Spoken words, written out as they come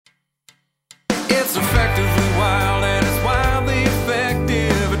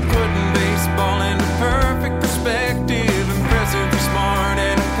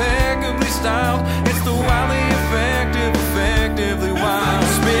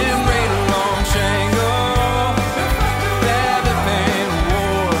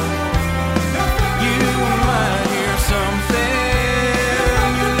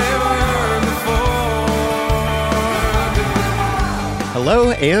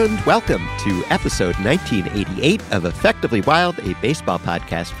and welcome to episode 1988 of Effectively Wild, a baseball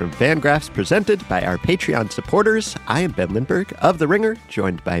podcast from Fangraphs presented by our Patreon supporters. I am Ben Lindbergh of The Ringer,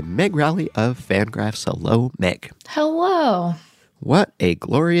 joined by Meg Rowley of Fangraphs. Hello, Meg. Hello. What a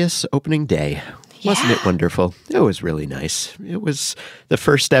glorious opening day. Wasn't it wonderful? It was really nice. It was the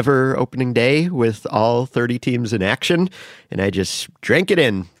first ever opening day with all 30 teams in action, and I just drank it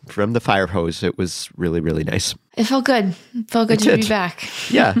in from the fire hose. It was really, really nice. It felt good. It felt good to be back.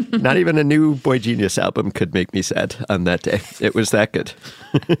 Yeah, not even a new Boy Genius album could make me sad on that day. It was that good.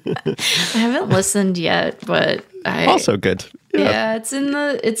 I haven't listened yet, but also good. Yeah, it's in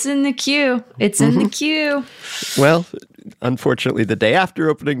the queue. It's in the queue. Well, unfortunately, the day after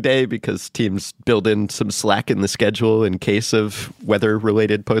opening day, because teams build in some slack in the schedule in case of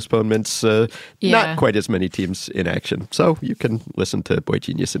weather-related postponements, not quite as many teams in action. So you can listen to Boy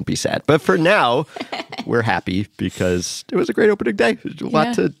Genius and be sad. But for now, we're happy because it was a great opening day. There's a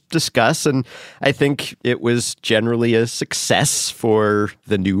lot to discuss, and I think it was generally a success for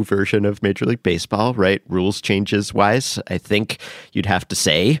the new version of Major League Baseball, right? Rules changes-wise, I think you'd have to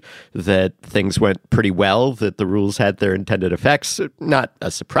say that things went pretty well, that the rules had their intended effects. Not a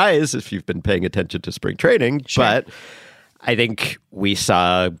surprise if you've been paying attention to spring training, but I think we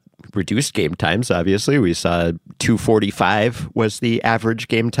saw reduced game times, obviously. We saw 2:45 was the average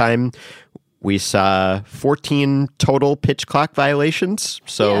game time. We saw 14 total pitch clock violations,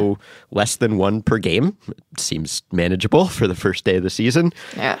 so less than one per game. It seems manageable for the first day of the season.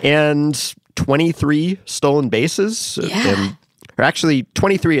 Yeah. And 23 stolen bases. Or actually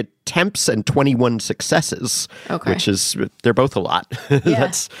 23 attempts and 21 successes, which is, they're both a lot.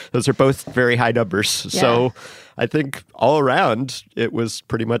 Those are both very high numbers. Yeah. So I think all around, it was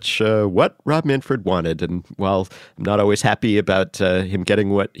pretty much what Rob Manfred wanted. And while I'm not always happy about him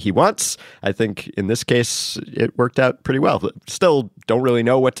getting what he wants, I think in this case, it worked out pretty well. Still don't really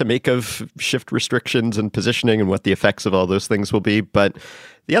know what to make of shift restrictions and positioning and what the effects of all those things will be. But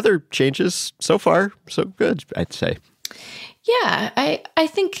the other changes, so far, so good, I'd say. Yeah, I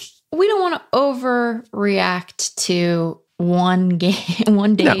think we don't want to overreact to one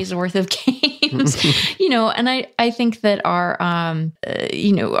day's worth of games, and I think that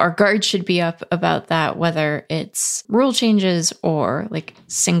our guard should be up about that, whether it's rule changes or like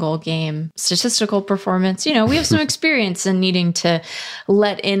single game statistical performance. We have some experience in needing to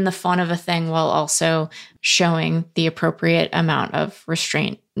let in the fun of a thing while also showing the appropriate amount of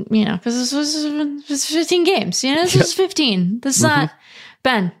restraint, because this was 15 games, this was 15. This is not,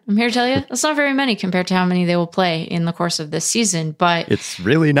 Ben, I'm here to tell you, that's not very many compared to how many they will play in the course of this season, but it's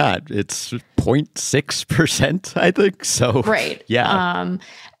really not. It's 0.6%, I think. So, right. Yeah.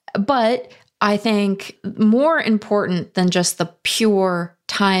 But I think more important than just the pure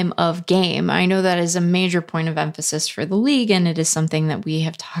time of game, I know that is a major point of emphasis for the league, and it is something that we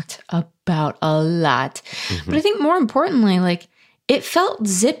have talked about a lot. But I think more importantly, like, it felt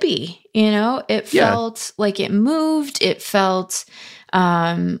zippy, it felt like it moved. It felt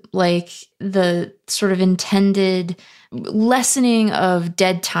like the sort of intended lessening of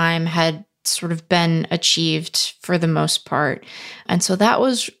dead time had sort of been achieved for the most part. And so that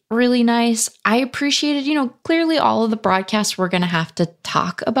was really nice. I appreciated, clearly all of the broadcasts were going to have to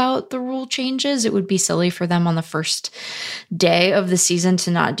talk about the rule changes. It would be silly for them on the first day of the season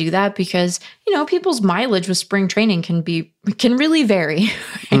to not do that because, people's mileage with spring training can really vary.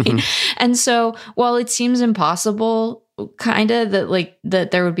 Right? And so while it seems impossible kind of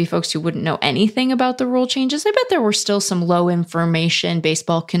that there would be folks who wouldn't know anything about the rule changes, I bet there were still some low information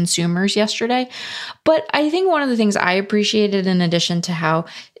baseball consumers yesterday. But I think one of the things I appreciated, in addition to how,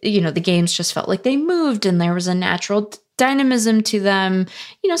 the games just felt like they moved and there was a natural dynamism to them,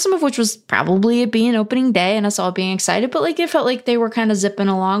 some of which was probably it being opening day and us all being excited, but it felt like they were kind of zipping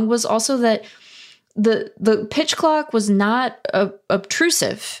along, was also that the pitch clock was not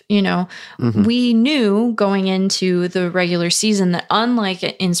obtrusive. We knew going into the regular season that unlike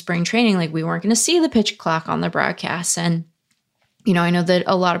in spring training, we weren't going to see the pitch clock on the broadcast. And, I know that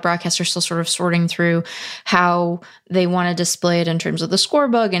a lot of broadcasters are still sort of sorting through how they want to display it in terms of the score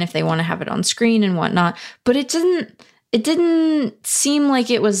bug and if they want to have it on screen and whatnot. But it didn't seem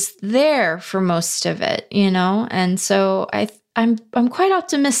like it was there for most of it, And so I'm quite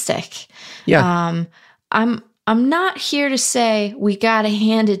optimistic. Yeah. I'm not here to say we got to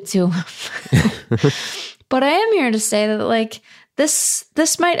hand it to him, but I am here to say that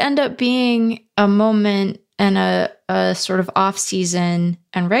this might end up being a moment and a sort of off season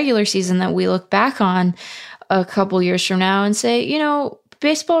and regular season that we look back on a couple years from now and say,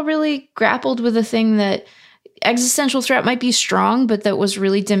 baseball really grappled with a thing that existential threat might be strong, but that was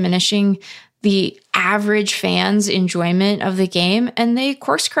really diminishing the average fan's enjoyment of the game, and they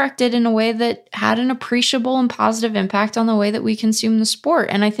course corrected in a way that had an appreciable and positive impact on the way that we consume the sport.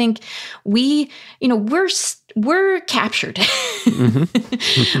 And I think we're captured.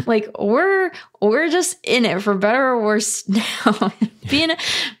 Mm-hmm. Like we're just in it for better or worse now. being a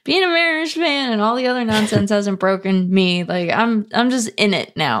Mariners fan and all the other nonsense hasn't broken me. Like I'm just in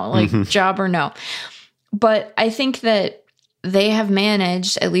it now, like mm-hmm. job or no. But I think that they have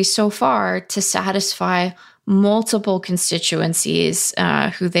managed, at least so far, to satisfy multiple constituencies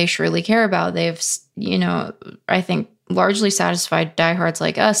who they surely care about. They've, I think largely satisfied diehards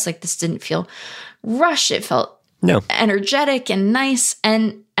like us. Like this didn't feel rushed. It felt energetic and nice.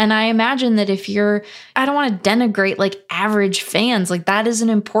 And I imagine that I don't want to denigrate like average fans, like that is an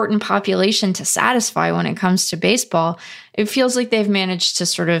important population to satisfy when it comes to baseball. It feels like they've managed to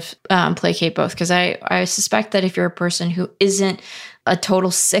sort of placate both, because I suspect that if you're a person who isn't a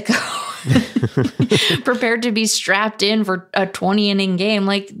total sicko, prepared to be strapped in for a 20-inning game,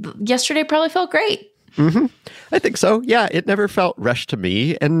 like yesterday probably felt great. Mm-hmm. I think so. Yeah, it never felt rushed to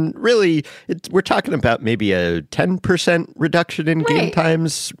me. And really, we're talking about maybe a 10% reduction in game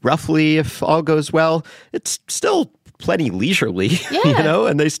times, roughly, if all goes well. It's still plenty leisurely,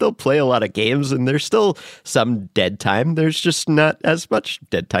 and they still play a lot of games, and there's still some dead time. There's just not as much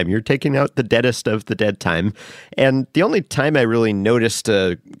dead time. You're taking out the deadest of the dead time. And the only time I really noticed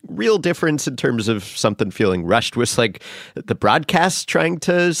a real difference in terms of something feeling rushed was like the broadcast trying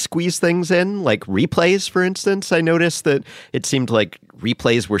to squeeze things in, like replays, for instance. I noticed that it seemed like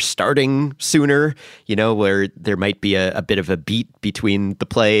replays were starting sooner, where there might be a bit of a beat between the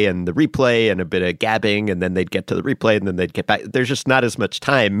play and the replay and a bit of gabbing, and then they'd get to the replay and then they'd get back. There's just not as much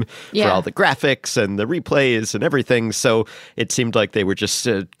time for all the graphics and the replays and everything. So it seemed like they were just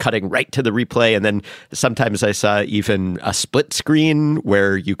cutting right to the replay. And then sometimes I saw even a split screen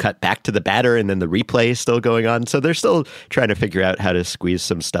where you cut back to the batter and then the replay is still going on. So they're still trying to figure out how to squeeze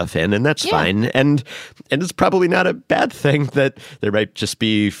some stuff in, and that's fine. And it's probably not a bad thing that there might just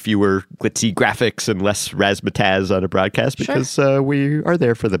be fewer glitzy graphics and less razzmatazz on a broadcast, because we are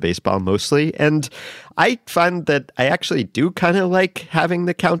there for the baseball mostly. And I find that I actually do kind of like having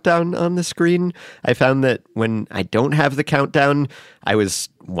the countdown on the screen. I found that when I don't have the countdown, I was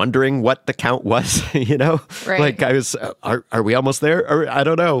wondering what the count was, Right. Like I was, are we almost there? Or I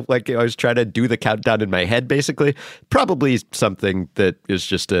don't know. Like I was trying to do the countdown in my head, basically. Probably something that is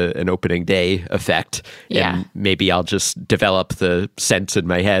just an opening day effect. Yeah. And maybe I'll just develop the sense in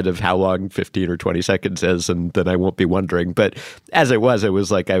my head of how long 15 or 20 seconds is, and then I won't be wondering. But as it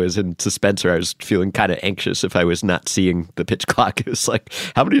was like I was in suspense, or I was feeling kind of anxious if I was not seeing the pitch clock. It was like,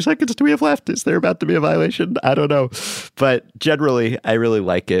 how many seconds do we have left? Is there about to be a violation? I don't know. But generally, I really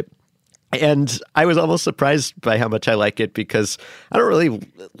like it. And I was almost surprised by how much I like it, because I don't really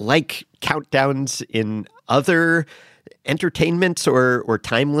like countdowns in other entertainments or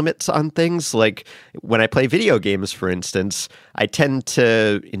time limits on things. Like when I play video games, for instance, I tend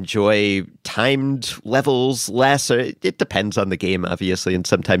to enjoy timed levels less. It depends on the game, obviously, and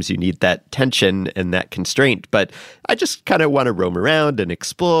sometimes you need that tension and that constraint. But I just kind of want to roam around and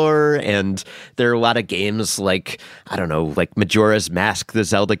explore. And there are a lot of games like, I don't know, like Majora's Mask, the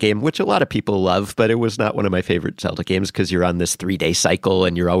Zelda game, which a lot of people love, but it was not one of my favorite Zelda games, because you're on this 3-day cycle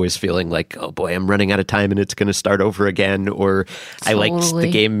and you're always feeling like, oh boy, I'm running out of time and it's going to start over again. Or I liked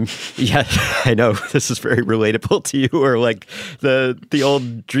the game. Yeah, I know this is very relatable to you. Or like the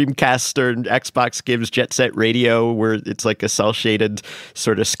old Dreamcast or Xbox games, Jet Set Radio, where it's like a cel-shaded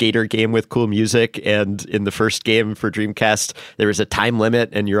sort of skater game with cool music. And in the first game for Dreamcast, there was a time limit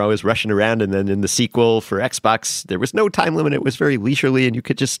and you're always rushing around. And then in the sequel for Xbox, there was no time limit. It was very leisurely and you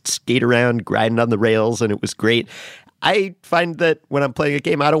could just skate around, grind on the rails, and it was great. I find that when I'm playing a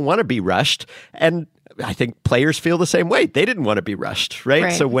game, I don't want to be rushed. And I think players feel the same way. They didn't want to be rushed,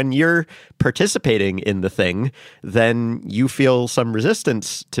 right? So when you're participating in the thing, then you feel some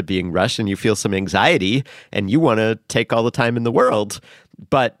resistance to being rushed and you feel some anxiety and you want to take all the time in the world.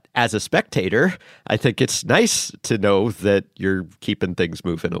 But as a spectator, I think it's nice to know that you're keeping things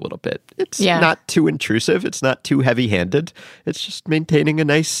moving a little bit. It's not too intrusive. It's not too heavy-handed. It's just maintaining a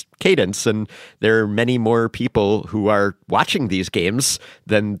nice cadence. And there are many more people who are watching these games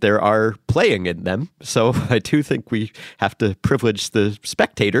than there are playing in them. So I do think we have to privilege the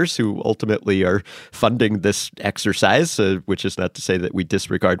spectators who ultimately are funding this exercise, which is not to say that we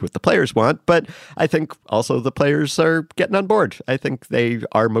disregard what the players want. But I think also the players are getting on board. I think they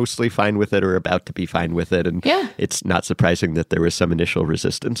are mostly fine with it or about to be fine with it. And it's not surprising that there was some initial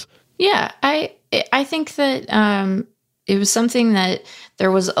resistance. Yeah, I think that it was something that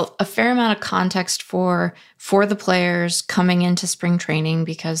there was a fair amount of context for the players coming into spring training,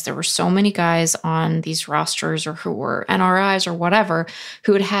 because there were so many guys on these rosters or who were NRIs or whatever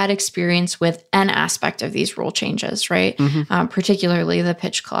who had experience with an aspect of these rule changes, right? Particularly the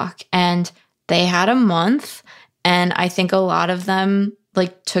pitch clock. And they had a month, and I think a lot of them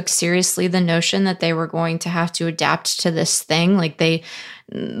like took seriously the notion that they were going to have to adapt to this thing. Like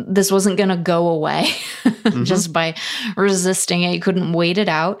this wasn't going to go away just by resisting it. You couldn't wait it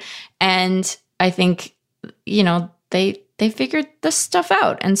out. And I think, they figured this stuff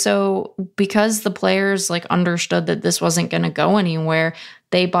out. And so because the players like understood that this wasn't going to go anywhere,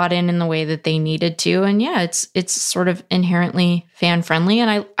 they bought in the way that they needed to. And yeah, it's sort of inherently fan friendly.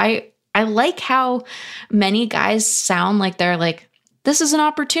 And I like how many guys sound like they're like, this is an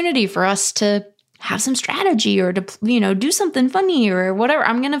opportunity for us to have some strategy or to, do something funny or whatever.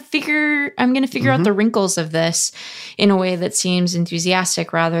 I'm going to figure out the wrinkles of this in a way that seems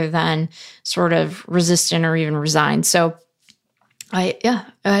enthusiastic rather than sort of resistant or even resigned. So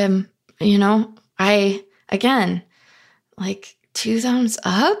again, like 2 thumbs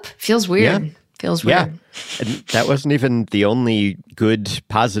up feels weird. Yeah. Feels weird. Yeah. And that wasn't even the only good,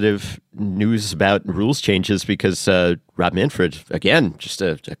 positive news about rules changes, because Rob Manfred, again, just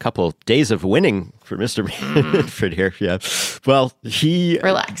a couple days of winning for Mr. Manfred here. Yeah. Well, he...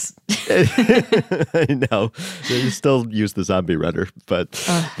 Relax. I know. They still use the zombie runner, but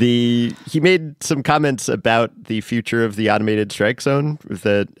he made some comments about the future of the automated strike zone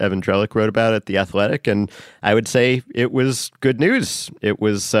that Evan Drellich wrote about at The Athletic, and I would say it was good news. It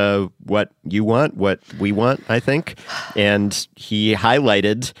was what you want, what we want, I think. And he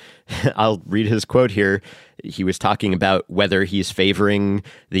highlighted, I'll read his quote here. He was talking about whether he's favoring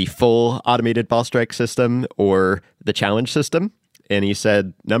the full automated ball strike system or the challenge system. And he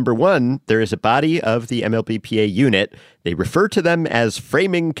said, number one, there is a body of the MLBPA unit. They refer to them as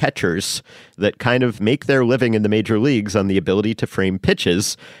framing catchers that kind of make their living in the major leagues on the ability to frame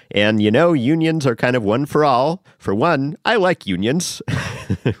pitches. And, unions are kind of one for all. For one, I like unions,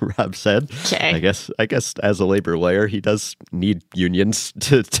 Rob said. Okay. I guess as a labor lawyer, he does need unions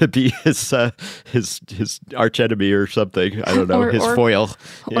to be his arch enemy or something. I don't know, his foil.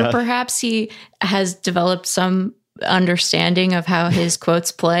 Or perhaps he has developed some understanding of how his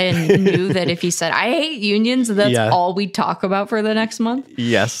quotes play and knew that if he said, I hate unions, that's all we talk about for the next month.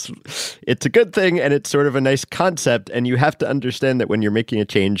 Yes. It's a good thing, and it's sort of a nice concept, and you have to understand that when you're making a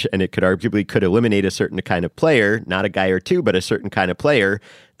change and it could eliminate a certain kind of player, not a guy or two, but a certain kind of player,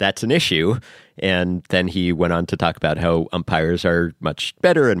 that's an issue. And then he went on to talk about how umpires are much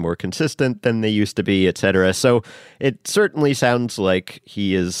better and more consistent than they used to be, et cetera. So it certainly sounds like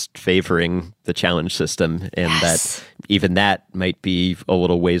he is favoring the challenge system, and that even that might be a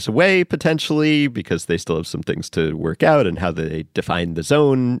little ways away potentially, because they still have some things to work out and how they define the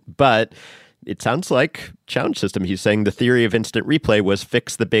zone. But it sounds like challenge system. He's saying the theory of instant replay was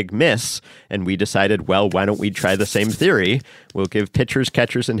fix the big miss. And we decided, well, why don't we try the same theory? We'll give pitchers,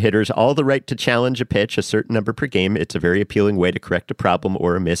 catchers, and hitters all the right to challenge a pitch a certain number per game. It's a very appealing way to correct a problem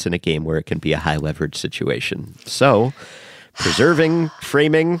or a miss in a game where it can be a high leverage situation. So preserving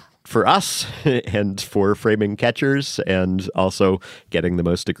framing for us and for framing catchers, and also getting the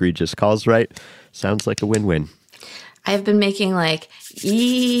most egregious calls right, sounds like a win-win. I've been making like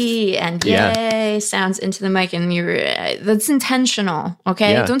 "ee" and "yay" sounds into the mic, and that's intentional.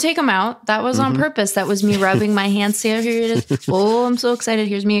 Okay, don't take them out. That was on purpose. That was me rubbing my hands. Here it is. Oh, I'm so excited.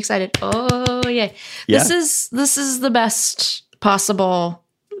 Here's me excited. Oh, yay! Yeah. This is the best possible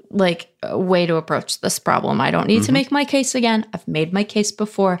way to approach this problem. I don't need to make my case again. I've made my case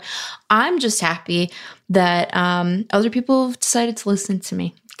before. I'm just happy that other people have decided to listen to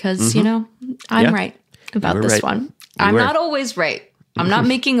me, because I'm right about this one. I'm not always right. I'm not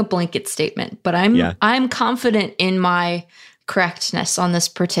making a blanket statement, but I'm confident in my correctness on this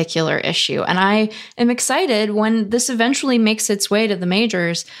particular issue. And I am excited when this eventually makes its way to the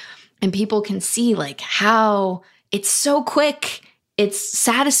majors and people can see how it's so quick. It's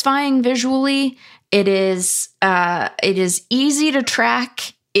satisfying visually. It is easy to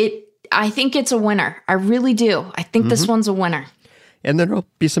track. I think it's a winner. I really do. I think this one's a winner. And there will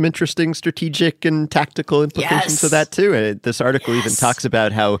be some interesting strategic and tactical implications of that, too. This article even talks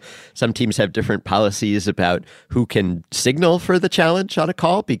about how some teams have different policies about who can signal for the challenge on a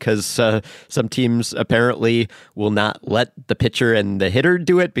call, because some teams apparently will not let the pitcher and the hitter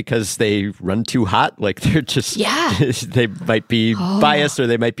do it because they run too hot. They're just, they might be biased, or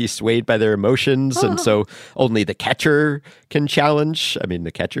they might be swayed by their emotions. And so only the catcher can challenge. I mean,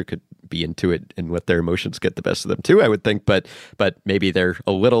 the catcher could be into it and let their emotions get the best of them too, I would think. But maybe they're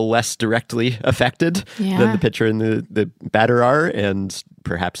a little less directly affected than the pitcher and the batter are, and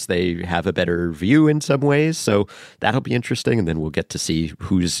perhaps they have a better view in some ways. So that'll be interesting. And then we'll get to see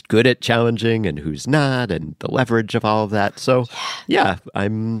who's good at challenging and who's not, and the leverage of all of that. So yeah,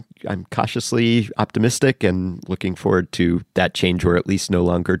 I'm cautiously optimistic and looking forward to that change, or at least no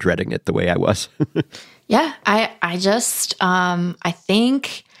longer dreading it the way I was. Yeah, I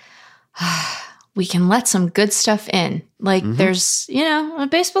think we can let some good stuff in. Like there's,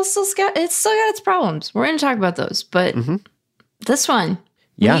 baseball still got its problems. We're going to talk about those, but this one,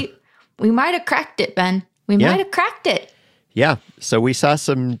 we might have cracked it, Ben. We might have cracked it. Yeah. So we saw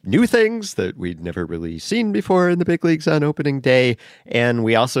some new things that we'd never really seen before in the big leagues on opening day. And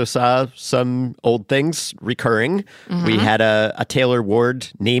we also saw some old things recurring. We had a Taylor Ward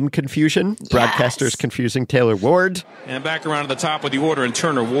name confusion. Broadcasters confusing Taylor Ward. And back around to the top with the order and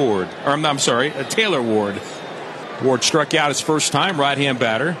Turner Ward. Or I'm sorry, Taylor Ward. Ward struck out his first time, right-hand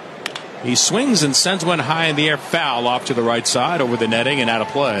batter. He swings and sends one high in the air, foul off to the right side over the netting and out of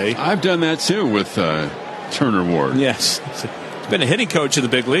play. I've done that too with Turner Ward. Yes. He's been a hitting coach in the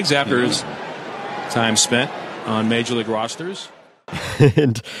big leagues after his time spent on major league rosters.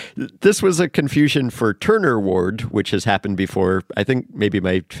 And this was a confusion for Turner Ward, which has happened before. I think maybe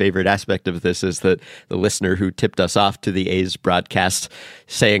my favorite aspect of this is that the listener who tipped us off to the A's broadcast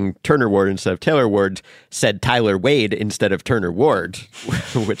saying Turner Ward instead of Taylor Ward said Tyler Wade instead of Turner Ward,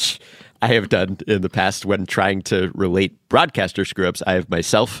 which I have done in the past when trying to relate broadcaster screw-ups. I have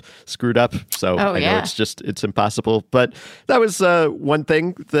myself screwed up, so I know it's impossible. But that was one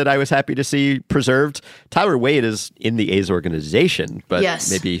thing that I was happy to see preserved. Tyler Wade is in the A's organization, but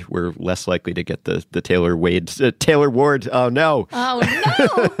maybe we're less likely to get the Taylor Ward. Oh, no.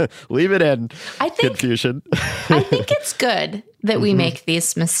 Oh, no. Leave it in. Confusion. I think it's good that we make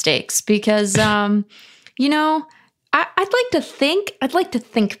these mistakes because, I'd like to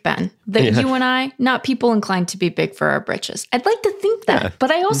think, Ben, that you and I, not people inclined to be big for our britches. I'd like to think that,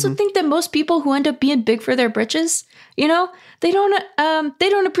 but I also think that most people who end up being big for their britches, they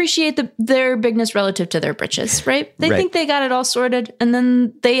don't appreciate their bigness relative to their britches, right? They think they got it all sorted, and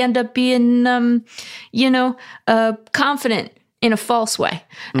then they end up being, confident in a false way.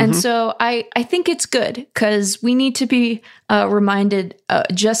 And so I think it's good because we need to be reminded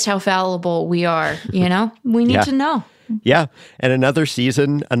just how fallible we are, We need to know. Yeah. And another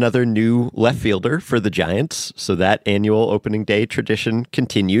season, another new left fielder for the Giants. So that annual opening day tradition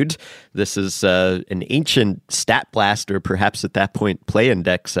continued. This is an ancient Stat Blast, or perhaps at that point Play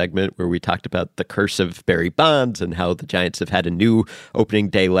Index segment, where we talked about the curse of Barry Bonds and how the Giants have had a new opening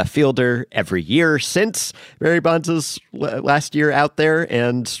day left fielder every year since Barry Bonds' last year out there,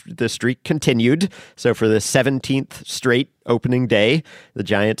 and the streak continued. So for the 17th straight opening day, the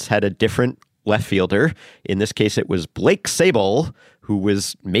Giants had a different left fielder. In this case, it was Blake Sabol, who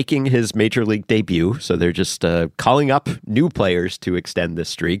was making his major league debut. So they're just calling up new players to extend this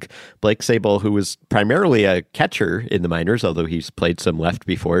streak. Blake Sabol, who was primarily a catcher in the minors, although he's played some left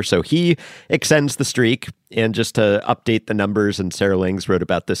before. So he extends the streak. And just to update the numbers, and Sarah Langs wrote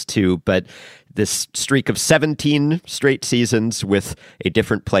about this too, but this streak of 17 straight seasons with a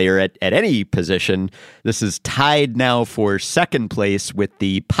different player at any position, this is tied now for second place with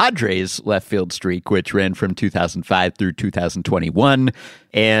the Padres left field streak, which ran from 2005 through 2021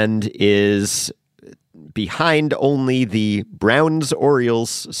 and is behind only the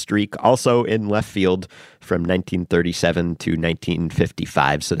Browns-Orioles streak, also in left field from 1937 to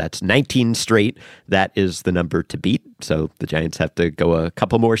 1955. So that's 19 straight. That is the number to beat. So the Giants have to go a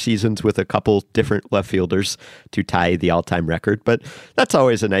couple more seasons with a couple different left fielders to tie the all-time record. But that's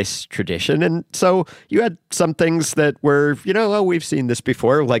always a nice tradition. And so you had some things that were, we've seen this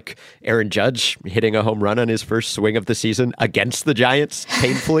before, like Aaron Judge hitting a home run on his first swing of the season against the Giants,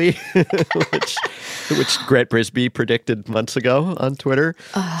 painfully, which Grant Brisbee predicted months ago on Twitter.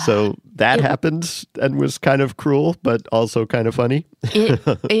 So that happened and was kind of cruel, but also kind of funny.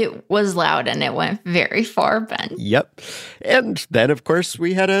 It was loud and it went very far, Ben. Yep. And then, of course,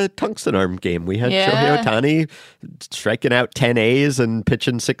 we had a tungsten arm game. We had Shohei Ohtani striking out 10 A's and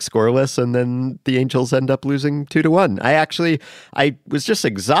pitching 6 scoreless, and then the Angels end up losing 2-1. I was just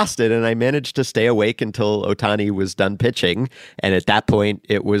exhausted, and I managed to stay awake until Ohtani was done pitching. And at that point,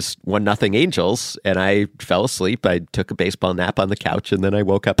 it was 1-0 Angels, and I fell asleep. I took a baseball nap on the couch, and then I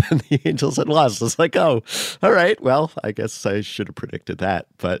woke up and the Angels had lost. I was like, oh, all right, well, I guess I should have predicted that.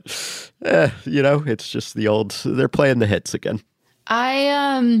 But, it's just the old, they're playing the hits again.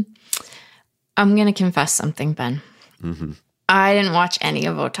 I'm going to confess something, Ben. I didn't watch any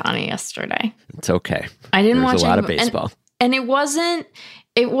of Ohtani yesterday. It's okay. I didn't watch a lot of baseball. it wasn't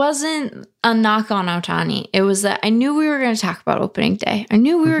a knock on Ohtani. It was that I knew we were going to talk about opening day. I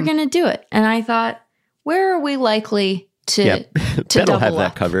knew we were going to do it. And I thought, where are we likely to double have up?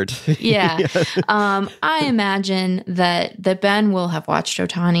 that covered. Yeah. I imagine that Ben will have watched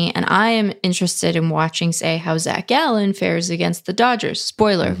Ohtani, and I am interested in watching, say, how Zach Gallen fares against the Dodgers.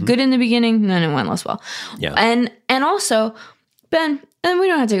 Spoiler, good in the beginning, then it went less well. Yeah. And also, Ben, and we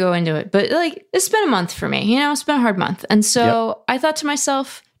don't have to go into it, but like, it's been a month for me, it's been a hard month. And so I thought to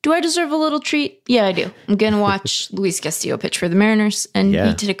myself, do I deserve a little treat? Yeah, I do. I'm going to watch Luis Castillo pitch for the Mariners, and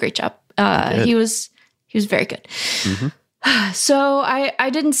he did a great job. He was very good. Mm-hmm. So I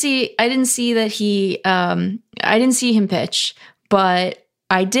didn't see that I didn't see him pitch, but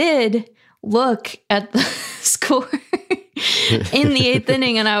I did look at the score in the 8th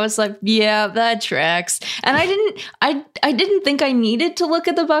inning, and I was like, yeah, that tracks. And I didn't think I needed to look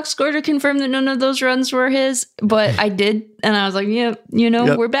at the box score to confirm that none of those runs were his, but I did, and I was like, yeah,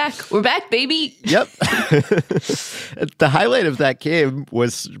 we're back, baby. Yep. The highlight of that game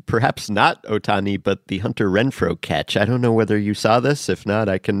was perhaps not Ohtani, but the Hunter Renfroe catch. I don't know whether you saw this. If not,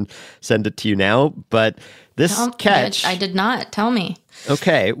 I can send it to you now. But this catch, I did not. Tell me.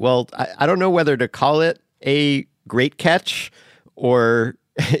 Okay, well, I don't know whether to call it a great catch or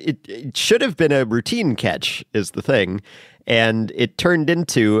it should have been a routine catch is the thing. And it turned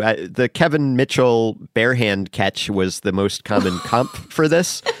into the Kevin Mitchell barehand catch was the most common comp for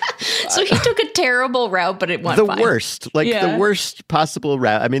this. So he took a terrible route, but it went the fine. The worst possible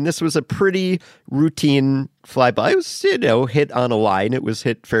route. I mean, this was a pretty routine fly ball. It was, hit on a line. It was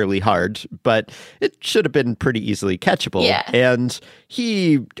hit fairly hard, but it should have been pretty easily catchable. Yeah. And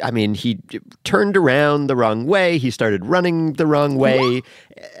he turned around the wrong way. He started running the wrong way.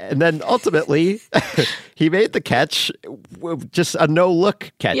 And then ultimately, he made the catch, just a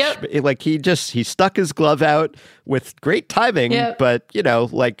no-look catch. Yep. Like he stuck his glove out with great timing, but,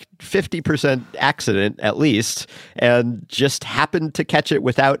 50% accident at least, and just happened to catch it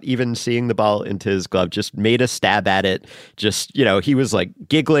without even seeing the ball into his glove. Just made a stab at it. Just, he was like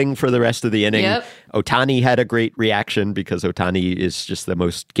giggling for the rest of the inning. Yep. Ohtani had a great reaction because Ohtani is just the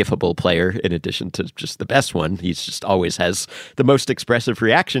most gifable player in addition to just the best one. He's just always has the most expressive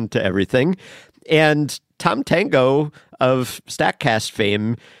reaction to everything. And Tom Tango of StatCast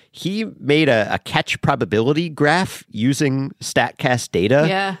fame, he made a catch probability graph using StatCast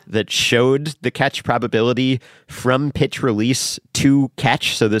data that showed the catch probability from pitch release to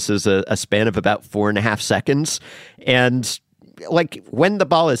catch. So this is a span of about 4.5 seconds. And like when the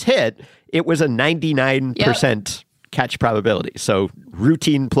ball is hit, it was a 99% catch probability. So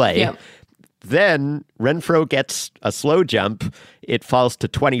routine play. Yep. Then Renfroe gets a slow jump. It falls to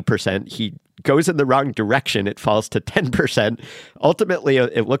 20%. He goes in the wrong direction. It falls to 10%. Ultimately,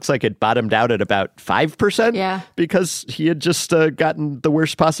 it looks like it bottomed out at about 5% because he had just gotten the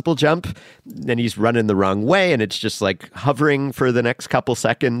worst possible jump. And he's running the wrong way, and it's just like hovering for the next couple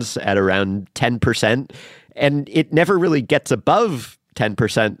seconds at around 10%. And it never really gets above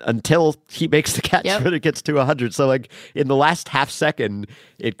 10% until he makes the catch when it gets to 100. So like in the last half second,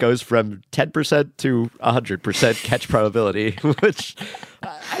 it goes from 10% to 100% catch probability, which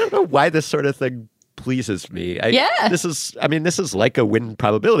I don't know why this sort of thing pleases me. This is like a win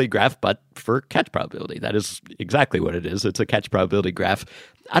probability graph, but for catch probability. That is exactly what it is. It's a catch probability graph.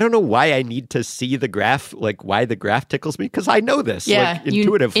 I don't know why I need to see the graph, like why the graph tickles me, because I know this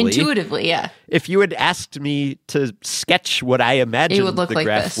intuitively. Intuitively, yeah. If you had asked me to sketch what I imagined the like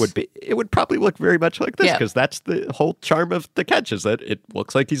graph this. would be, it would probably look very much like this, because that's the whole charm of the catch, is that it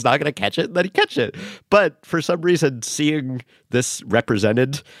looks like he's not going to catch it, and then he catches it. But for some reason, seeing this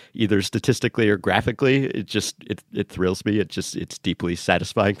represented either statistically or graphically, it thrills me. It's deeply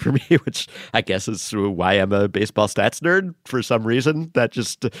satisfying for me, which I guess is why I'm a baseball stats nerd for some reason. That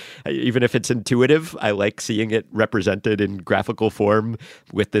just, even if it's intuitive, I like seeing it represented in graphical form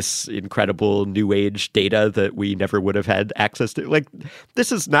with this incredible new age data that we never would have had access to. Like,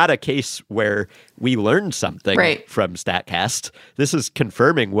 this is not a case where we learned something from StatCast. This is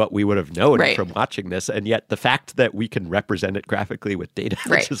confirming what we would have known from watching this. And yet the fact that we can represent it graphically with data,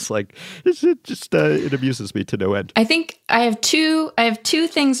 it amuses me to no end. I think I have two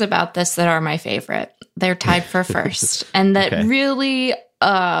things about this that are my favorite. They're tied for first, and that really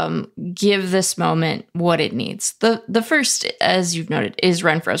give this moment what it needs. The first, as you've noted, is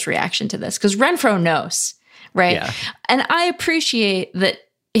Renfroe's reaction to this, because Renfroe knows, right? Yeah. And I appreciate that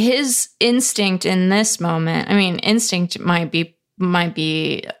his instinct in this moment, I mean, instinct might be might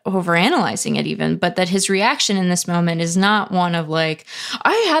be overanalyzing it even, but that his reaction in this moment is not one of like,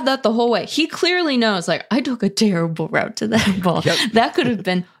 I had that the whole way. He clearly knows, like, I took a terrible route to that ball. Yep. That could have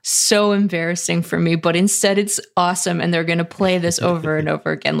been so embarrassing for me, but instead it's awesome and they're going to play this over and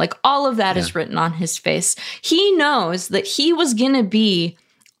over again. Like, all of that is written on his face. He knows that he was going to be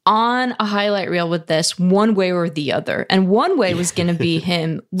on a highlight reel with this one way or the other. And one way was going to be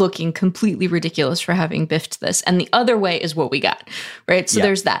him looking completely ridiculous for having biffed this. And the other way is what we got, right? So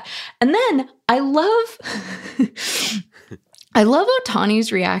there's that. And then I love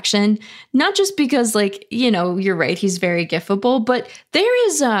Ohtani's reaction, not just because, like, you know, you're right, he's very gifable, but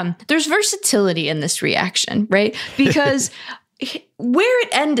there's versatility in this reaction, right? Because where it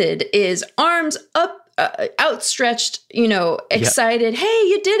ended is arms up, outstretched, you know, excited. Hey,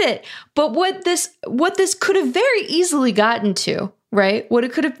 you did it. But what this could have very easily gotten to, right? What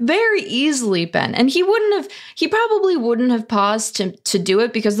it could have very easily been. And he probably wouldn't have paused to do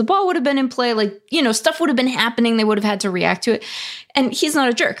it because the ball would have been in play. Like, you know, stuff would have been happening. They would have had to react to it. And he's not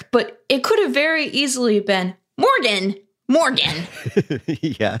a jerk, but it could have very easily been Morgan.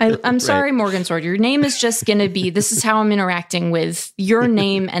 Yeah. I'm sorry, Morgan Sword. Your name is just going to be, this is how I'm interacting with your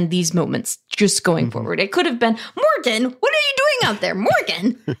name and these moments just going forward. It could have been, Morgan, what are you doing out there?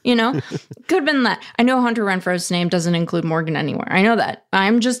 Morgan, you know, could have been that. I know Hunter Renfroe's name doesn't include Morgan anywhere. I know that.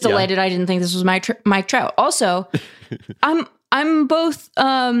 I'm just delighted I didn't think this was Mike Trout. Also, I'm both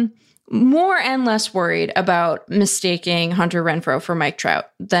more and less worried about mistaking Hunter Renfroe for Mike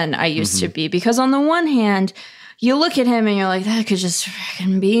Trout than I used to be, because on the one hand, you look at him and you're like, that could just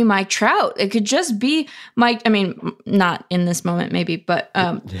freaking be Mike Trout. It could just be Mike. I mean, not in this moment, maybe, but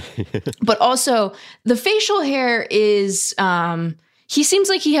also the facial hair is, he seems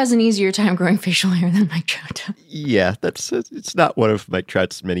like he has an easier time growing facial hair than Mike Trout does. Yeah, it's not one of Mike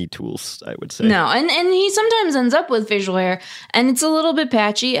Trout's many tools, I would say. No, and he sometimes ends up with facial hair and it's a little bit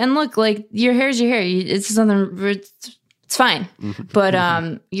patchy. And look, like, your hair's your hair. It's something. It's fine, but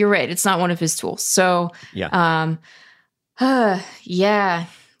you're right. It's not one of his tools. So, wow.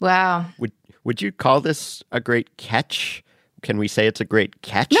 Would you call this a great catch? Can we say it's a great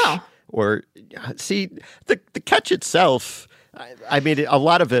catch? No. Or see, the catch itself, I mean, a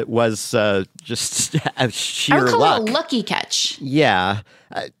lot of it was just sheer luck. I would call it a lucky catch. Yeah.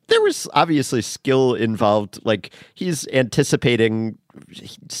 There was obviously skill involved. Like, he's anticipating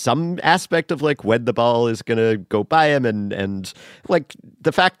some aspect of, like, when the ball is going to go by him. And like,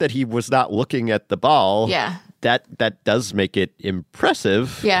 the fact that he was not looking at the ball. Yeah. That does make it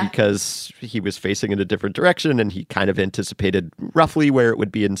impressive, because he was facing in a different direction and he kind of anticipated roughly where it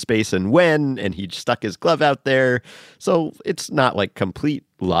would be in space and when, and he stuck his glove out there. So it's not like complete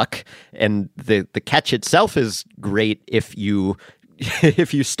luck. And the catch itself is great if you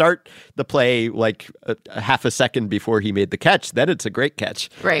start the play like a half a second before he made the catch, then it's a great catch.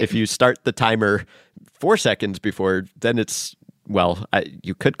 Right. If you start the timer 4 seconds before, then it's, well,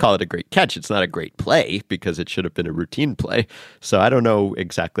 you could call it a great catch. It's not a great play because it should have been a routine play. So I don't know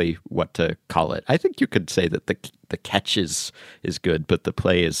exactly what to call it. I think you could say that the catch is good, but the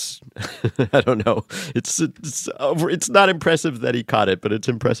play is, I don't know. It's not impressive that he caught it, but it's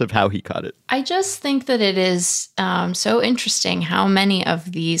impressive how he caught it. I just think that it is so interesting how many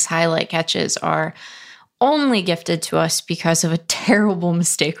of these highlight catches are only gifted to us because of a terrible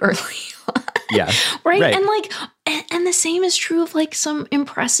mistake early on. Yeah. Right? And like, and the same is true of like some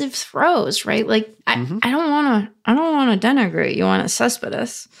impressive throws, right? Like, I don't want to denigrate you on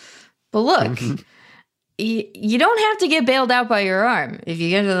Cespedes, but look, you don't have to get bailed out by your arm if you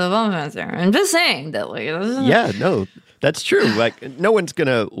get to the ball fencer. I'm just saying that, like, yeah, no, that's true. Like, no one's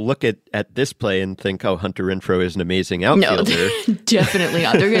gonna look at this play and think, "Oh, Hunter Renfroe is an amazing outfielder." No, definitely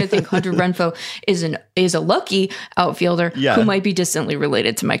not. They're gonna think Hunter Renfroe is a lucky outfielder who might be distantly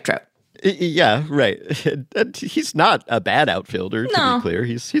related to Mike Trout. Yeah, right. And he's not a bad outfielder, to be clear.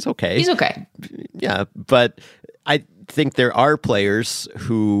 He's okay. He's okay. Yeah, but I think there are players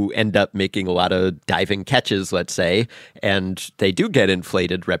who end up making a lot of diving catches, let's say, and they do get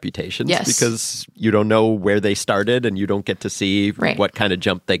inflated reputations because you don't know where they started and you don't get to see what kind of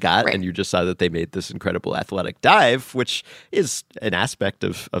jump they got, and you just saw that they made this incredible athletic dive, which is an aspect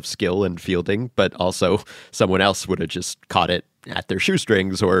of skill and fielding, but also someone else would have just caught it at their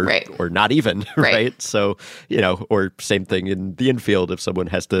shoestrings or not even, right? So, or same thing in the infield if someone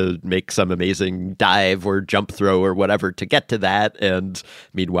has to make some amazing dive or jump throw or whatever to get to that, and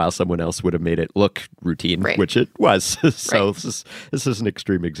meanwhile someone else would have made it look routine, which it was. So this is an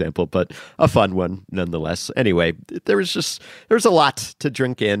extreme example, but a fun one nonetheless. Anyway, there's a lot to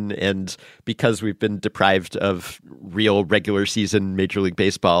drink in, and because we've been deprived of real regular season Major League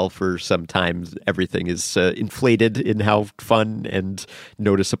Baseball for some time, everything is inflated in how fun fun and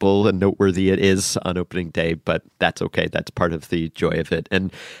noticeable and noteworthy it is on opening day, but that's okay. That's part of the joy of it.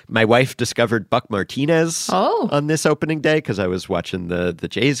 And my wife discovered Buck Martinez on this opening day because I was watching the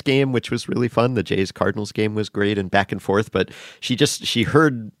Jays game, which was really fun. The Jays-Cardinals game was great and back and forth, but she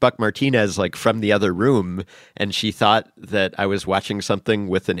heard Buck Martinez like from the other room, and she thought that I was watching something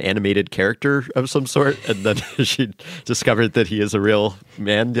with an animated character of some sort, and then she discovered that he is a real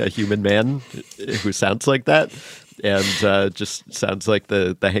man, a human man who sounds like that. And just sounds like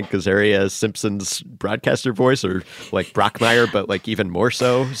the Hank Azaria Simpsons broadcaster voice, or like Brockmire, but like even more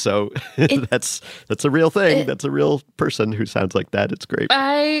so. So that's a real thing. That's a real person who sounds like that. It's great.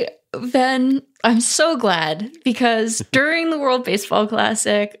 I'm so glad, because during the World Baseball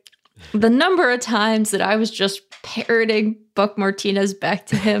Classic, the number of times that I was just parroting Buck Martinez back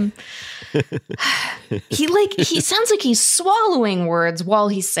to him, he sounds like he's swallowing words while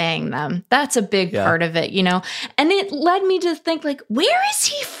he's saying them. That's a big part of it, And it led me to think, like, where is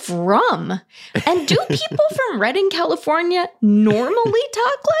he from? And do people from Redding, California normally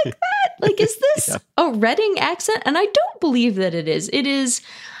talk like that? Like, is this a Redding accent? And I don't believe that it is. It is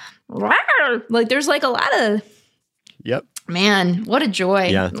like there's like a lot of man, what a joy.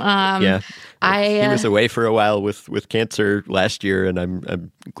 He was away for a while with cancer last year, and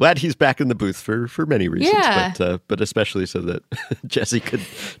I'm glad he's back in the booth for many reasons, but especially so that Jesse could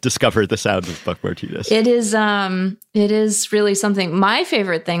discover the sound of Buck Martinez. It is really something. My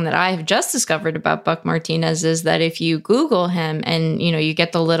favorite thing that I have just discovered about Buck Martinez is that if you Google him and you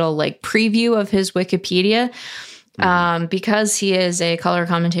get the little like preview of his Wikipedia, because he is a color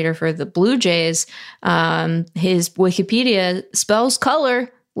commentator for the Blue Jays, his Wikipedia spells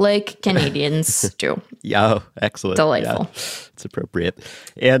color like Canadians do. Yeah, excellent. Delightful. Yeah, it's appropriate.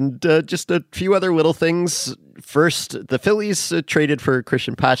 And just a few other little things. First, the Phillies traded for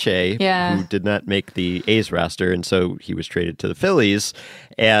Christian Pache, who did not make the A's roster, and so he was traded to the Phillies.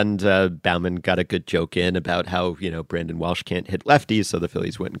 And Bauman got a good joke in about how, Brandon Walsh can't hit lefties, so the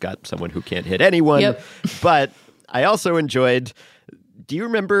Phillies went and got someone who can't hit anyone. Yep. But I also enjoyed... Do you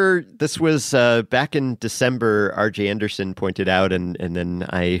remember, this was back in December, R.J. Anderson pointed out, and then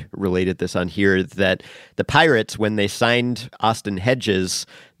I related this on here, that the Pirates, when they signed Austin Hedges,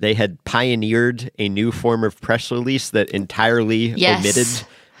 they had pioneered a new form of press release that entirely omitted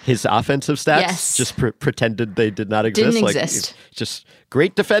his offensive stats, just pretended they did not exist. Didn't exist. Just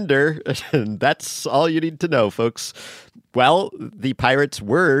great defender, and that's all you need to know, folks. Well, the Pirates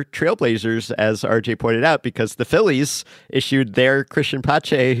were trailblazers, as RJ pointed out, because the Phillies issued their Christian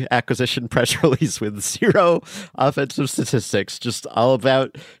Pache acquisition press release with 0 offensive statistics, just all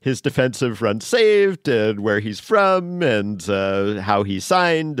about his defensive runs saved and where he's from and how he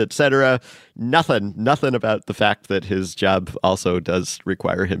signed, etc. Nothing about the fact that his job also does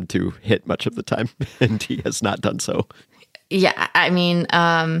require him to hit much of the time, and he has not done so. Yeah, I mean,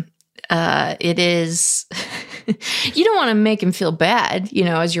 it is... You don't want to make him feel bad,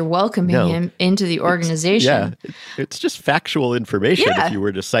 as you're welcoming him into the organization. It's just factual information if you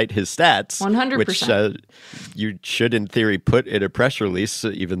were to cite his stats. 100%. Which you should, in theory, put in a press release,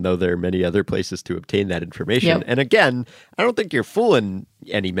 even though there are many other places to obtain that information. Yep. And again, I don't think you're fooling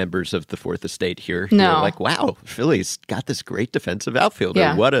any members of the Fourth Estate here. No. You're like, wow, Phillies got this great defensive outfielder.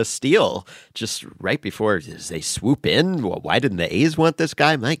 Yeah. What a steal. Just right before they swoop in. Well, why didn't the A's want this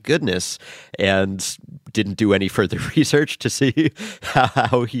guy? My goodness. And didn't do any further research to see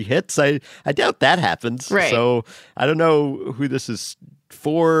how he hits. I doubt that happens. Right. So I don't know who this is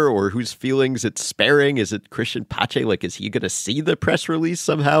for or whose feelings it's sparing. Is it Christian Pache? Like, is he going to see the press release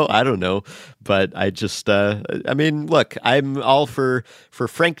somehow? I don't know. But I just, look, I'm all for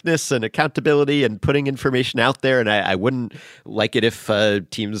frankness and accountability and putting information out there. And I wouldn't like it if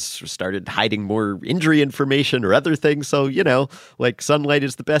teams started hiding more injury information or other things. So, like sunlight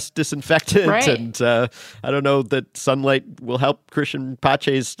is the best disinfectant. Right. And I don't know that sunlight will help Christian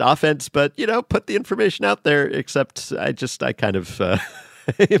Pache's offense, but, put the information out there, except I kind of...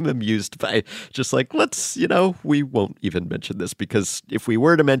 I'm amused by just like, we won't even mention this, because if we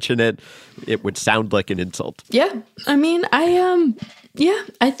were to mention it, it would sound like an insult. Yeah. I mean, I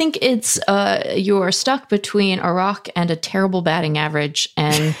think it's you're stuck between a rock and a terrible batting average.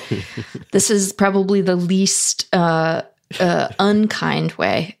 And this is probably the least unkind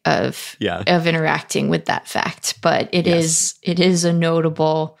way of interacting with that fact. But it is a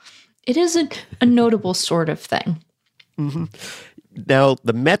notable sort of thing. Mm-hmm. Now,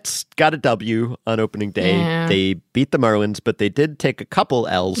 the Mets got a W on opening day. Yeah. They beat the Marlins, but they did take a couple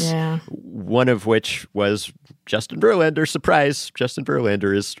L's, one of which was Justin Verlander. Surprise, Justin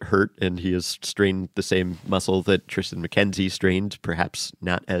Verlander is hurt, and he has strained the same muscle that Tristan McKenzie strained, perhaps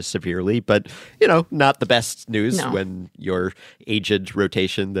not as severely, but, not the best news when your aged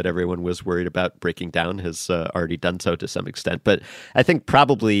rotation that everyone was worried about breaking down has already done so to some extent. But I think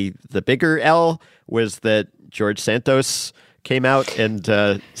probably the bigger L was that George Santos came out and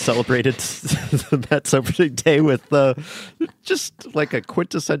celebrated the Mets opening day with just like a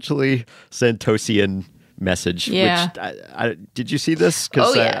quintessentially Santosian message. Yeah. Which did you see this?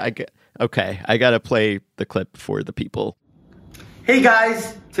 I got to play the clip for the people. Hey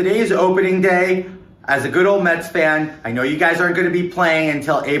guys, today is opening day. As a good old Mets fan, I know you guys aren't going to be playing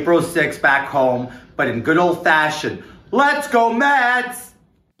until April 6th back home, but in good old fashion, let's go Mets!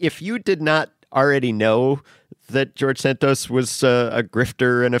 If you did not already know that George Santos was a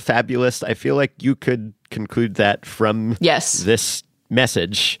grifter and a fabulist, I feel like you could conclude that from this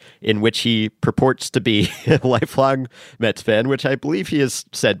message, in which he purports to be a lifelong Mets fan, which I believe he has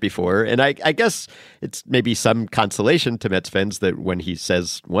said before. And I guess it's maybe some consolation to Mets fans that when he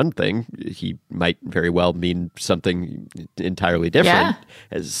says one thing, he might very well mean something entirely different.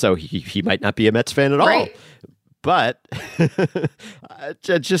 Yeah. So he might not be a Mets fan at all. But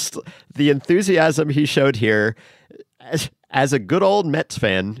just the enthusiasm he showed here as a good old Mets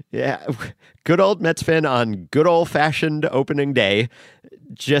fan, good old Mets fan on good old fashioned opening day,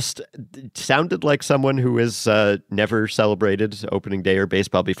 just sounded like someone who has never celebrated opening day or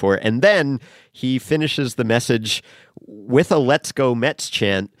baseball before. And then he finishes the message with a "Let's Go Mets"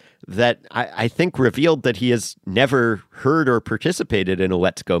 chant that I think revealed that he has never heard or participated in a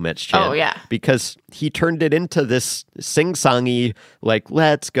 "Let's Go Mets" chant. Oh, yeah. Because he turned it into this sing-songy, like,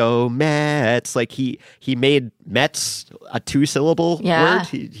 "Let's go Mets." Like he made Mets a 2-syllable word.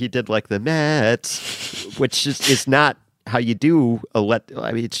 He did like the Mets, which is not how you do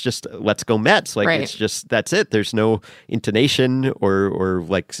it's just "Let's go Mets." Like It's just, that's it. There's no intonation or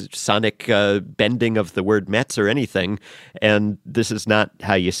like sonic bending of the word Mets or anything. And this is not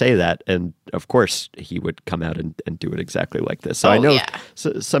how you say that. And of course he would come out and do it exactly like this. So I know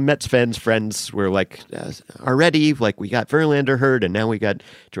some Mets friends were like, already, like, we got Verlander hurt and now we got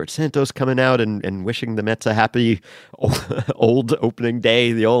George Santos coming out and wishing the Mets a happy old opening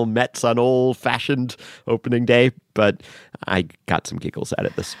day, the old Mets on old fashioned opening day. But I got some giggles out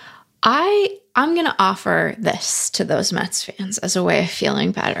of this. I'm going to offer this to those Mets fans as a way of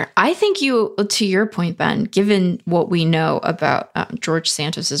feeling better. I think to your point, Ben, given what we know about George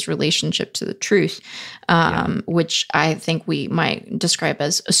Santos's relationship to the truth, which I think we might describe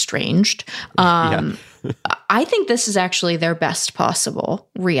as estranged, I think this is actually their best possible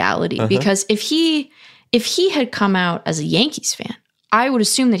reality. Because if he had come out as a Yankees fan, I would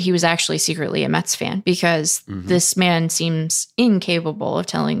assume that he was actually secretly a Mets fan, because this man seems incapable of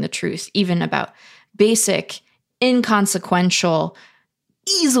telling the truth, even about basic, inconsequential,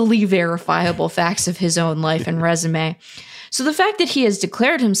 easily verifiable facts of his own life and resume. So the fact that he has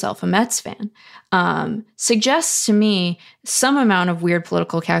declared himself a Mets fan suggests to me some amount of weird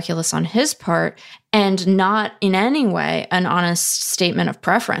political calculus on his part, and not in any way an honest statement of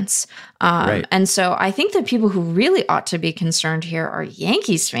preference. And so I think that people who really ought to be concerned here are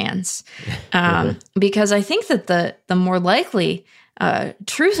Yankees fans, because I think that the more likely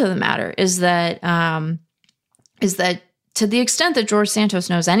truth of the matter is that to the extent that George Santos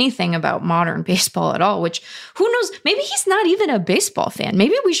knows anything about modern baseball at all, which who knows, maybe he's not even a baseball fan.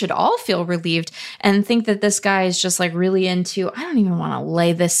 Maybe we should all feel relieved and think that this guy is just like really into, I don't even want to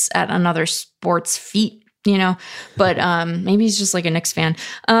lay this at another sport's feet, but maybe he's just like a Knicks fan.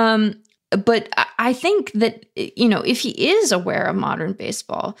 But I think that, if he is aware of modern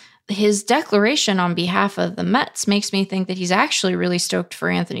baseball, his declaration on behalf of the Mets makes me think that he's actually really stoked for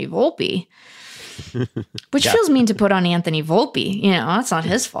Anthony Volpe. Which feels mean to put on Anthony Volpe. That's not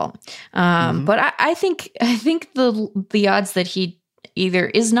his fault. But I think the odds that he either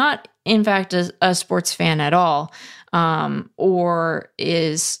is not, in fact, a sports fan at all, or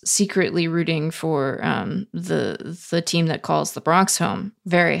is secretly rooting for the team that calls the Bronx home,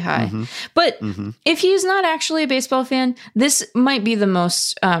 very high. But if he's not actually a baseball fan, this might be the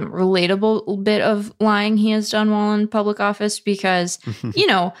most relatable bit of lying he has done while in public office, because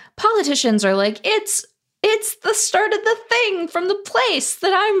politicians are like, it's the start of the thing from the place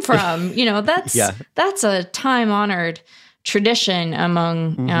that I'm from. That's a time-honored tradition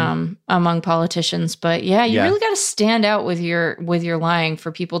among politicians. But yeah, you really got to stand out with your lying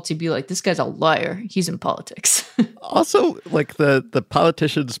for people to be like, this guy's a liar. He's in politics. Also, like the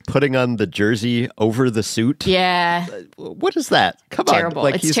politicians putting on the jersey over the suit. Yeah. What is that? Come terrible.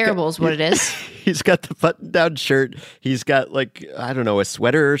 on. Like, it's terrible is what it is. He's got the button-down shirt. He's got, like, I don't know, a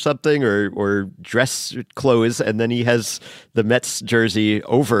sweater or something or dress clothes. And then he has the Mets jersey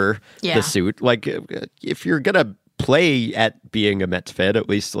over the suit. Like, if you're going to play at being a Mets fan, at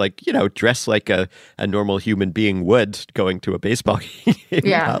least, like, you know, dress like a normal human being would going to a baseball game.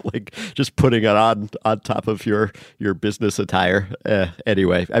 Not like just putting it on top of your business attire.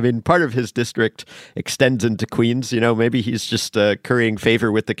 Anyway, I mean, part of his district extends into Queens. You know, maybe he's just currying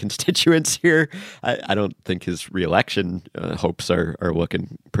favor with the constituents here. I don't think his reelection hopes are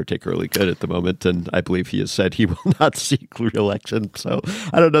looking particularly good at the moment, and I believe he has said he will not seek reelection. So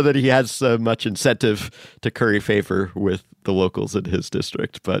I don't know that he has much incentive to curry favor with the locals in his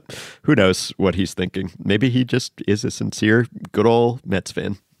district, but who knows what he's thinking. Maybe he just is a sincere, good old Mets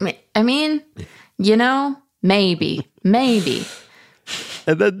fan. I mean, you know, maybe.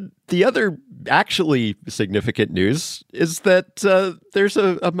 And then the other actually significant news is that there's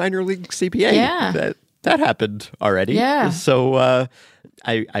a minor league CBA. Yeah. That happened already. Yeah. So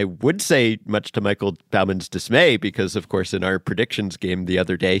I would say, much to Michael Bauman's dismay, because, of course, in our predictions game the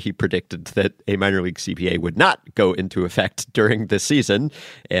other day, he predicted that a minor league CBA would not go into effect during this season.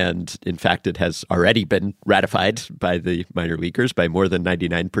 And in fact, it has already been ratified by the minor leaguers, by more than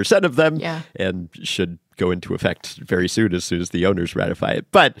 99% of them, and should go into effect very soon as the owners ratify it.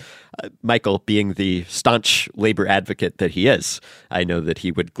 But Michael, being the staunch labor advocate that he is, I know that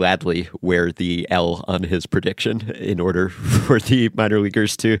he would gladly wear the L on his prediction in order for the minor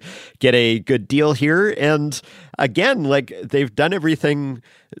leaguers to get a good deal here. And again, like, they've done everything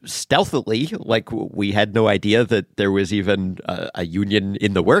stealthily. Like, we had no idea that there was even a union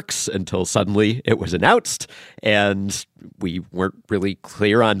in the works until suddenly it was announced. And we weren't really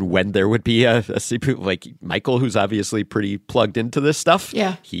clear on when there would be a CBA. Like, Michael, who's obviously pretty plugged into this stuff,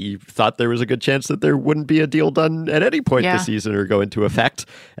 he thought there was a good chance that there wouldn't be a deal done at any point this season or go into effect.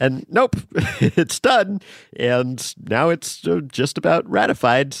 And nope, it's done. And now it's just about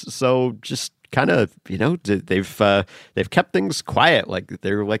ratified. So just kind of, you know, they've kept things quiet. Like,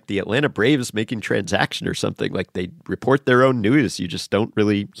 they're like the Atlanta Braves making transaction or something. Like, they report their own news. You just don't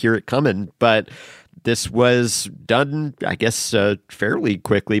really hear it coming. But this was done, I guess, fairly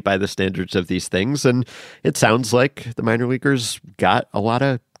quickly by the standards of these things. And it sounds like the minor leaguers got a lot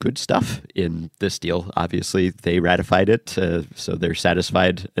of good stuff in this deal. Obviously, they ratified it, so they're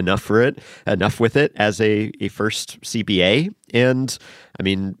satisfied enough with it as a first CBA. And I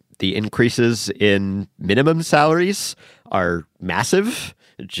mean, the increases in minimum salaries are massive,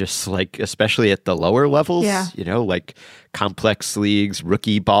 just like, especially at the lower levels, you know, like complex leagues,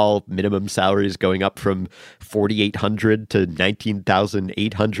 rookie ball minimum salaries going up from $4,800 to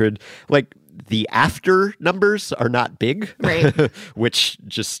 $19,800. Like, the after numbers are not big, right? Which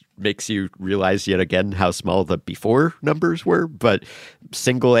just makes you realize yet again how small the before numbers were. But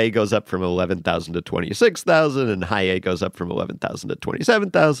single A goes up from 11,000 to 26,000, and high A goes up from 11,000 to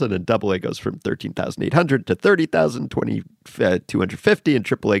 27,000, and double A goes from 13,800 to 30,000, 250, and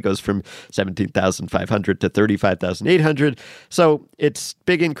triple A goes from 17,500 to 35,800. So it's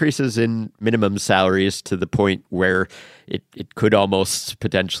big increases in minimum salaries to the point where it could almost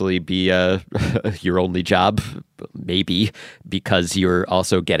potentially be your only job, maybe, because you're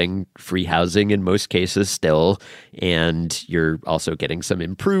also getting free housing in most cases still, and you're also getting some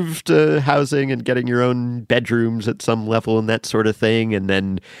improved housing and getting your own bedrooms at some level and that sort of thing. And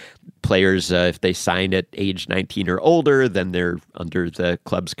then players, if they sign at age 19 or older, then they're under the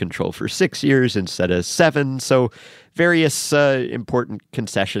club's control for 6 years instead of 7. So various important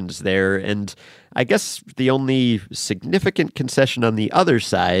concessions there. And I guess the only significant concession on the other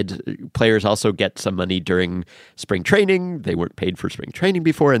side, players also get some money during spring training. They weren't paid for spring training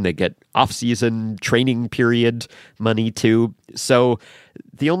before, and they get off-season training period money too. So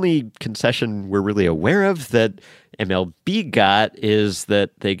the only concession we're really aware of that MLB got is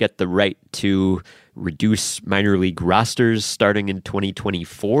that they get the right to reduce minor league rosters starting in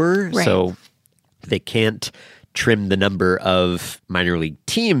 2024. Right. So they can't trim the number of minor league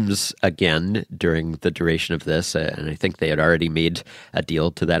teams again during the duration of this. And I think they had already made a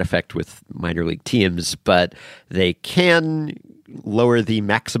deal to that effect with minor league teams, but they can lower the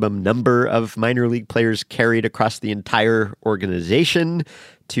maximum number of minor league players carried across the entire organization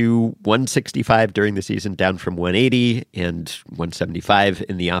to 165 during the season, down from 180, and 175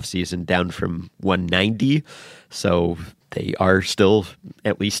 in the offseason, down from 190. So they are still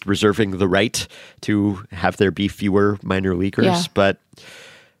at least reserving the right to have there be fewer minor leaguers. Yeah. But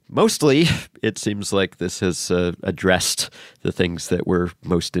mostly, it seems like this has addressed the things that we're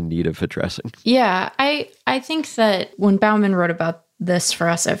most in need of addressing. Yeah, I think that when Bauman wrote about this for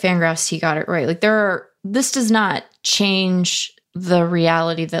us at Fangraphs, he got it right. Like this does not change the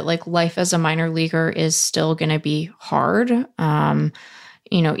reality that like life as a minor leaguer is still going to be hard.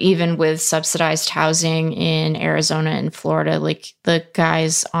 Even with subsidized housing in Arizona and Florida, like the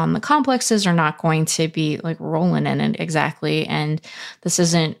guys on the complexes are not going to be like rolling in it exactly. And this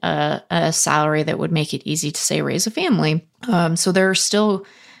isn't a salary that would make it easy to say raise a family. So there are still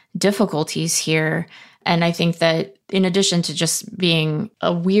difficulties here. And I think that in addition to just being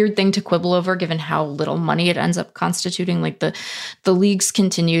a weird thing to quibble over, given how little money it ends up constituting, like the league's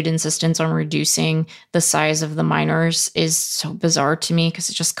continued insistence on reducing the size of the minors is so bizarre to me because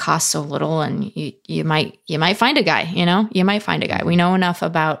it just costs so little. And you might find a guy, you might find a guy. We know enough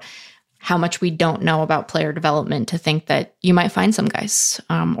about how much we don't know about player development to think that you might find some guys,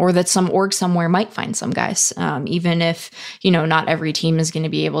 or that some org somewhere might find some guys, even if, not every team is going to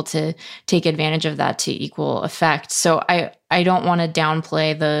be able to take advantage of that to equal effect. So I don't want to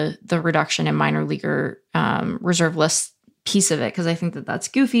downplay the reduction in minor leaguer reserve list piece of it, because I think that that's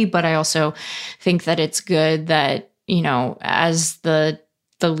goofy, but I also think that it's good that, as the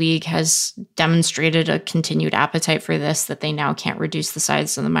league has demonstrated a continued appetite for this, that they now can't reduce the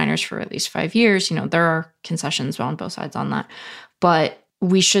size of the minors for at least 5 years. There are concessions on both sides on that. But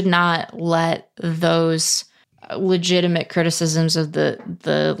we should not let those legitimate criticisms of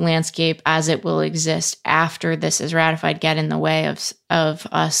the landscape as it will exist after this is ratified get in the way of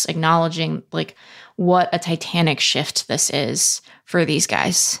us acknowledging like what a titanic shift this is for these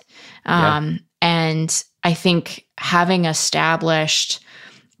guys. And I think having established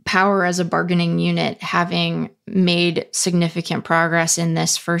power as a bargaining unit, having made significant progress in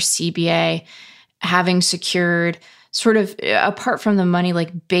this first CBA, having secured sort of, apart from the money,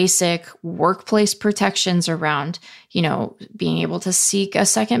 like basic workplace protections around, being able to seek a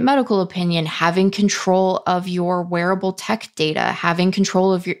second medical opinion, having control of your wearable tech data, having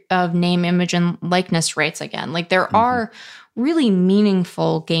control of name, image, and likeness rights again. Like there are really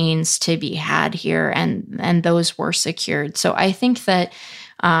meaningful gains to be had here, and those were secured. So I think that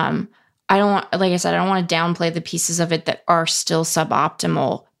I don't want to downplay the pieces of it that are still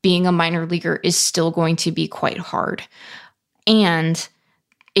suboptimal. Being a minor leaguer is still going to be quite hard. And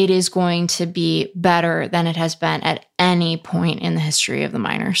it is going to be better than it has been at any point in the history of the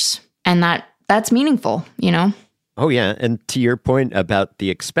minors. And that's meaningful, Oh, yeah. And to your point about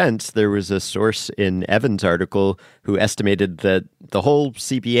the expense, there was a source in Evan's article who estimated that the whole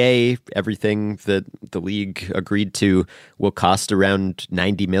CBA, everything that the league agreed to, will cost around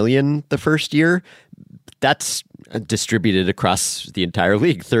 $90 million the first year. That's distributed across the entire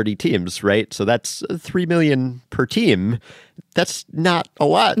league, 30 teams, right? So that's $3 million per team. That's not a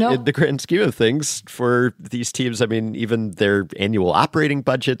lot in the grand scheme of things for these teams. I mean, even their annual operating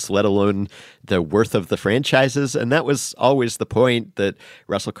budgets, let alone the worth of the franchises. And that was always the point that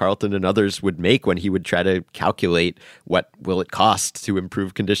Russell Carleton and others would make when he would try to calculate what will it cost to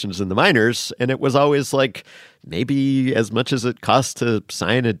improve conditions in the minors. And it was always like, maybe as much as it costs to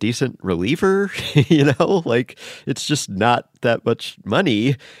sign a decent reliever, like it's just not that much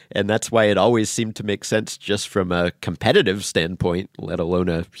money. And that's why it always seemed to make sense just from a competitive standpoint, let alone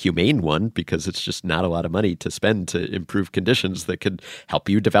a humane one, because it's just not a lot of money to spend to improve conditions that could help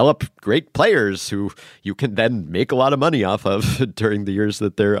you develop great players who you can then make a lot of money off of during the years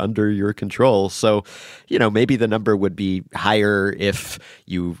that they're under your control. So, maybe the number would be higher if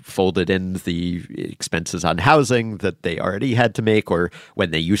you folded in the expenses on housing that they already had to make, or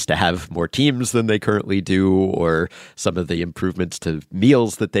when they used to have more teams than they currently do, or some of the improvements to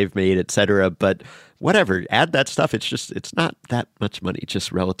meals that they've made, et cetera. But whatever, add that stuff. It's not that much money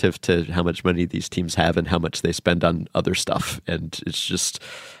just relative to how much money these teams have and how much they spend on other stuff. And it's just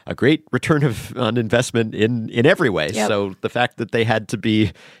a great return on investment in every way. Yep. So the fact that they had to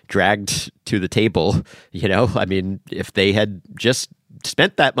be dragged to the table, if they had just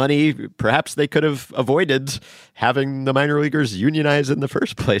spent that money, perhaps they could have avoided having the minor leaguers unionize in the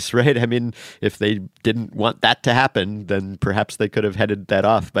first place, right? I mean, if they didn't want that to happen, then perhaps they could have headed that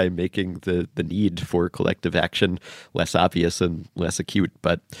off by making the need for collective action less obvious and less acute.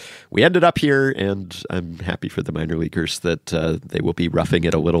 But we ended up here, and I'm happy for the minor leaguers that they will be roughing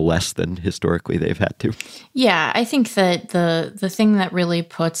it a little less than historically they've had to. Yeah, I think that the thing that really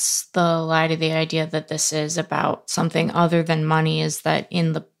puts the lie to the idea that this is about something other than money is that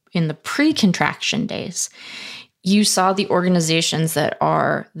in the pre-contraction days, you saw the organizations that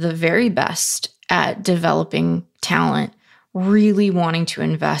are the very best at developing talent really wanting to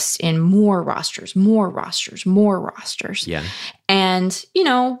invest in more rosters. Yeah. And,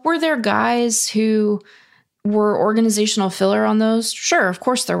 were there guys who were organizational filler on those? Sure, of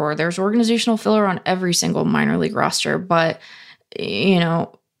course there were. There's organizational filler on every single minor league roster. But,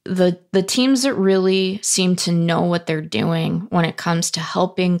 the teams that really seem to know what they're doing when it comes to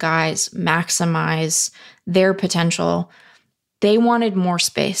helping guys maximize their potential, they wanted more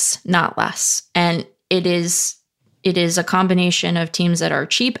space, not less. And it is a combination of teams that are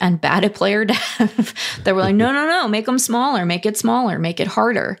cheap and bad at player dev that were like, no, make them smaller, make it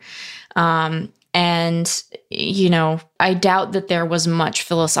harder. And, I doubt that there was much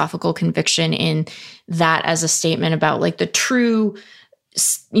philosophical conviction in that as a statement about like the true,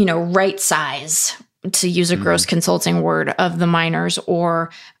 right size, to use a gross consulting word, of the minors,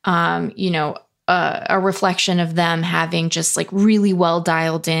 or, a reflection of them having just like really well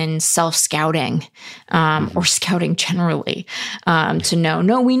dialed in self-scouting or scouting generally to know,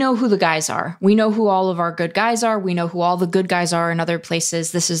 no, we know who the guys are. We know who all of our good guys are. We know who all the good guys are in other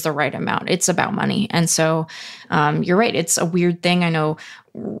places. This is the right amount. It's about money. And so you're right. It's a weird thing. I know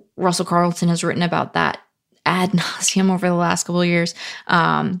Russell Carlton has written about that ad nauseum over the last couple of years.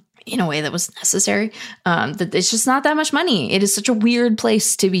 In a way that was necessary, that it's just not that much money. It is such a weird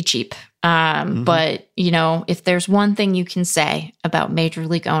place to be cheap. But, if there's one thing you can say about major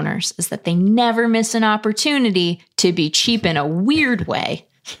league owners is that they never miss an opportunity to be cheap in a weird way.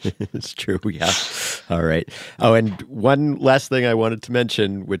 It's true. Yeah. All right. Oh, and one last thing I wanted to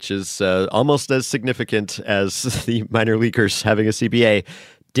mention, which is almost as significant as the minor leaguers having a CBA.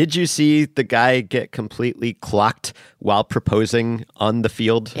 Did you see the guy get completely clocked while proposing on the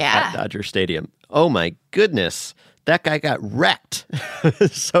field at Dodger Stadium? Oh, my goodness. That guy got wrecked.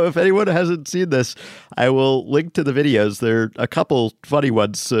 So if anyone hasn't seen this, I will link to the videos. There are a couple funny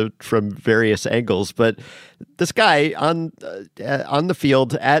ones from various angles, but this guy on the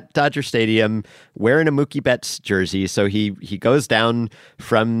field at Dodger Stadium wearing a Mookie Betts jersey. So he goes down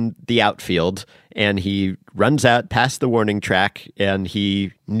from the outfield and he runs out past the warning track and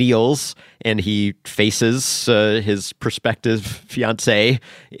he kneels and he faces his prospective fiancée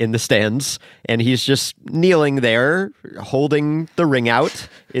in the stands. And he's just kneeling there, holding the ring out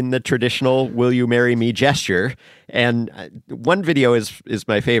in the traditional "Will you marry me" gesture. And one video is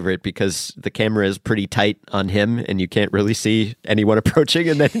my favorite because the camera is pretty tight on him and you can't really see anyone approaching.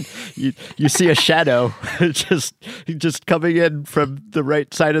 And then you see a shadow just coming in from the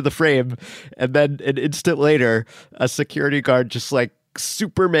right side of the frame. And then an instant later, a security guard just like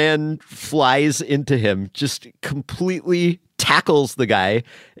Superman flies into him, just completely tackles the guy.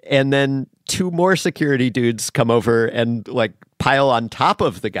 And then two more security dudes come over and like pile on top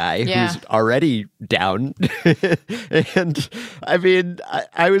of the guy who's already down. And I mean,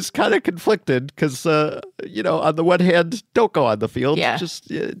 I was kind of conflicted because, on the one hand, don't go on the field. Yeah.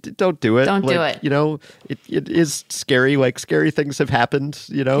 Just don't do it. Don't do it. It is scary. Like scary things have happened,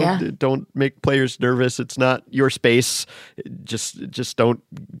 Don't make players nervous. It's not your space. Just don't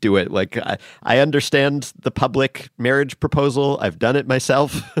do it. Like I understand the public marriage proposal. I've done it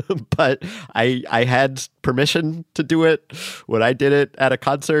myself, but I had permission to do it. When I did it at a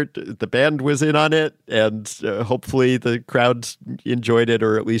concert, the band was in on it, and hopefully the crowd enjoyed it,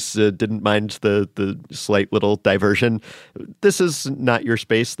 or at least didn't mind the slight little diversion. This is not your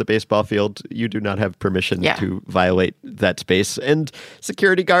space, the baseball field. You do not have permission to violate that space. And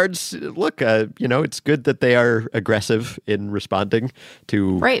security guards, look, it's good that they are aggressive in responding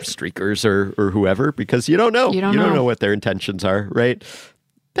to streakers or whoever, because you don't know. You don't know what their intentions are, right?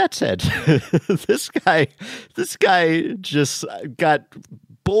 That said, this guy just got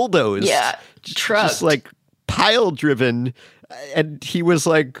bulldozed. Yeah, trucked. Just like pile driven. And he was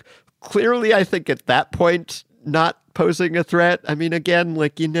like, clearly, I think at that point, not posing a threat. I mean, again,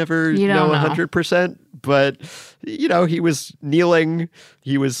 like you never know 100%, but he was kneeling,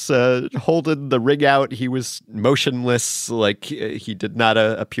 he was holding the ring out, he was motionless, like he did not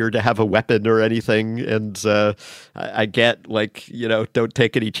appear to have a weapon or anything. And I get like, don't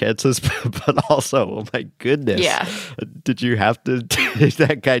take any chances, but also, oh my goodness, did you have to take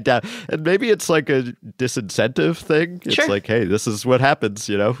that guy down? And maybe it's like a disincentive thing. It's like, hey, this is what happens,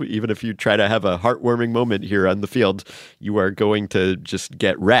 even if you try to have a heartwarming moment here on the field, you are going to just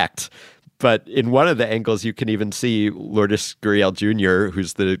get wrecked. But in one of the angles, you can even see Lourdes Gurriel Jr.,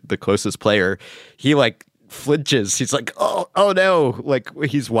 who's the closest player. He like flinches. He's like, oh no. Like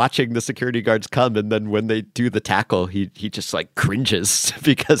he's watching the security guards come. And then when they do the tackle, he just like cringes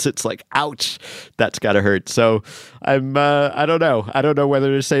because it's like, ouch, that's gotta hurt. So I don't know. I don't know whether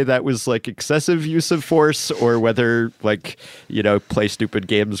to say that was like excessive use of force or whether like, play stupid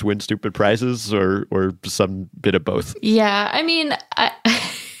games, win stupid prizes or some bit of both. Yeah. I mean,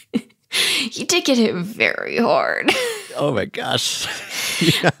 he did get hit very hard. Oh my gosh.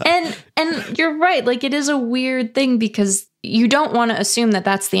 Yeah. And you're right. Like it is a weird thing because you don't want to assume that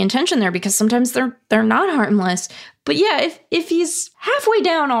that's the intention there because sometimes they're not harmless. But yeah, if he's halfway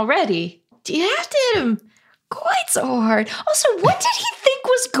down already, do you have to hit him quite so hard? Also, what did he think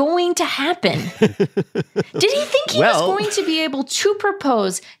was going to happen? Did he think he was going to be able to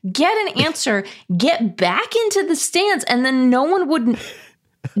propose, get an answer, get back into the stands, and then no one would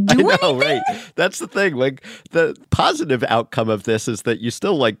do anything? Right? That's the thing. Like the positive outcome of this is that you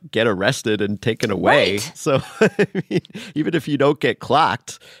still like get arrested and taken away. Right. So I mean, even if you don't get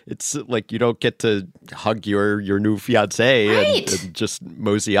clocked, it's like you don't get to hug your new fiance and just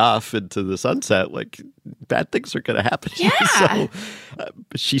mosey off into the sunset. Like bad things are going to happen. Yeah. So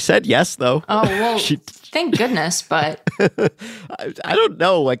she said yes, though. Oh well, thank goodness. But I don't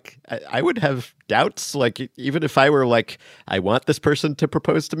know. Like I would have doubts. Like even if I were like, I want this person to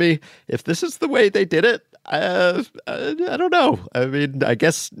propose to me. If this is the way they did it, I don't know. I mean, I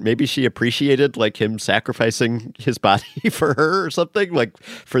guess maybe she appreciated like him sacrificing his body for her or something. Like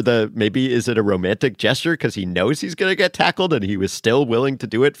maybe is it a romantic gesture because he knows he's going to get tackled and he was still willing to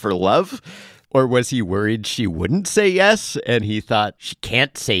do it for love? Or was he worried she wouldn't say yes? And he thought, she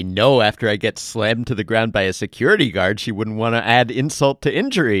can't say no after I get slammed to the ground by a security guard. She wouldn't want to add insult to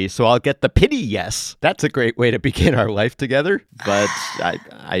injury, so I'll get the pity yes. That's a great way to begin our life together. But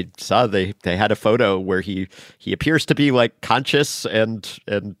I saw they had a photo where he appears to be like conscious and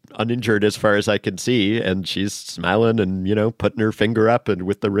uninjured as far as I can see. And she's smiling and, putting her finger up and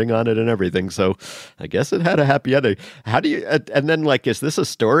with the ring on it and everything. So I guess it had a happy ending. How do you, and then like, is this a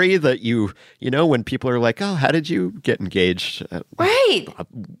story that when people are like, oh, how did you get engaged? Right. I'll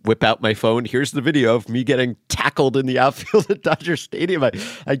whip out my phone. Here's the video of me getting tackled in the outfield at Dodger Stadium.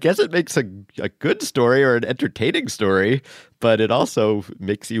 I guess it makes a good story or an entertaining story, but it also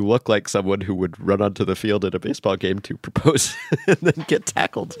makes you look like someone who would run onto the field at a baseball game to propose and then get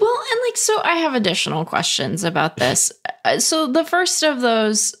tackled. Well, and so I have additional questions about this. So the first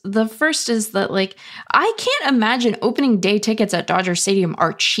is that like, I can't imagine opening day tickets at Dodger Stadium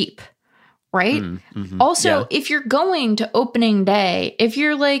are cheap. Right? Mm-hmm. Also, if you're going to opening day, if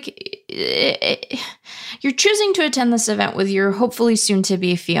you're like, you're choosing to attend this event with your hopefully soon to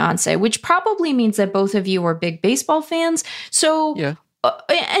be fiance, which probably means that both of you are big baseball fans. So,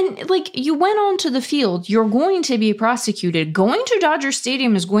 and like you went onto the field, you're going to be prosecuted. Going to Dodger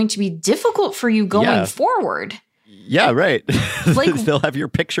Stadium is going to be difficult for you going forward. Yeah, right. Like, they'll have your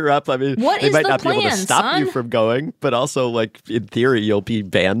picture up. I mean, they might not be able to stop you from going, but also, like, in theory, you'll be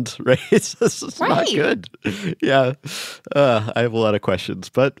banned, right? It's not good. Yeah. I have a lot of questions.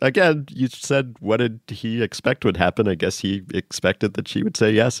 But again, you said, what did he expect would happen? I guess he expected that she would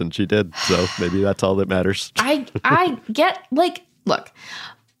say yes, and she did. So maybe that's all that matters. I get, like, look,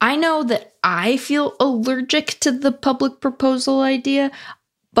 I know that I feel allergic to the public proposal idea,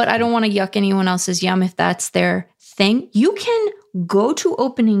 but I don't want to yuck anyone else's yum if that's their thing. You can go to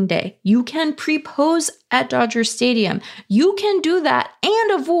opening day. You can propose at Dodger Stadium. You can do that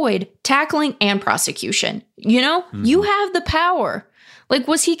and avoid tackling and prosecution. You have the power. Like,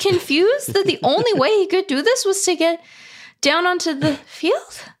 was he confused that the only way he could do this was to get down onto the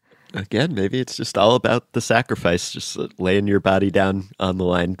field? Again, maybe it's just all about the sacrifice, just laying your body down on the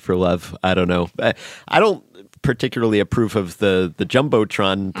line for love. I don't know. I don't particularly approve of the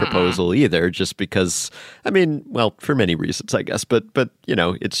Jumbotron proposal either, just because, I mean, well, for many reasons, I guess, but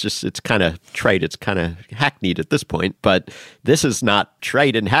it's kind of trite. It's kind of hackneyed at this point, but this is not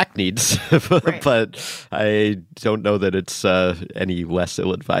trite and hackneyed, but I don't know that it's any less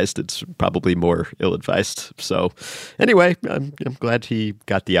ill-advised. It's probably more ill-advised. So anyway, I'm glad he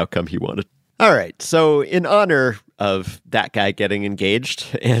got the outcome he wanted. All right. So in honor of that guy getting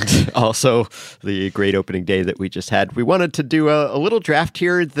engaged and also the great opening day that we just had, we wanted to do a little draft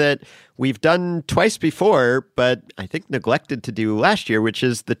here that we've done twice before, but I think neglected to do last year, which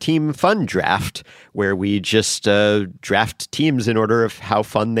is the Team Fun Draft, where we just draft teams in order of how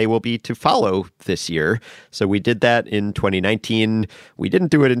fun they will be to follow this year. So we did that in 2019. We didn't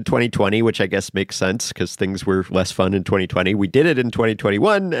do it in 2020, which I guess makes sense because things were less fun in 2020. We did it in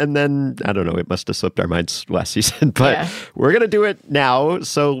 2021, and then, I don't know, it must have slipped our minds last season, but we're going to do it now.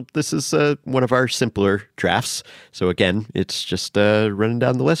 So this is one of our simpler drafts. So again, it's just running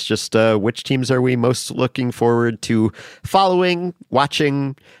down the list, just which teams are we most looking forward to following,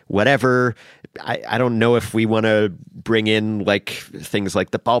 watching, whatever. I don't know if we want to bring in like things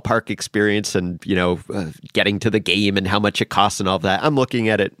like the ballpark experience and, getting to the game and how much it costs and all of that. I'm looking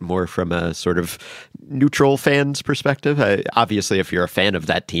at it more from a sort of neutral fan's perspective. Obviously, if you're a fan of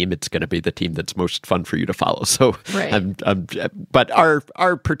that team, it's going to be the team that's most fun for you to follow. So, right. But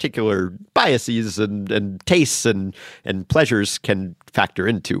our particular biases and tastes and pleasures can factor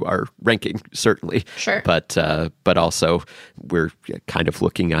into our ranking, certainly. Sure. But also we're kind of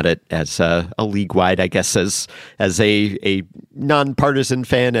looking at it as a league-wide, I guess, as a non-partisan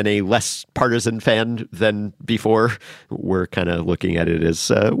fan and a less partisan fan than before. We're kind of looking at it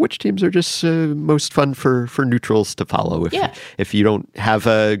as which teams are just most fun for neutrals to follow. If you don't have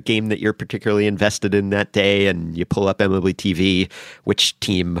a game that you're particularly invested in that day and you pull up MLB TV, which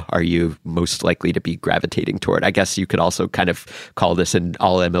team are you most likely to be gravitating toward? I guess you could also kind of call this an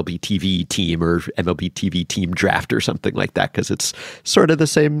all MLB TV team or MLB TV team draft or something like that, because it's sort of the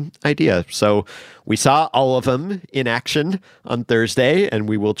same idea. So we saw all of them in action on Thursday, and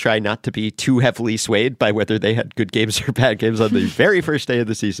we will try not to be too heavily swayed by whether they had good games or bad games on the very first day of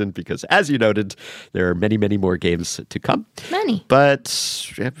the season, because as you noted, there are many, many more games to come. Many. But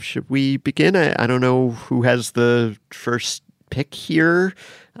should we begin? I don't know who has the first pick here.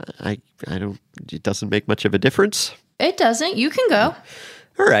 I don't. It doesn't make much of a difference. It doesn't. You can go.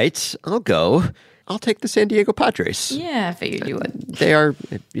 All right, I'll go. I'll take the San Diego Padres. Yeah, I figured you would. They are.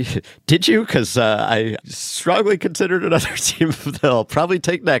 Did you? Because I strongly considered another team that I'll probably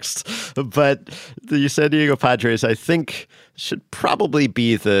take next. But the San Diego Padres, I think, should probably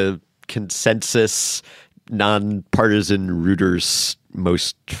be the consensus non-partisan rooters'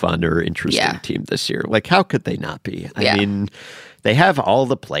 most fun or interesting team this year. Like, how could they not be? I mean, they have all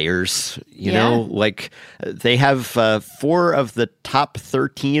the players, you know, like they have 4 of the top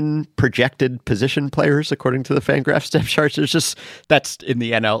 13 projected position players, according to the Fangraphs depth charts. There's just, that's in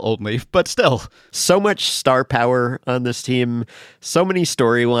the NL only, but still so much star power on this team, so many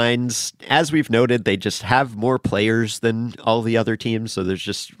storylines. As we've noted, they just have more players than all the other teams. So there's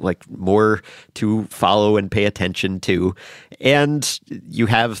just like more to follow and pay attention to. And you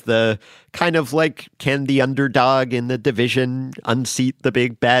have the kind of like, can the underdog in the division unseat the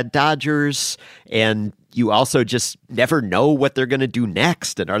big bad Dodgers? And you also just never know what they're going to do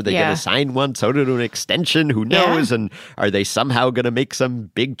next. And are they going to sign Juan Soto to an extension? Who knows? And are they somehow going to make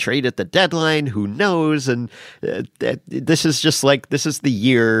some big trade at the deadline? Who knows? And this is just like, this is the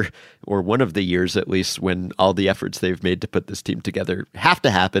year, or one of the years at least, when all the efforts they've made to put this team together have to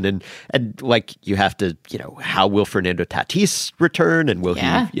happen. And like, you have to, how will Fernando Tatis return? And will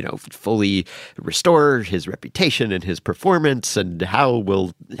he, fully restore his reputation and his performance? And how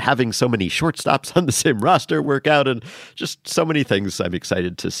will having so many shortstops on the same roster work out? And just so many things I'm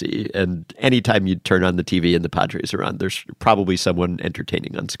excited to see. And anytime you turn on the TV and the Padres are on, there's probably someone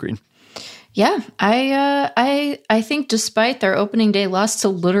entertaining on screen. Yeah, I think despite their opening day loss to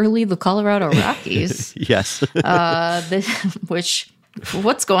literally the Colorado Rockies, yes, which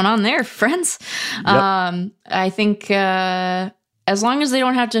what's going on there, friends? Yep. I think as long as they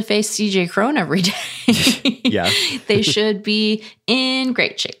don't have to face CJ Cron every day, they should be in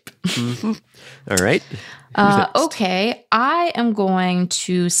great shape. Mm-hmm. All right. Okay, I am going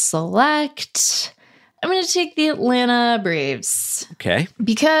to select. I'm going to take the Atlanta Braves. Okay.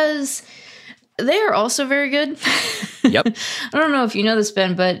 Because they are also very good. Yep. I don't know if you know this,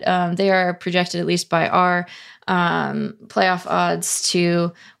 Ben, but they are projected, at least by our playoff odds,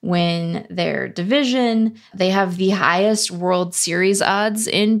 to win their division. They have the highest World Series odds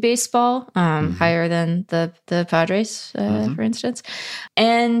in baseball, higher than the Padres, for instance.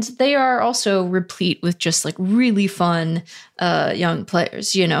 And they are also replete with just like really fun young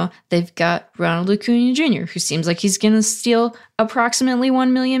players. They've got Ronald Acuna Jr., who seems like he's going to steal approximately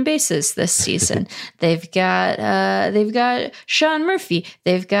 1 million bases this season. They've got Sean Murphy.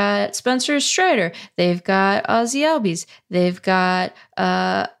 They've got Spencer Strider. They've got Ozzie Albies. They've got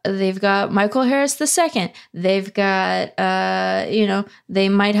Michael Harris II. They've got they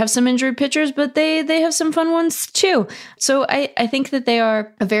might have some injured pitchers, but they have some fun ones too. So I think that they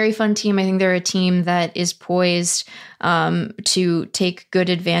are a very fun team. I think they're a team that is poised to take good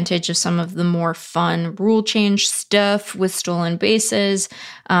advantage of some of the more fun rule change stuff with stolen bases.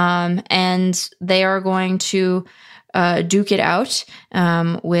 And they are going to duke it out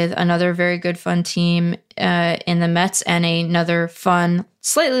with another very good fun team in the Mets and another fun,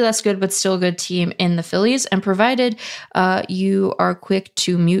 slightly less good but still good team in the Phillies. And provided you are quick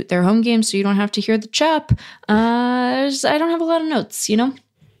to mute their home games so you don't have to hear the chop, I don't have a lot of notes,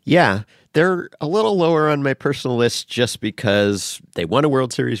 Yeah. They're a little lower on my personal list just because they won a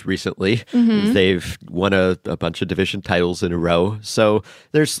World Series recently. Mm-hmm. They've won a bunch of division titles in a row. So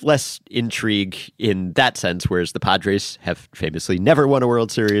there's less intrigue in that sense, whereas the Padres have famously never won a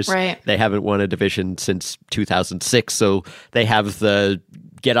World Series. Right. They haven't won a division since 2006. So they have the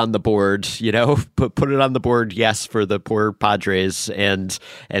get on the board, put it on the board, yes, for the poor Padres and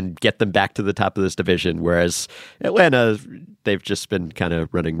get them back to the top of this division. Whereas Atlanta, they've just been kind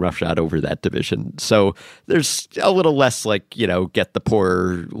of running roughshod over that division. So there's a little less get the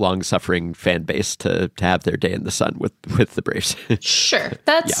poor, long-suffering fan base to have their day in the sun with the Braves. Sure.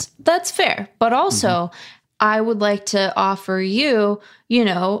 That's fair. But also, I would like to offer you,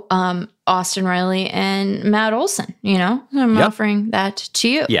 Austin Riley and Matt Olson, I'm offering that to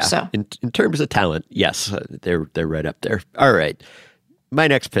you. Yeah. So in terms of talent, yes, they're right up there. All right. My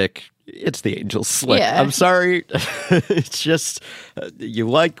next pick, it's the Angels. I'm sorry. It's just you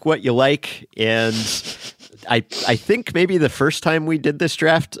like what you like. And I think maybe the first time we did this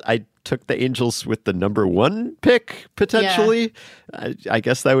draft, I took the Angels with the number 1 pick, potentially. Yeah. I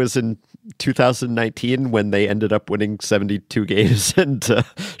guess that was in 2019 when they ended up winning 72 games and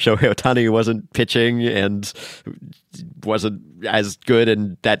Shohei Ohtani wasn't pitching and wasn't as good,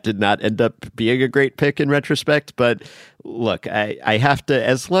 and that did not end up being a great pick in retrospect. But look, I have to,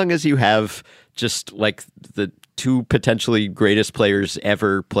 as long as you have just like the 2 potentially greatest players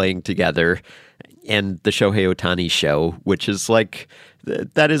ever playing together and the Shohei Ohtani show, which is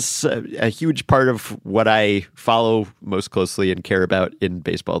that is a huge part of what I follow most closely and care about in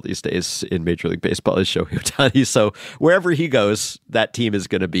baseball these days in Major League Baseball, is Shohei Ohtani. So wherever he goes, that team is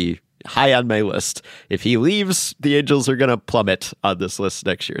going to be high on my list. If he leaves, the Angels are going to plummet on this list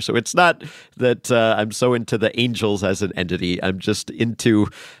next year. So it's not that I'm so into the Angels as an entity. I'm just into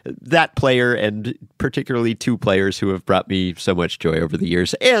that player, and particularly 2 players who have brought me so much joy over the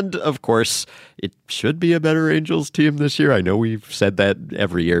years. And of course, it should be a better Angels team this year. I know we've said that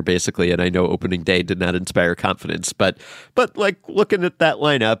every year basically, and I know opening day did not inspire confidence, but looking at that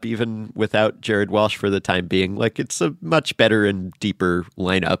lineup, even without Jared Walsh for the time being, it's a much better and deeper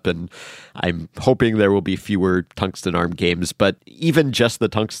lineup. And I'm hoping there will be fewer tungsten arm games, but even just the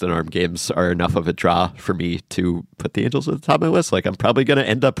tungsten arm games are enough of a draw for me to put the Angels at the top of my list. I'm probably going to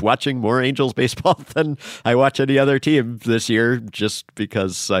end up watching more Angels baseball than I watch any other team this year, just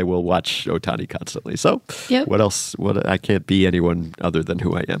because I will watch Ohtani constantly. So What else? I can't be anyone other than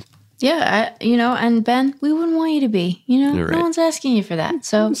who I am. Yeah, and Ben, we wouldn't want you to be. Right. No one's asking you for that.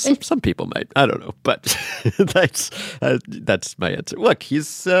 So some people might. I don't know, but that's my answer. Look,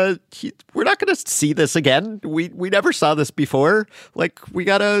 we're not going to see this again. We never saw this before. We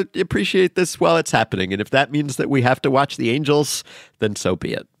got to appreciate this while it's happening, and if that means that we have to watch the Angels, then so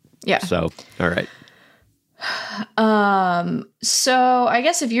be it. Yeah. So, all right. So I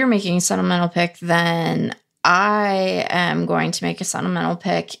guess if you're making a sentimental pick, then I am going to make a sentimental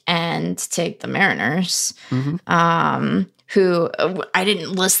pick and take the Mariners, who I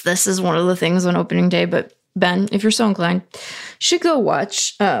didn't list this as one of the things on opening day, but Ben, if you're so inclined, you should go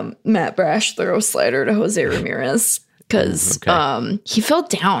watch Matt Brash throw a slider to Jose Ramirez, because he fell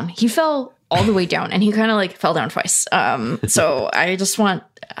down. He fell all the way down, and he kind of fell down twice. So I just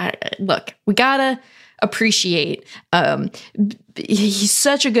look, we gotta appreciate he's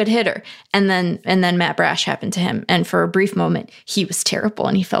such a good hitter, and then Matt Brash happened to him, and for a brief moment he was terrible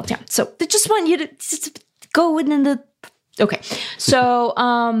and he fell down. So I just want you to go in the so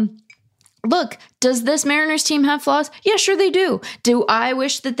look, does this Mariners team have flaws? Yeah, sure they do. Do I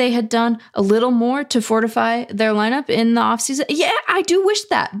wish that they had done a little more to fortify their lineup in the offseason? Yeah, I do wish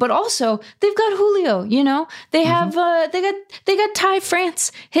that. But also, they've got Julio, They have they got Ty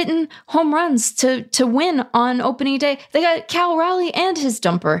France hitting home runs to win on opening day. They got Cal Raleigh and his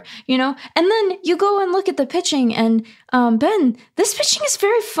dumper, And then you go and look at the pitching, and Ben, this pitching is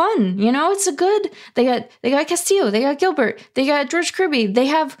very fun. It's a good. They got Castillo, they got Gilbert, they got George Kirby. They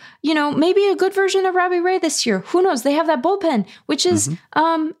have, maybe a good version of Robbie Ray this year. Who knows? They have that bullpen, which is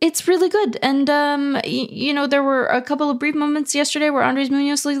it's really good. And there were a couple of brief moments yesterday where Andres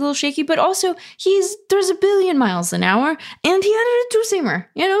Munoz looked a little shaky, but also there's 1 billion miles an hour, and he added a 2-seamer.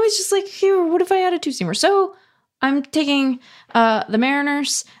 He's just here, what if I add a 2-seamer? So I'm taking the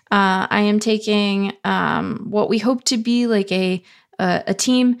Mariners. I am taking what we hope to be a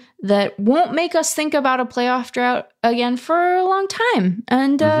team that won't make us think about a playoff drought again for a long time.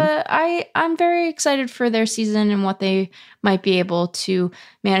 And I'm very excited for their season and what they might be able to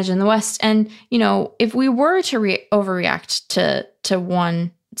manage in the West. And, if we were to overreact to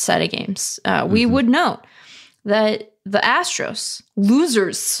one set of games, we would note that the Astros,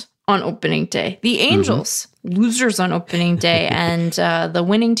 losers on opening day. The Angels, losers on opening day. And the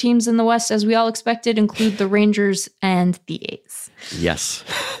winning teams in the West, as we all expected, include the Rangers and the A's. Yes.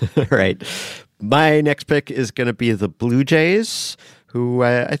 Right. My next pick is going to be the Blue Jays, who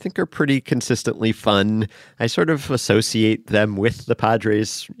I think are pretty consistently fun. I sort of associate them with the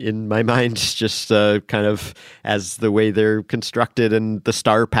Padres in my mind, just kind of as the way they're constructed and the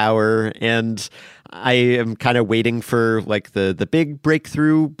star power. And I am kind of waiting for like the big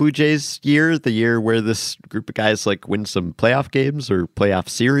breakthrough Blue Jays year, the year where this group of guys like win some playoff games or playoff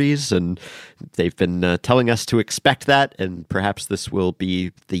series. And they've been telling us to expect that. And perhaps this will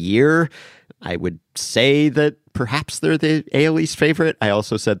be the year. I would say that perhaps they're the AL East favorite. I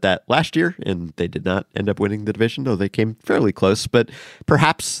also said that last year, and they did not end up winning the division, though they came fairly close. But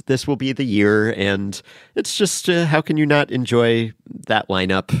perhaps this will be the year, and it's just how can you not enjoy that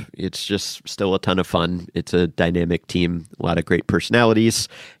lineup? It's just still a ton of fun. It's a dynamic team, a lot of great personalities,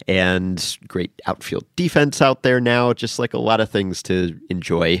 and great outfield defense out there now, just like a lot of things to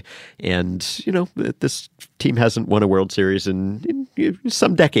enjoy. And, you know, this team hasn't won a World Series in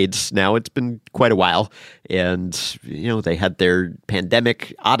some decades now. It's been quite a while. And, you know, they had their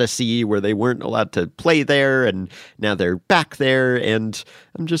pandemic odyssey where they weren't allowed to play there, and now they're back there. And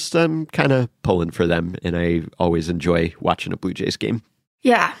I'm kind of pulling for them. And I always enjoy watching a Blue Jays game.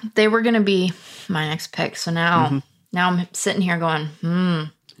 Yeah, they were going to be my next pick. So now I'm sitting here going,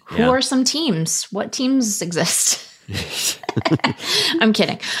 who are some teams? What teams exist? I'm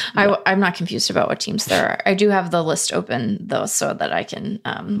kidding. I'm not confused about what teams there are. I do have the list open, though, so that I can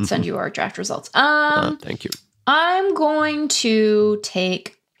send you our draft results. Thank you. I'm going to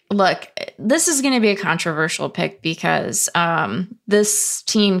take... Look, this is going to be a controversial pick because this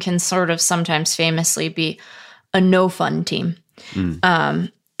team can sort of sometimes famously be a no-fun team,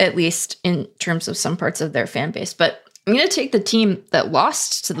 at least in terms of some parts of their fan base. But I'm going to take the team that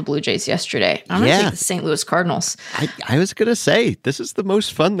lost to the Blue Jays yesterday. I'm going to take the St. Louis Cardinals. I was going to say, this is the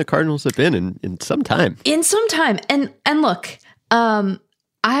most fun the Cardinals have been in some time. In some time. And look,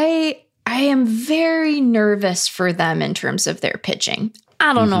 I am very nervous for them in terms of their pitching.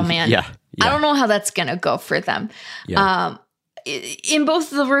 I don't know, man. Yeah. I don't know how that's going to go for them. Yeah. In both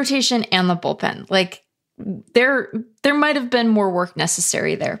the rotation and the bullpen. Like, there might have been more work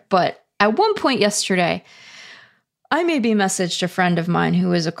necessary there. But at one point yesterday, I maybe messaged a friend of mine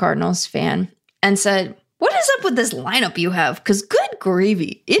who is a Cardinals fan and said, "What is up with this lineup you have? Because good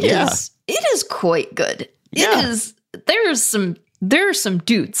gravy, it is quite good. It is. There are some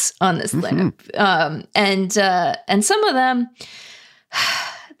dudes on this lineup, and some of them."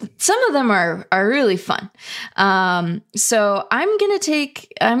 Some of them are really fun. So I'm gonna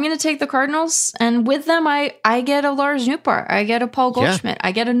take the Cardinals, and with them I get a Lars Nootbaar, I get a Paul Goldschmidt,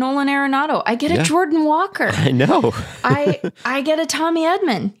 I get a Nolan Arenado, I get a Jordan Walker. I know. I get a Tommy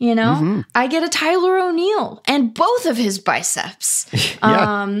Edman, you know, I get a Tyler O'Neill and both of his biceps.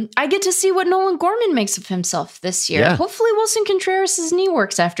 I get to see what Nolan Gorman makes of himself this year. Hopefully Wilson Contreras' knee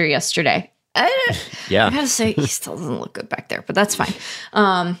works after yesterday. I gotta say, he still doesn't look good back there, but that's fine.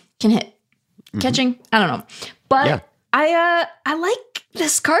 Can hit. Catching, I don't know. But I like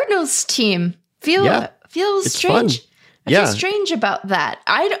this Cardinals team. Feels strange. Fun. I feel strange about that.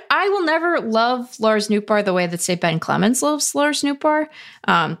 I will never love Lars Nootbaar the way that, say, Ben Clemens loves Lars Nootbaar.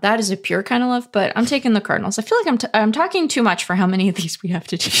 That is a pure kind of love, but I'm taking the Cardinals. I feel like I'm talking too much for how many of these we have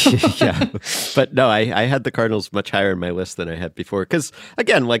to do. But no, I had the Cardinals much higher in my list than I had before. Because,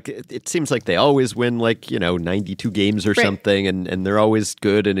 again, like it seems like they always win 92 games or something, and they're always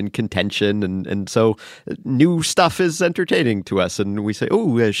good and in contention. And so new stuff is entertaining to us. And we say,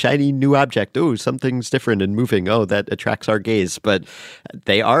 oh, a shiny new object. Oh, something's different and moving. Oh, that attracts our gaze. But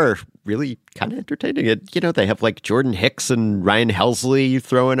they are really kind of entertaining. They have like Jordan Hicks and Ryan Helsley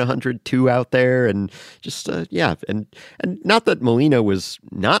throwing 102 out there, and just and not that Molina was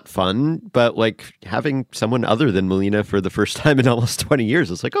not fun, but like having someone other than Molina for the first time in almost 20 years,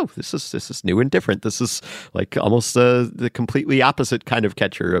 it's like, oh, this is new and different. This is like almost the completely opposite kind of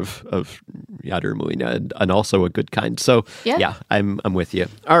catcher of Yadier Molina, and also a good kind. So I'm with you.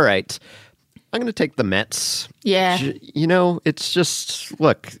 All right. I'm going to take the Mets. Yeah. It's just,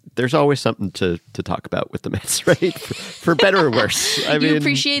 look, there's always something to talk about with the Mets, right? For better or worse. You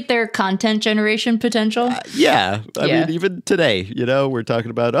appreciate their content generation potential? I mean, even today, we're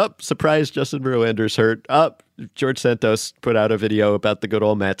talking about, surprise, Justin Verlander's hurt. George Santos put out a video about the good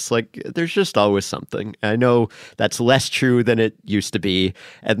old Mets. Like, there's just always something. I know that's less true than it used to be.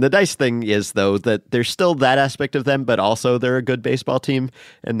 And the nice thing is, though, that there's still that aspect of them, but also they're a good baseball team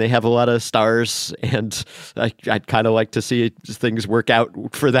and they have a lot of stars. And I'd kind of like to see things work out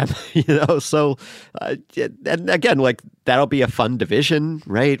for them, So, and again, like, that'll be a fun division,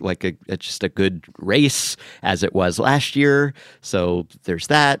 right? Like just a good race as it was last year. So there's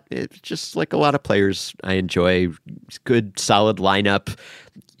that. It's just like a lot of players I enjoy. Good, solid lineup.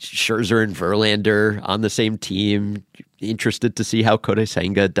 Scherzer and Verlander on the same team. Interested to see how Kodai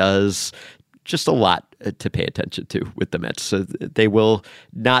Senga does. Just a lot to pay attention to with the Mets. So they will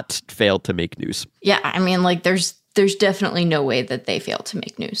not fail to make news. Yeah, I mean, like there's definitely no way that they fail to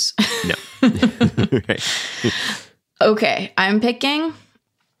make news. No. Right. Okay, I'm picking.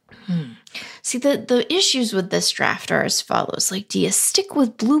 See, the issues with this draft are as follows. Like, do you stick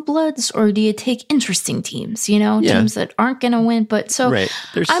with blue bloods or do you take interesting teams, teams that aren't going to win? But so right.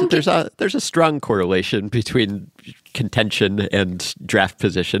 There's a strong correlation between contention and draft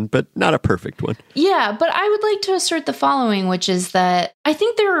position, but not a perfect one. Yeah, but I would like to assert the following, which is that I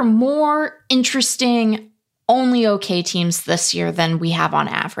think there are more interesting, only okay teams this year than we have on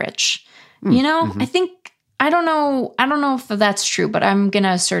average. I think I don't know if that's true, but I'm going to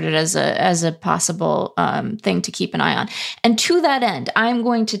assert it as a possible thing to keep an eye on. And to that end, I'm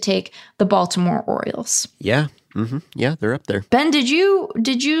going to take the Baltimore Orioles. Yeah. Mm-hmm. Yeah, they're up there. Ben, did you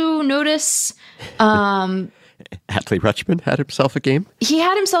notice Adley Rutschman had himself a game? He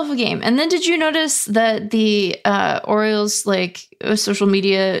had himself a game. And then did you notice that the Orioles social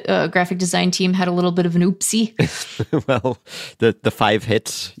media graphic design team had a little bit of an oopsie? Well, the 5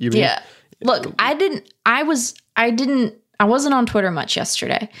 hits, you mean? Yeah. Look, I wasn't on Twitter much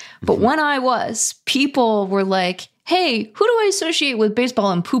yesterday, but when I was, people were like, hey, who do I associate with baseball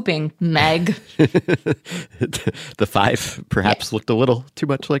and pooping, Meg? The 5 perhaps looked a little too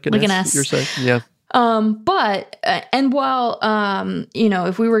much like an S. You're saying? Yeah. But while,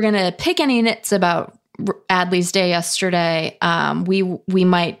 if we were going to pick any nits about Adley's day yesterday, we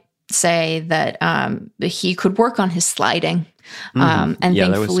might say that he could work on his sliding. And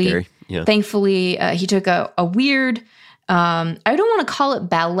that was scary. Yeah. Thankfully, he took a weird, I don't want to call it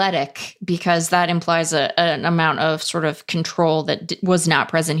balletic because that implies an amount of sort of control that was not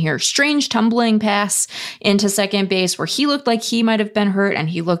present here. Strange tumbling pass into second base where he looked like he might have been hurt and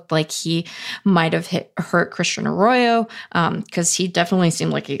he looked like he might have hurt Christian Arroyo because he definitely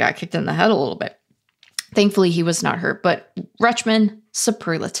seemed like he got kicked in the head a little bit. Thankfully, he was not hurt, but Rutschman,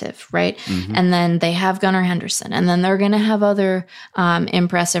 superlative, right? Mm-hmm. And then they have Gunnar Henderson, and then they're going to have other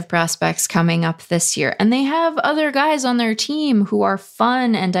impressive prospects coming up this year. And they have other guys on their team who are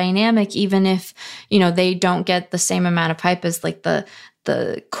fun and dynamic, even if, they don't get the same amount of hype as like the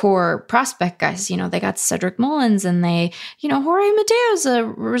core prospect guys. They got Cedric Mullins and they, Jorge Mateo's a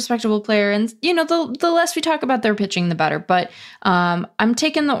respectable player. And, the less we talk about their pitching, the better. But I'm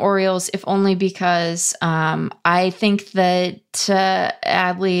taking the Orioles, if only because I think that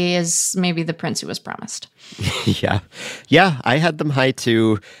Adley is maybe the prince who was promised. Yeah, I had them high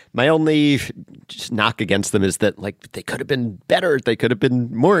too. My only knock against them is that they could have been better. They could have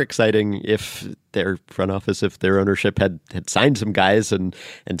been more exciting if their front office, if their ownership had signed some guys and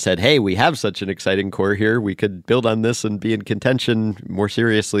said, hey, we have such an exciting core here. We could build on this and be in contention more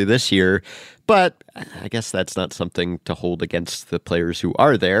seriously this year. But I guess that's not something to hold against the players who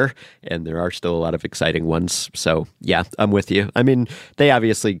are there. And there are still a lot of exciting ones. So yeah, I'm with you. I mean, they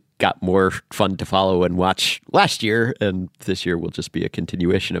obviously got more fun to follow and watch last year, and this year will just be a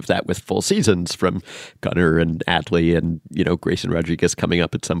continuation of that with full seasons from Gunnar and Adley and Grayson Rodriguez coming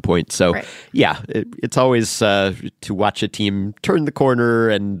up at some point. So right. Yeah, it's always to watch a team turn the corner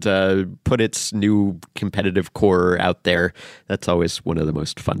and put its new competitive core out there. That's always one of the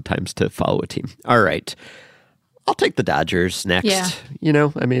most fun times to follow a team. All right. I'll take the Dodgers next. Yeah.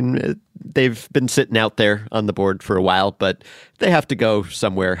 I mean, they've been sitting out there on the board for a while, but they have to go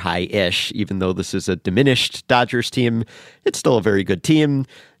somewhere high-ish. Even though this is a diminished Dodgers team, it's still a very good team.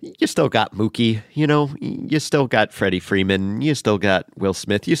 You still got Mookie, you still got Freddie Freeman, you still got Will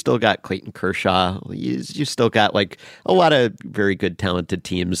Smith, you still got Clayton Kershaw, you still got a lot of very good, talented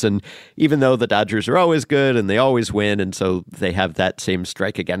teams. And even though the Dodgers are always good and they always win, and so they have that same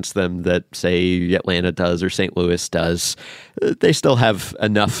strike against them that, say, Atlanta does or St. Louis does, they still have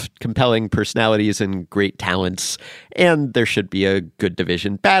enough compelling personalities and great talents, and there should be a good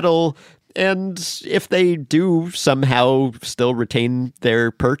division battle. And if they do somehow still retain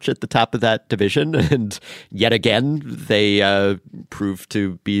their perch at the top of that division, and yet again they prove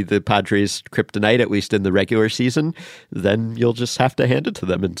to be the Padres' kryptonite, at least in the regular season, then you'll just have to hand it to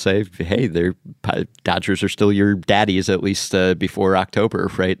them and say, hey, their Dodgers are still your daddies, at least before October,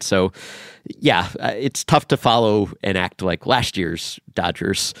 right? So, yeah, it's tough to follow and act like last year's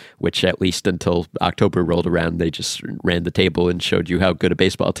Dodgers, which at least until October rolled around, they just ran the table and showed you how good a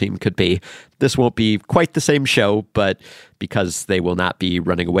baseball team could be. This won't be quite the same show, but because they will not be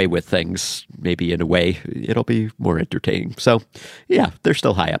running away with things, maybe in a way, it'll be more entertaining. So, yeah, they're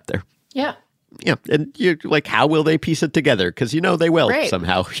still high up there. Yeah. Yeah, and you're like, how will they piece it together? Because they will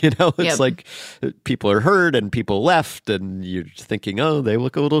somehow. It's like people are hurt and people left, and you're thinking, oh, they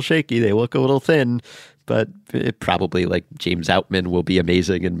look a little shaky, they look a little thin. But it probably like James Outman will be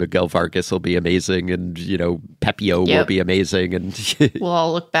amazing, and Miguel Vargas will be amazing, and Pepio will be amazing, and we'll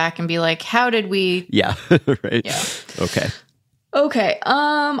all look back and be like, how did we? Yeah, right. Yeah. Okay,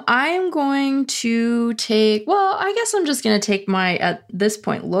 I'm going to take, I guess I'm just going to take my, at this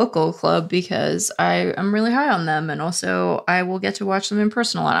point, local club because I'm really high on them. And also I will get to watch them in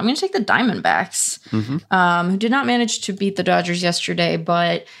person a lot. I'm going to take the Diamondbacks, who did not manage to beat the Dodgers yesterday,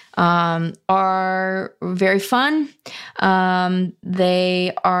 but are very fun.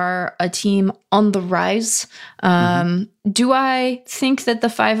 They are a team on the rise. Do I think that the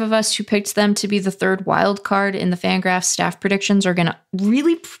five of us who picked them to be the third wild card in the Fangraphs staff predictions are going to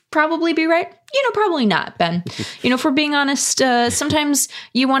really probably be right? Probably not, Ben. If we're being honest, sometimes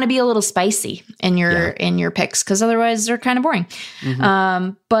you want to be a little spicy in your picks because otherwise they're kind of boring.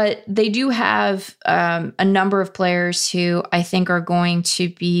 But they do have a number of players who I think are going to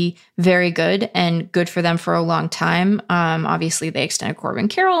be very good and good for them for a long time. Obviously, they extended Corbin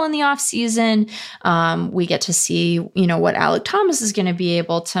Carroll in the offseason. We get to see, what Alec Thomas is going to be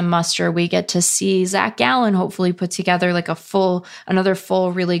able to muster. We get to see Zach Gallen hopefully put together like another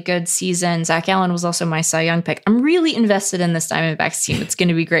full, really good season. Zach Gallen was also my Cy Young pick. I'm really invested in this Diamondbacks team. It's going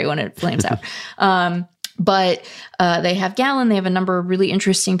to be great when it flames out. But they have Gallen. They have a number of really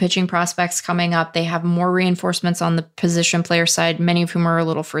interesting pitching prospects coming up. They have more reinforcements on the position player side, many of whom are a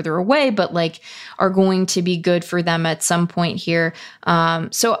little further away, but are going to be good for them at some point here.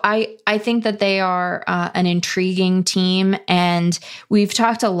 So I think that they are an intriguing team. And we've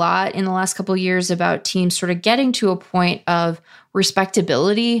talked a lot in the last couple of years about teams sort of getting to a point of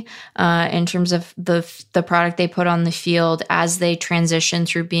respectability in terms of the product they put on the field as they transition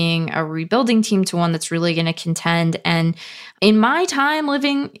through being a rebuilding team to one that's really going to contend. And in my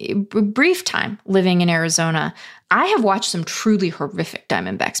brief time living in Arizona, I have watched some truly horrific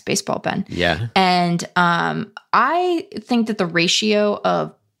Diamondbacks baseball, Ben. Yeah. And I think that the ratio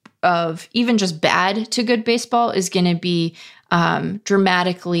of even just bad to good baseball is going to be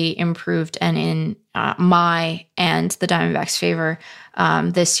dramatically improved and in my and the Diamondbacks' favor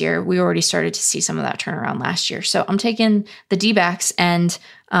this year. We already started to see some of that turnaround last year. So I'm taking the D-backs, and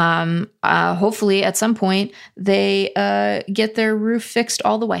hopefully at some point they get their roof fixed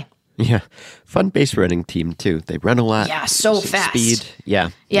all the way. Yeah. Fun base running team too. They run a lot. Yeah, so fast. Speed.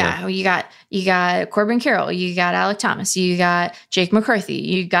 Yeah. Yeah. You got Corbin Carroll, you got Alec Thomas, you got Jake McCarthy,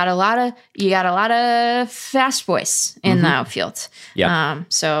 you got a lot of fast boys in the outfield. Yeah.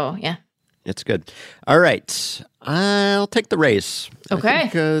 So yeah. It's good. All right. I'll take the Rays. Okay. I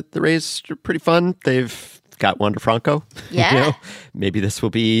think, the Rays are pretty fun. They've got Wander Franco. Yeah. Maybe this will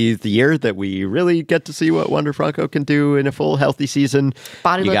be the year that we really get to see what Wander Franco can do in a full healthy season.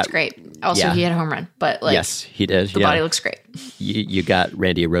 Body looked great. Also, he had a home run, but yes, he did. The body looks great. You got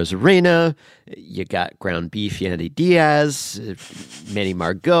Randy Arozarena. You got ground beef Yandy Diaz.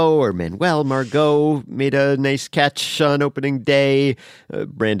 Manuel Margot made a nice catch on opening day.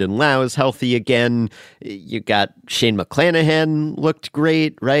 Brandon Lau is healthy again. You got Shane McClanahan looked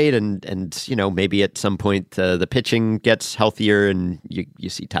great, right? And maybe at some point the pitching gets healthier and you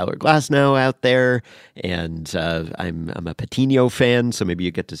see Tyler Glasnow out there. And I'm a Patino fan, so maybe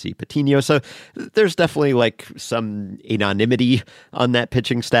you get to see Patino. So there's definitely some anonymity on that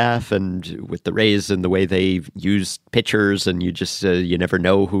pitching staff, and with the Rays and the way they use pitchers, and you just you never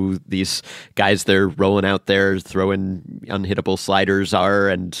know who these guys they're rolling out there throwing unhittable sliders are,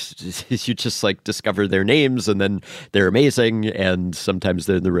 and you just discover their names, and then they're amazing, and sometimes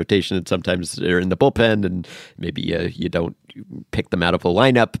they're in the rotation and sometimes they're in the bullpen, and maybe you don't pick them out of a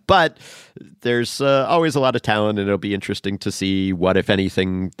lineup, but there's always a lot of talent, and it'll be interesting to see what, if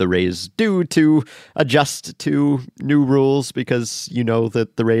anything, the Rays is due to adjust to new rules because you know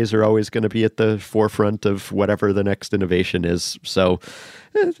that the Rays are always going to be at the forefront of whatever the next innovation is. So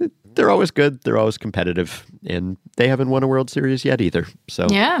they're always good. They're always competitive. And they haven't won a World Series yet either. So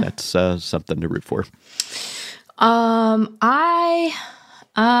that's something to root for.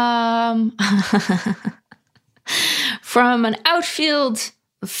 From an outfield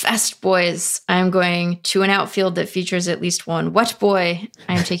fast boys, I'm going to an outfield that features at least one wet boy.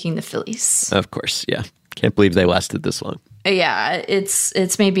 I'm taking the Phillies. Of course, yeah. Can't believe they lasted this long. Yeah,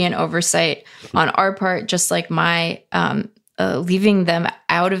 it's maybe an oversight on our part, just like my leaving them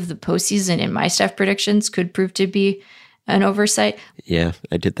out of the postseason in my staff predictions could prove to be an oversight. Yeah,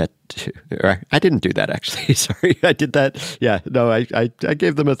 I did that too. I didn't do that, actually. Sorry, I did that. Yeah, no, I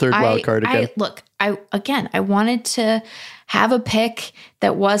gave them a third wild card again. I wanted to have a pick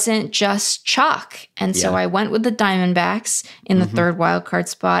that wasn't just chalk. And so I went with the Diamondbacks in the third wild card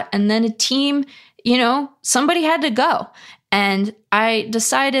spot. And then a team, somebody had to go. And I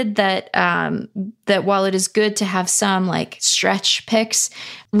decided that that while it is good to have some like stretch picks,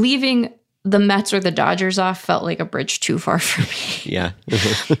 leaving the Mets or the Dodgers off felt like a bridge too far for me. Yeah.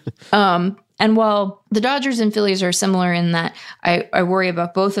 And while the Dodgers and Phillies are similar in that I worry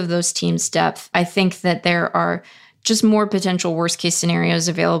about both of those teams' depth, I think that there are just more potential worst case scenarios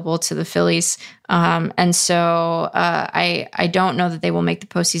available to the Phillies. And so I don't know that they will make the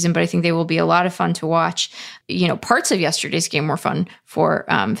postseason, but I think they will be a lot of fun to watch. Parts of yesterday's game were fun for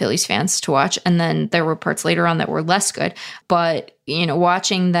Phillies fans to watch. And then there were parts later on that were less good. But,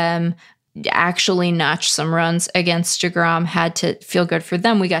 watching them actually notch some runs against DeGrom had to feel good for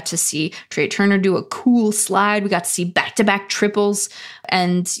them. We got to see Trey Turner do a cool slide. We got to see back-to-back triples.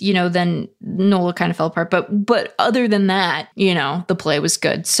 And, then Nola kind of fell apart. But other than that, the play was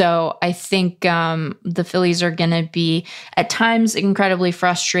good. So I think the Phillies are going to be at times incredibly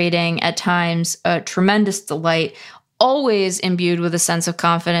frustrating, at times a tremendous delight, always imbued with a sense of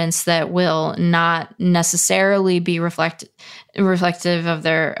confidence that will not necessarily be reflective of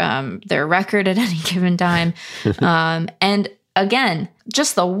their record at any given time. And again,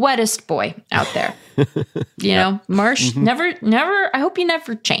 just the wettest boy out there. Marsh, never, I hope you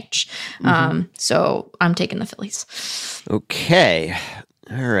never change. So I'm taking the Phillies. Okay.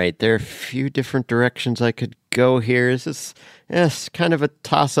 All right. There are a few different directions I could go here. This is kind of a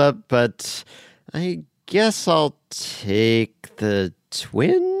toss-up, but I guess I'll take the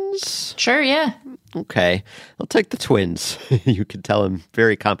Twins. Sure, yeah. Okay, I'll take the Twins. You can tell I'm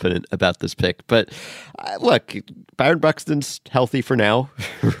very confident about this pick. But look, Byron Buxton's healthy for now,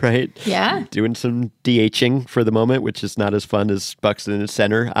 right? Yeah. Doing some DHing for the moment, which is not as fun as Buxton at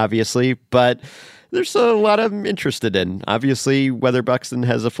center, obviously. But there's a lot I'm interested in. Obviously, whether Buxton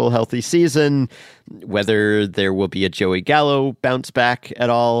has a full healthy season, whether there will be a Joey Gallo bounce back at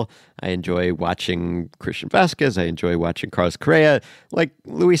all. I enjoy watching Christian Vasquez. I enjoy watching Carlos Correa. Like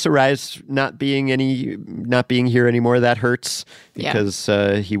Luis Arraez not being here anymore, that hurts because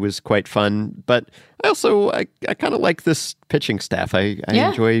he was quite fun. But I kind of like this pitching staff. I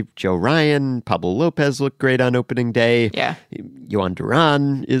enjoy Joe Ryan. Pablo Lopez looked great on opening day. Yeah. Yohan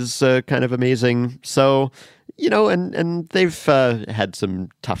Duran is kind of amazing. So, and they've had some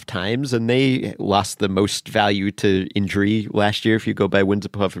tough times, and they lost the most value to injury last year. If you go by wins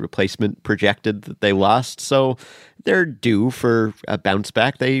above replacement projected that they lost. So they're due for a bounce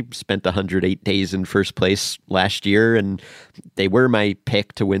back. They spent 108 days in first place last year, and they were my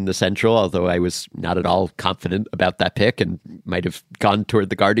pick to win the Central, although I was not at all confident about that pick and might have gone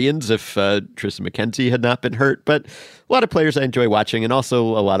toward the Guardians if Tristan McKenzie had not been hurt. But a lot of players I enjoy watching, and also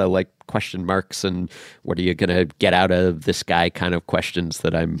a lot of question marks and what are you going to get out of this guy kind of questions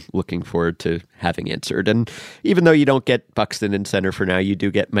that I'm looking forward to having answered. And even though you don't get Buxton in center for now, you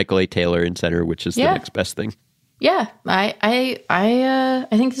do get Michael A. Taylor in center, which is the next best thing. Yeah, I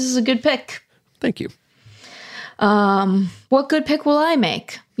think this is a good pick. Thank you. What good pick will I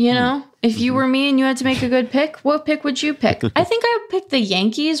make? If you were me and you had to make a good pick, what pick would you pick? I think I would pick the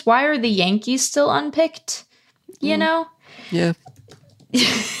Yankees. Why are the Yankees still unpicked? Yeah.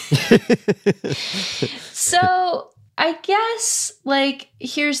 So I guess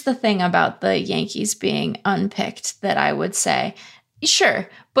here's the thing about the Yankees being unpicked that I would say. Sure.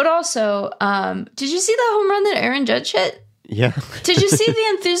 But also, did you see the home run that Aaron Judge hit? Yeah. Did you see the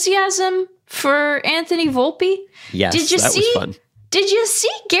enthusiasm for Anthony Volpe? Yes, was fun. Did you see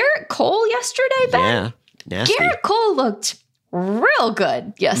Garrett Cole yesterday, Ben? Yeah, nasty. Garrett Cole looked real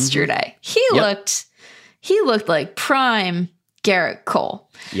good yesterday. He looked like prime Garrett Cole.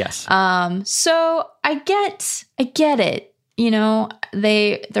 Yes. So I get it.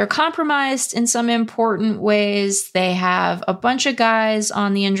 they're compromised in some important ways. They have a bunch of guys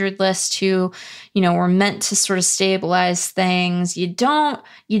on the injured list who, were meant to sort of stabilize things. You don't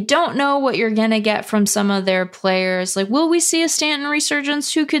know what you're going to get from some of their players. Like, will we see a Stanton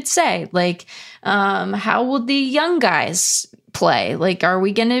resurgence? Who could say? Like, how will the young guys play? Like, are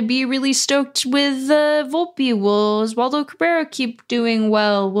we going to be really stoked with Volpe? Will Oswaldo Cabrera keep doing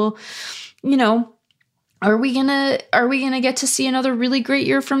well? Will, are we gonna get to see another really great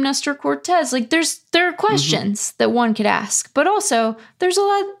year from Nestor Cortez? Like, there are questions that one could ask, but also there's a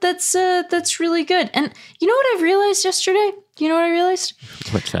lot that's really good. And you know what I realized yesterday? You know what I realized?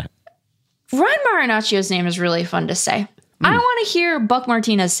 What's that? Ron Marinaccio's name is really fun to say. I want to hear Buck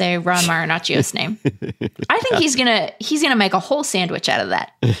Martinez say Ron Marinaccio's name. I think he's gonna make a whole sandwich out of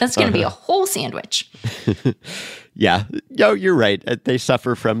that. That's gonna be a whole sandwich. Yeah, you're right. They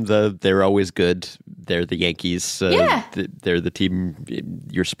suffer from they're always good. They're the Yankees. They're the team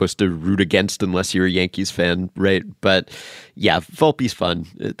you're supposed to root against unless you're a Yankees fan, right? But yeah, Volpe's fun.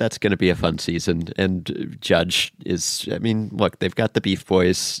 That's going to be a fun season. And Judge is, look, they've got the Beef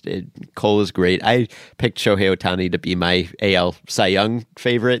Boys. Cole is great. I picked Shohei Ohtani to be my AL Cy Young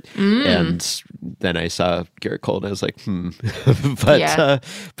favorite. And then I saw Garrett Cole and I was like,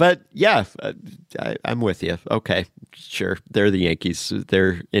 But yeah, I'm with you. Okay, sure. They're the Yankees.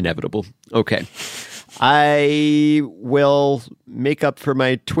 They're inevitable. Okay. I will make up for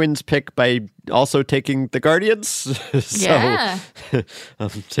my Twins pick by also taking the Guardians. So I'm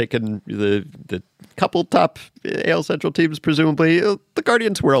taking the couple top AL Central teams, presumably. The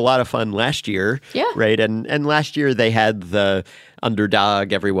Guardians were a lot of fun last year, right? And last year they had the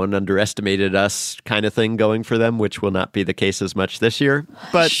underdog, everyone underestimated us kind of thing going for them, which will not be the case as much this year.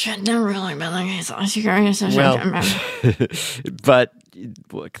 But shouldn't have really been the case last year. But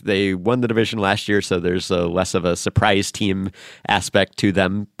look, they won the division last year, so there's less of a surprise team aspect to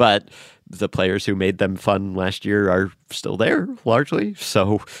them. But the players who made them fun last year are still there, largely.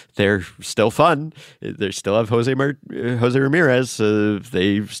 So they're still fun. They still have Jose Ramirez.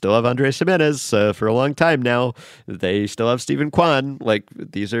 They still have Andres Jimenez for a long time now. They still have Stephen Kwan. Like,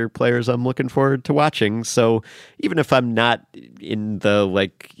 these are players I'm looking forward to watching. So even if I'm not in the,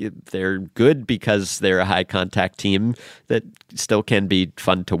 they're good because they're a high contact team, that still can be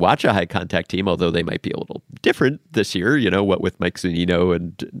fun to watch a high contact team, although they might be a little different this year, what with Mike Zunino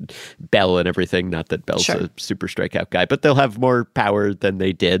and Bell and everything. Not that Bell's a super strikeout guy, but they'll have more power than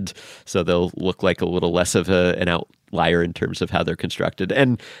they did, so they'll look like a little less of an outlier in terms of how they're constructed.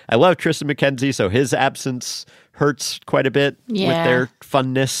 And I love Tristan McKenzie, so his absence hurts quite a bit with their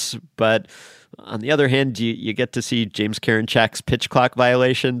funness, but on the other hand, you get to see James Karinchak's pitch clock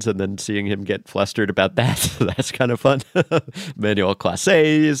violations and then seeing him get flustered about that. So that's kind of fun. Manuel Clase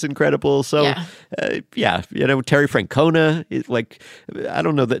is incredible. So, Terry Francona, I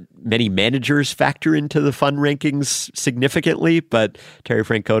don't know that many managers factor into the fun rankings significantly, but Terry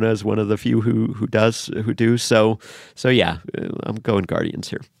Francona is one of the few who do. So yeah, I'm going Guardians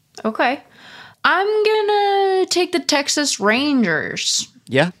here. Okay. I'm going to take the Texas Rangers.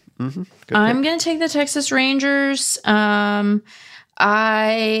 Yeah. Mm-hmm. I'm going to take the Texas Rangers. I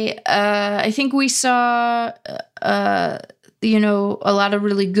think we saw, a lot of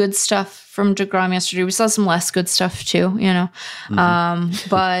really good stuff from DeGrom yesterday. We saw some less good stuff too,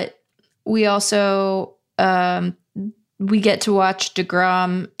 but we also, we get to watch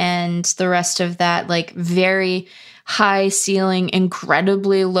DeGrom and the rest of that, very high ceiling,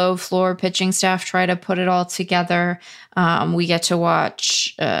 incredibly low floor pitching staff try to put it all together. We get to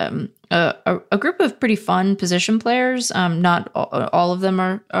watch a group of pretty fun position players. Not all of them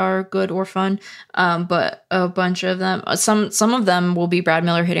are good or fun, but a bunch of them. Some of them will be Brad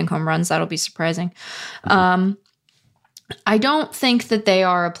Miller hitting home runs. That'll be surprising. I don't think that they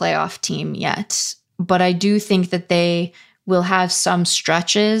are a playoff team yet, but I do think that they will have some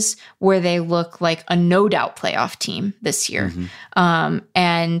stretches where they look like a no doubt playoff team this year.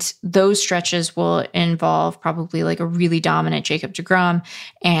 And those stretches will involve probably a really dominant Jacob deGrom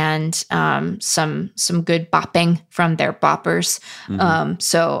and some good bopping from their boppers.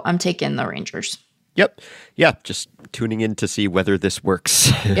 So I'm taking the Rangers. Yep. Yeah. Just tuning in to see whether this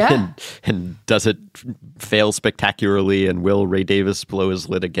works. Yeah. and does it fail spectacularly? And will Ray Davis blow his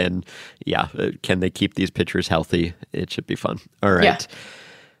lid again? Yeah. Can they keep these pitchers healthy? It should be fun. All right. Yeah.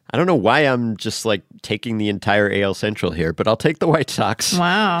 I don't know why I'm just taking the entire AL Central here, but I'll take the White Sox.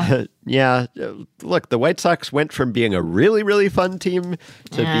 Wow. Yeah. Look, the White Sox went from being a really, really fun team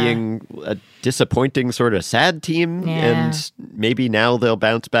to being a disappointing, sort of sad team. Yeah. And maybe now they'll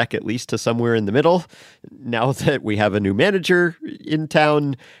bounce back at least to somewhere in the middle. Now that we have a new manager in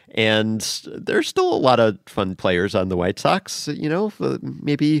town, and there's still a lot of fun players on the White Sox,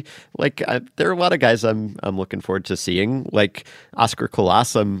 maybe there are a lot of guys I'm looking forward to seeing, like Oscar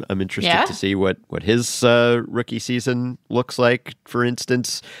Colas. I'm interested to see what his rookie season looks like, for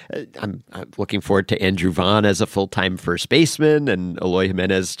instance. I'm looking forward to Andrew Vaughn as a full-time first baseman and Eloy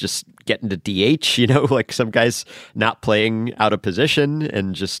Jimenez just getting to DH, like some guys not playing out of position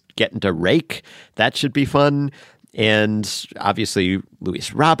and just getting to rake. That should be fun. And obviously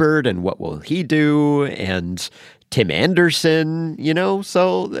Luis Robert and what will he do, and Tim Anderson,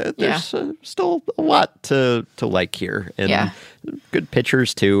 so there's still a lot to like here, and good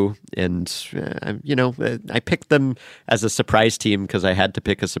pitchers too. And, I picked them as a surprise team because I had to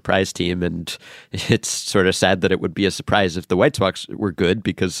pick a surprise team, and it's sort of sad that it would be a surprise if the White Sox were good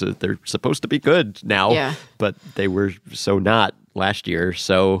because they're supposed to be good now, but they were so not last year.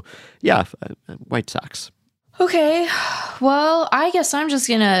 So White Sox. Okay, well, I guess I'm just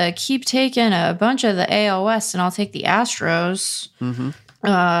going to keep taking a bunch of the AL West, and I'll take the Astros,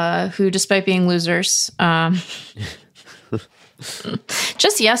 who, despite being losers,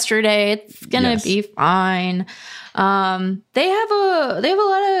 just yesterday, it's going to be fine. They have a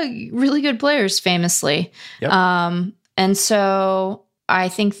lot of really good players, famously. Yep. And so I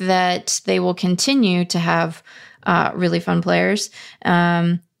think that they will continue to have really fun players.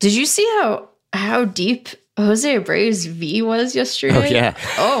 Did you see how deep Jose Abreu's V was yesterday? Oh, yeah.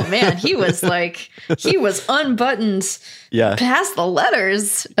 Oh, man. He was unbuttoned past the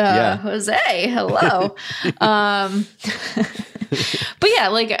letters. Jose, hello. But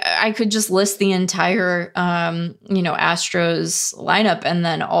I could just list the entire, Astros lineup and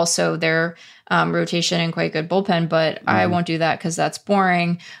then also their rotation and quite good bullpen, but I won't do that because that's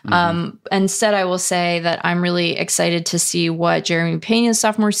boring. Instead, I will say that I'm really excited to see what Jeremy Pena's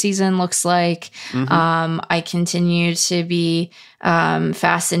sophomore season looks like. I continue to be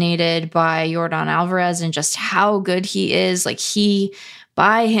fascinated by Yordan Alvarez and just how good he is. He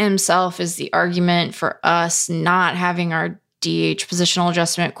by himself is the argument for us not having our DH positional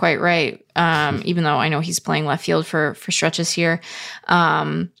adjustment quite right, even though I know he's playing left field for stretches here.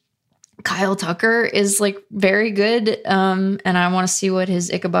 Kyle Tucker is very good, and I want to see what his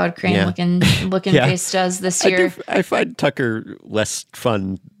Ichabod Crane looking face does this year. I find Tucker less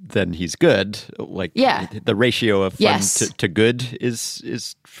fun than he's good. The ratio of fun to good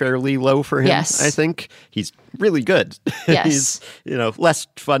is fairly low for him. I think he's really good. He's less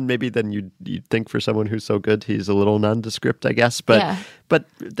fun maybe than you'd think for someone who's so good. He's a little nondescript, I guess, but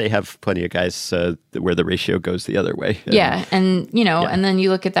they have plenty of guys where the ratio goes the other way. And then you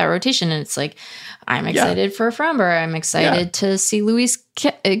look at that rotation and it's I'm excited for Framber. I'm excited to see Luis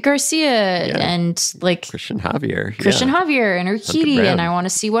Garcia and Christian Javier and Urquidy, and I want to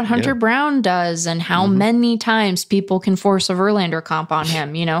see what Hunter Brown does and how many times people can force a Verlander comp on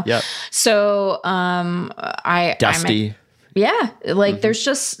him. So Dusty.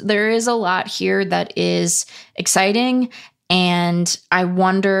 There is a lot here that is exciting. And I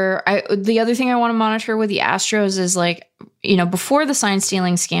wonder, the other thing I want to monitor with the Astros is before the sign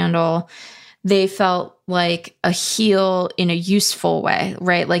stealing scandal, they felt like a heel in a useful way,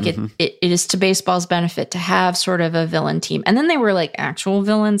 right? It is to baseball's benefit to have sort of a villain team. And then they were actual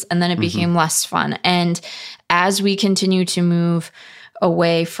villains, and then it became less fun. And as we continue to move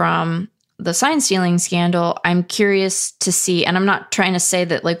away from the sign stealing scandal, I'm curious to see, and I'm not trying to say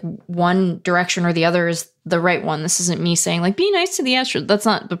that one direction or the other is the right one. This isn't me saying be nice to the Astros. That's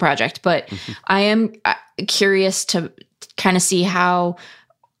not the project, but I am curious to kind of see how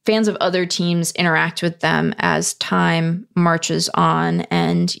fans of other teams interact with them as time marches on,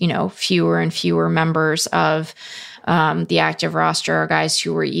 and fewer and fewer members of the active roster are guys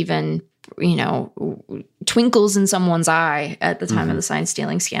who were even twinkles in someone's eye at the time of the sign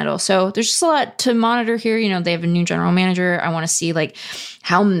stealing scandal. So there's just a lot to monitor here. They have a new general manager. I want to see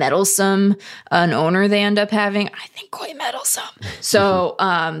how meddlesome an owner they end up having. I think quite meddlesome. So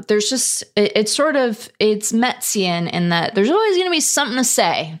there's just, it's Metsian in that there's always going to be something to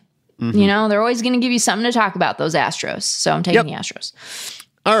say. They're always going to give you something to talk about, those Astros. So I'm taking the Astros.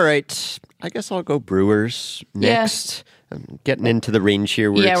 All right. I guess I'll go Brewers next. I'm getting into the range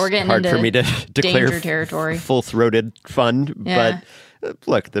here where it's we're getting hard into for me to declare territory. Full-throated fun. Yeah.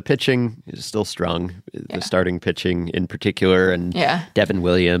 look, the pitching is still strong. Yeah. The starting pitching in particular, and Devin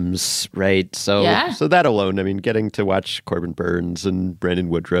Williams, right? So that alone, I mean, getting to watch Corbin Burns and Brandon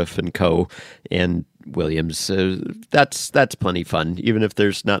Woodruff and and Williams, that's plenty fun. Even if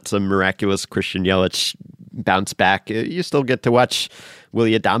there's not some miraculous Christian Yelich bounce back, you still get to watch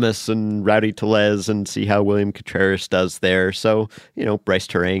Willy Adames and Rowdy Tellez and see how William Contreras does there. So, Bryce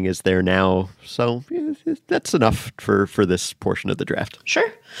Terang is there now. So that's enough for this portion of the draft.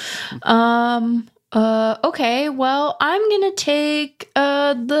 Sure. Okay. Well, I'm going to take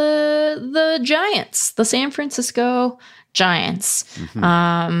the Giants, the San Francisco Giants.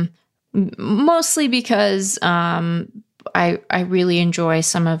 Mm-hmm. Mostly because I really enjoy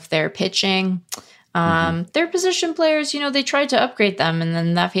some of their pitching. Their position players, they tried to upgrade them, and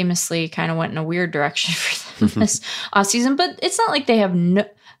then that famously kind of went in a weird direction for them this offseason. But it's not like they have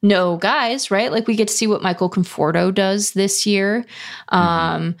no guys, right? Like, we get to see what Michael Conforto does this year.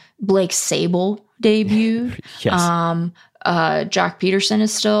 Blake Sable debuted. Yes. Jock Peterson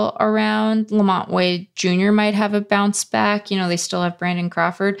is still around. Lamont Wade Jr. might have a bounce back. They still have Brandon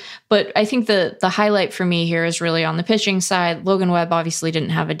Crawford. But I think the highlight for me here is really on the pitching side. Logan Webb obviously didn't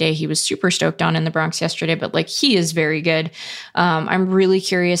have a day he was super stoked on in the Bronx yesterday, but he is very good. I'm really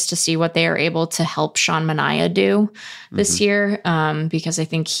curious to see what they are able to help Sean Manaea do this year, because I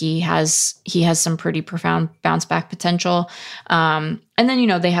think he has some pretty profound bounce back potential. And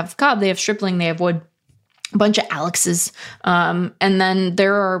then, they have Cobb, they have Stripling, they have Wood. A bunch of Alexes. And then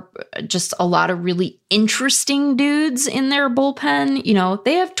there are just a lot of really interesting dudes in their bullpen.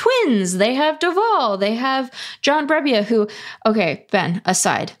 They have Twins, they have Duvall, they have John Brebbia, who, okay, Ben,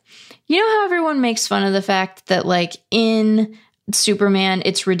 aside, how everyone makes fun of the fact that, in Superman,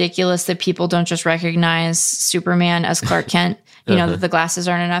 it's ridiculous that people don't just recognize Superman as Clark Kent, that the glasses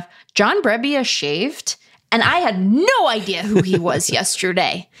aren't enough. John Brebbia shaved. And I had no idea who he was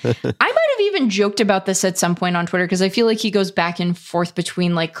yesterday. I might have even joked about this at some point on Twitter, because I feel like he goes back and forth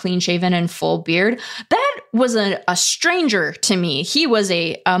between clean shaven and full beard. That was a stranger to me. He was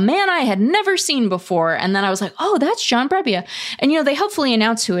a man I had never seen before. And then I was like, oh, that's John Brebbia. And, they helpfully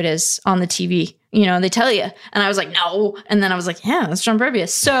announce who it is on the TV. They tell you. And I was like, no. And then I was like, yeah, that's John Brebbia.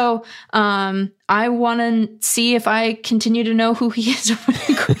 So I want to see if I continue to know who he is over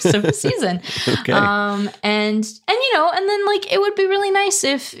the course of the season. Okay. And then it would be really nice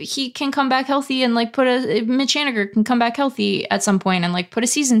if he can come back healthy and Mitch Haniger can come back healthy at some point and put a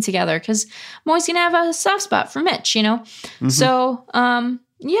season together, because I'm always going to have a soft spot for Mitch, So,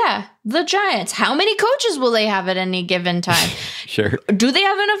 yeah, the Giants. How many coaches will they have at any given time? Sure. Do they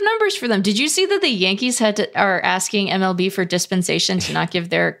have enough numbers for them? Did you see that the Yankees are asking MLB for dispensation to not give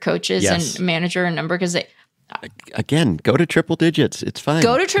their coaches and manager a number because they... Again, go to triple digits. It's fine.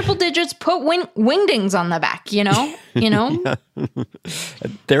 Go to triple digits. Put wingdings on the back. Yeah.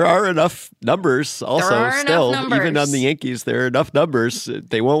 There are enough numbers. Also, even on the Yankees, there are enough numbers.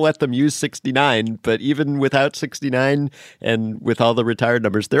 They won't let them use 69, but even without 69 and with all the retired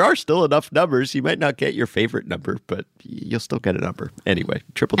numbers, there are still enough numbers. You might not get your favorite number, but you'll still get a number anyway.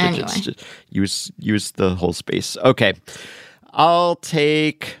 Triple digits. Just use the whole space. Okay, I'll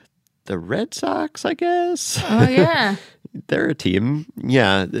take the Red Sox, I guess. Oh, yeah. They're a team.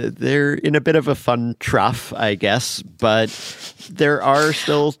 Yeah, they're in a bit of a fun trough, I guess, but there are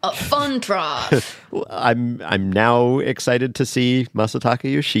still... A fun trough. I'm now excited to see Masataka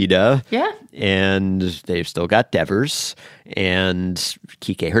Yoshida. Yeah. And they've still got Devers, and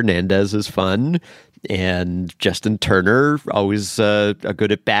Kike Hernandez is fun. And Justin Turner, always a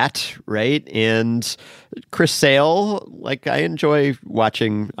good at bat, right? And Chris Sale, I enjoy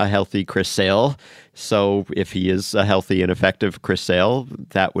watching a healthy Chris Sale. So if he is a healthy and effective Chris Sale,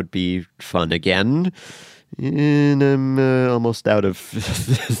 that would be fun again. And I'm almost out of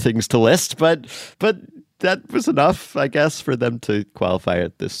things to list, but that was enough, I guess, for them to qualify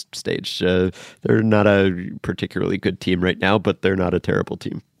at this stage. They're not a particularly good team right now, but they're not a terrible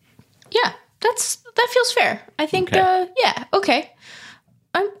team. Yeah. That feels fair. I think, okay.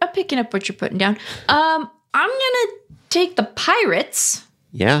 I'm picking up what you're putting down. I'm going to take the Pirates.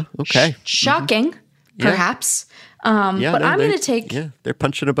 Yeah, okay. Shocking, perhaps. But I'm going to take... Yeah, they're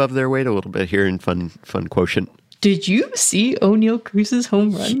punching above their weight a little bit here in fun quotient. Did you see O'Neal Cruz's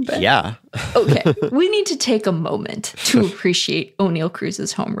home run, Ben? Yeah. Okay. We need to take a moment to appreciate O'Neal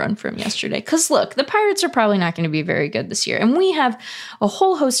Cruz's home run from yesterday. Because look, the Pirates are probably not going to be very good this year. And we have a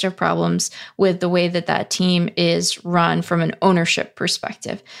whole host of problems with the way that team is run from an ownership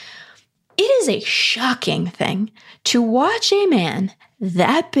perspective. It is a shocking thing to watch a man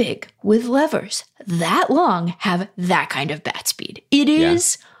that big with levers that long have that kind of bat speed. It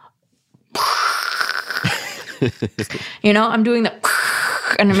is... I'm doing the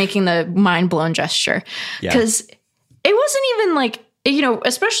kind of making the mind blown gesture. Because it wasn't even like,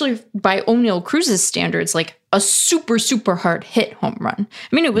 especially by Oneil Cruz's standards, like a super, super hard hit home run.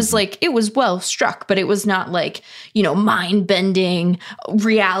 I mean, it was like, it was well struck, but it was not like, mind bending,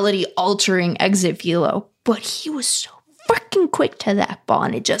 reality altering exit velo. But he was so freaking quick to that ball,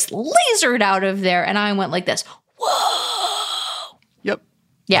 and it just lasered out of there. And I went like this, whoa. Yep.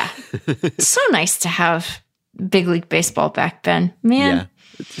 Yeah. So nice to have big league baseball back, Ben. Man.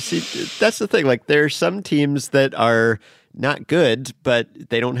 Yeah. See, that's the thing. Like, there are some teams that are not good, but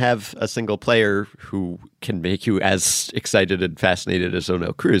they don't have a single player who can make you as excited and fascinated as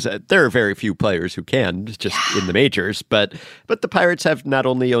Oneil Cruz. There are very few players who can, just in the majors. But the Pirates have not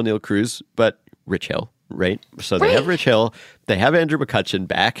only Oneil Cruz, but Rich Hill, right? So they have Rich Hill. They have Andrew McCutchen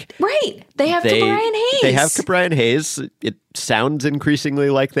back. Right. They have Ke'Bryan Hayes. They have Ke'Bryan Hayes. It sounds increasingly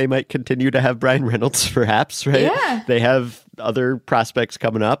like they might continue to have Brian Reynolds, perhaps, right? Yeah. They have other prospects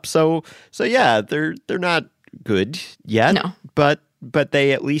coming up. So yeah, they're not good yet, but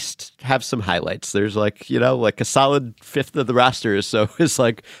they at least have some highlights. There's like a solid fifth of the roster, so it's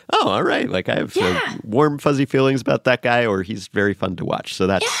like, oh, all right, like I have warm fuzzy feelings about that guy, or he's very fun to watch. So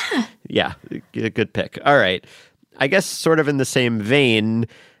that's a good pick. All right, I guess sort of in the same vein,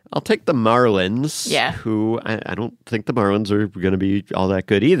 I'll take the Marlins, who I don't think the Marlins are going to be all that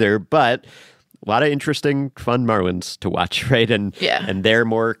good either, but a lot of interesting, fun Marlins to watch, right? And their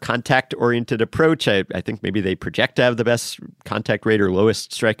more contact-oriented approach, I think maybe they project to have the best contact rate or lowest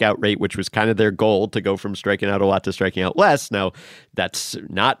strikeout rate, which was kind of their goal, to go from striking out a lot to striking out less. Now, that's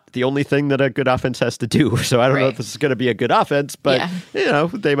not the only thing that a good offense has to do. So I don't know if this is going to be a good offense, but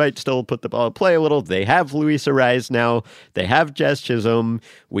they might still put the ball in play a little. They have Luis Arraez now. They have Jazz Chisholm.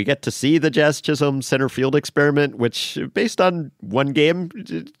 We get to see the Jazz Chisholm center field experiment, which, based on one game,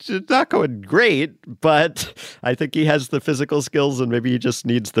 it's not going great. But I think he has the physical skills, and maybe he just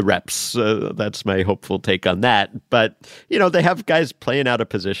needs the reps. That's my hopeful take on that. But, they have guys playing out of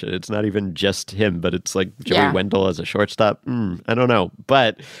position. It's not even just him, but it's like Joey Wendell as a shortstop. I don't know.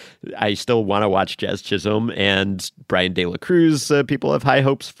 But I still want to watch Jazz Chisholm and Brian De La Cruz. People have high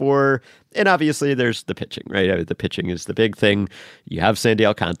hopes for. And obviously, there's the pitching, right? I mean, the pitching is the big thing. You have Sandy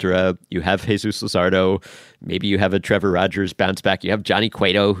Alcantara. You have Jesus Luzardo. Maybe you have a Trevor Rogers bounce back. You have Johnny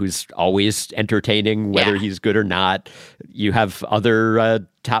Cueto, who's always entertaining, whether he's good or not. You have other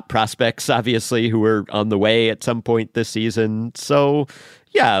top prospects, obviously, who are on the way at some point this season. So,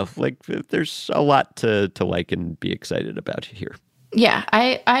 yeah, like there's a lot to like and be excited about here. Yeah,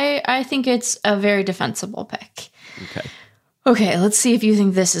 I think it's a very defensible pick. Okay, let's see if you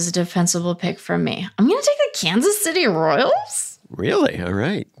think this is a defensible pick from me. I'm going to take the Kansas City Royals. Really? All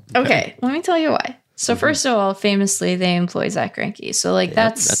right. Okay, let me tell you why. So first of all, famously, they employ Zach Greinke. So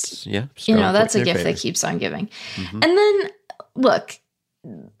that's a gift that keeps on giving. And then, look,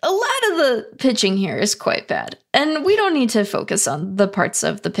 a lot of the pitching here is quite bad. And we don't need to focus on the parts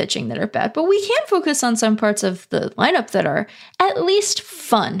of the pitching that are bad, but we can focus on some parts of the lineup that are at least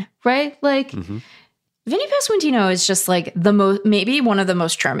fun, right? Like, Vinny Pasquantino is just like maybe one of the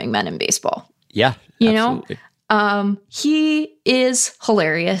most charming men in baseball. Yeah, absolutely. He is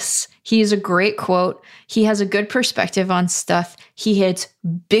hilarious. He is a great quote. He has a good perspective on stuff. He hits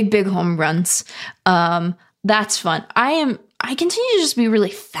big home runs. That's fun. I continue to just be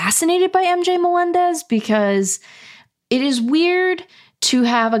really fascinated by MJ Melendez, because it is weird to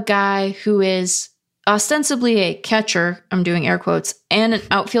have a guy who is ostensibly a catcher, I'm doing air quotes, and an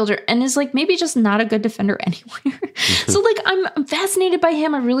outfielder, and is like maybe just not a good defender anywhere. So like I'm fascinated by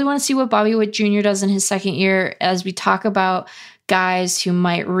him. I really want to see what Bobby Witt Jr. does in his second year as we talk about guys who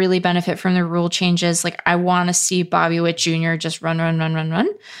might really benefit from the rule changes. Like I want to see Bobby Witt Jr. just run.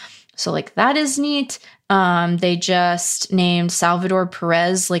 So like that is neat. They just named Salvador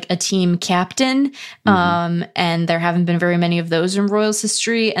Perez like a team captain. And there haven't been very many of those in Royals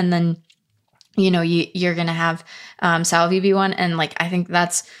history. And then you're going to have Salvi be one. And like, I think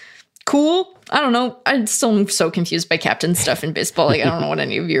that's cool. I don't know. I'm still so confused by captain stuff in baseball. Like, I don't know what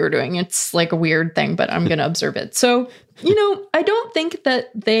any of you are doing. It's like a weird thing, but I'm going to observe it. So, I don't think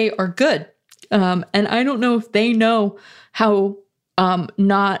that they are good. And I don't know if they know how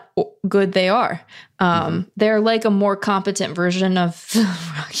not good they are. They're like a more competent version of the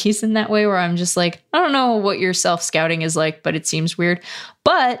Rockies in that way, where I'm just like, I don't know what your self-scouting is like, but it seems weird.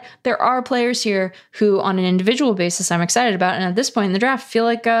 But there are players here who, on an individual basis, I'm excited about. And at this point in the draft, I feel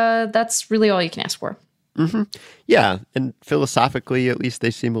like that's really all you can ask for. Yeah, and philosophically, at least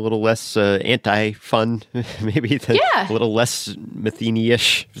they seem a little less anti-fun, maybe a little less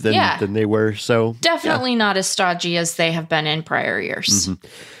Matheny-ish than they were. So definitely not as stodgy as they have been in prior years.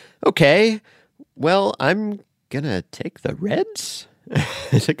 Okay, well, I'm gonna take the Reds.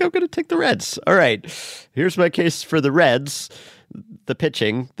 I think I'm going to take the Reds. All right. Here's my case for the Reds. The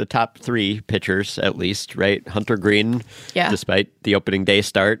pitching, the top 3 pitchers at least, right? Hunter Green, despite the opening day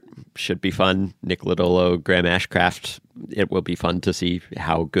start, should be fun. Nick Lodolo, Graham Ashcraft. It will be fun to see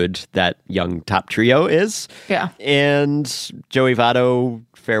how good that young top trio is. Yeah. And Joey Votto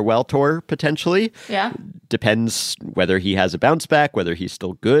farewell tour, potentially. Yeah. Depends whether he has a bounce back, whether he's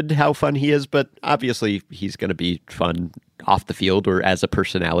still good, how fun he is. But obviously, he's going to be fun off the field or as a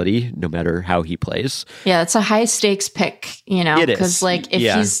personality, no matter how he plays. Yeah, it's a high stakes pick, you know, because like if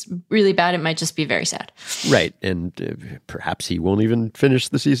Yeah. he's really bad, it might just be very sad. Right. And perhaps he won't even finish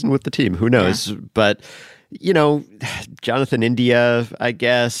the season with the team. Who knows? Yeah. But, you know, Jonathan India, I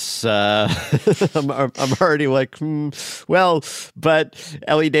guess, I'm already like, well, but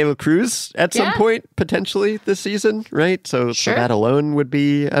Ellie De La Cruz at some point, potentially this season, right? So that alone would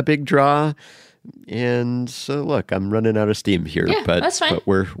be a big draw. And so, look, I'm running out of steam here, but that's fine. But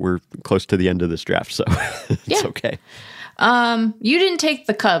we're close to the end of this draft, so it's okay. You didn't take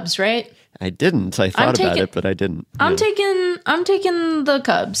the Cubs, right? I didn't. I thought about it, but I didn't. I'm taking the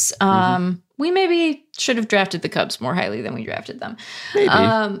Cubs. We maybe should have drafted the Cubs more highly than we drafted them.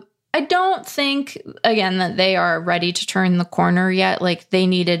 Maybe. I don't think, again, that they are ready to turn the corner yet. Like, they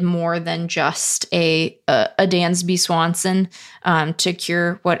needed more than just a Dansby Swanson to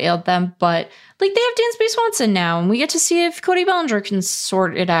cure what ailed them. But, like, they have Dansby Swanson now, and we get to see if Cody Bellinger can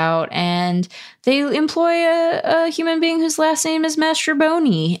sort it out. And they employ a human being whose last name is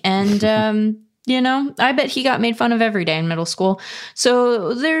Mastrobuoni. And, you know, I bet he got made fun of every day in middle school.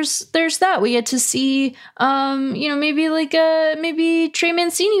 So there's that. We get to see, you know, maybe Trey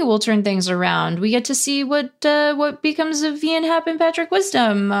Mancini will turn things around. We get to see what becomes of Ian Happ and Patrick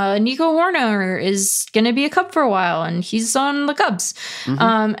Wisdom. Nico Horner is going to be a Cub for a while, and he's on the Cubs.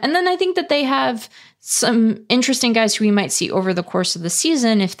 And then I think that they have some interesting guys who we might see over the course of the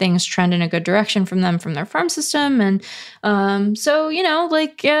season if things trend in a good direction from them, from their farm system. And so, you know,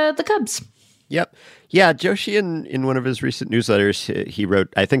 like the Cubs. Yep. Yeah, Joshi, in one of his recent newsletters, he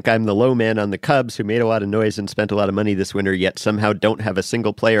wrote, "I think I'm the low man on the Cubs who made a lot of noise and spent a lot of money this winter, yet somehow don't have a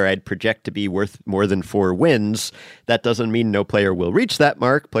single player I'd project to be worth more than 4 wins. That doesn't mean no player will reach that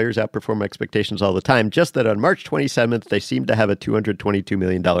mark. Players outperform expectations all the time. Just that on March 27th, they seem to have a $222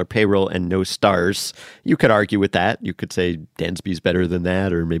 million payroll and no stars." You could argue with that. You could say Dansby's better than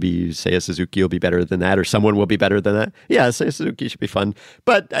that, or maybe Seiya Suzuki will be better than that, or someone will be better than that. Yeah, Seiya Suzuki should be fun.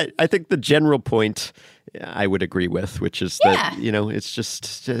 But I think the general point I would agree with, which is that, you know, it's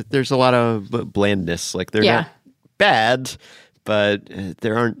just, there's a lot of blandness. Like, they're not bad, but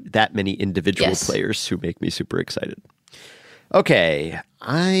there aren't that many individual players who make me super excited. Okay,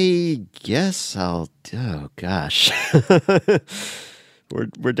 I guess oh gosh.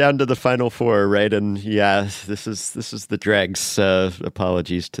 We're down to the final 4, right? And yeah, this is the dregs.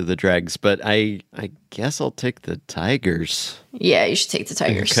 Apologies to the dregs, but I guess I'll take the Tigers. Yeah, you should take the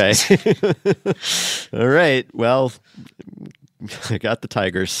Tigers. Okay. All right. Well, I got the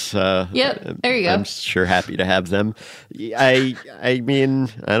Tigers. Yep. There you go. I'm sure happy to have them. I mean,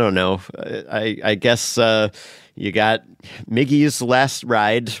 I don't know. I guess you got Miggy's last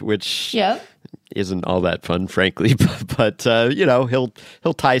ride, which isn't all that fun, frankly, but you know, he'll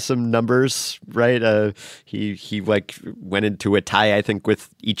tie some numbers, right? He like went into a tie, I think,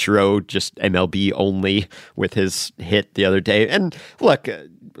 with Ichiro, just MLB only, with his hit the other day. And look,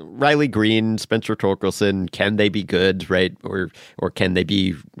 Riley Green, Spencer Torkelson, can they be good, right? Or can they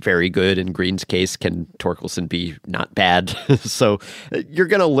be very good? In Green's case, can Torkelson be not bad? So you're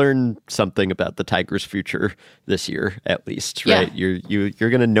going to learn something about the Tigers' future this year, at least, right? You're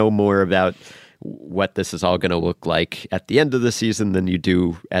going to know more about what this is all going to look like at the end of the season than you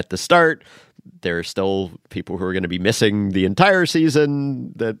do at the start. There are still people who are going to be missing the entire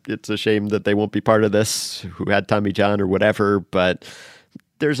season, that it's a shame that they won't be part of this, who had Tommy John or whatever, but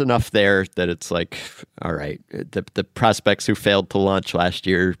there's enough there that it's like, all right, the prospects who failed to launch last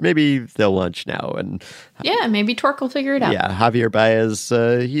year, maybe they'll launch now. And maybe Torque will figure it out. Yeah, Javier Baez,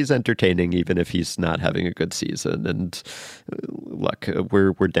 he's entertaining even if he's not having a good season. And look,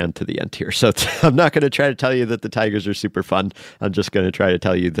 we're down to the end here. So I'm not going to try to tell you that the Tigers are super fun. I'm just going to try to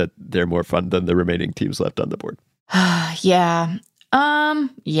tell you that they're more fun than the remaining teams left on the board. Yeah.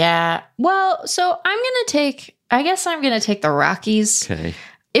 Well, so I guess I'm going to take the Rockies. Okay.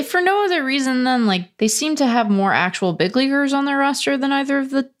 If for no other reason than, like, they seem to have more actual big leaguers on their roster than either of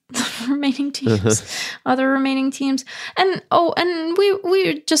the remaining teams, other remaining teams. And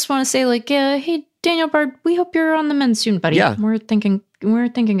we just want to say, like, hey, Daniel Bard, we hope you're on the mend soon, buddy. Yeah. We're thinking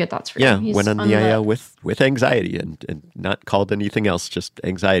good thoughts for you. Yeah, went on the IL with anxiety and not called anything else, just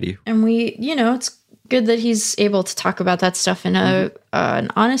anxiety. And we, you know, good that he's able to talk about that stuff in an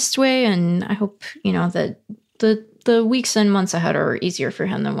honest way. And I hope, that the weeks and months ahead are easier for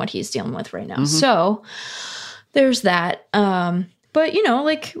him than what he's dealing with right now. So there's that. But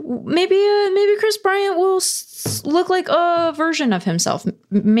maybe Chris Bryant will look like a version of himself.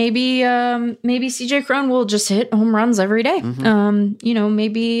 Maybe CJ Cron will just hit home runs every day.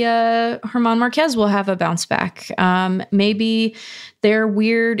 Maybe German Marquez will have a bounce back. Maybe their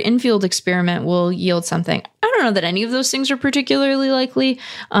weird infield experiment will yield something. I don't know that any of those things are particularly likely,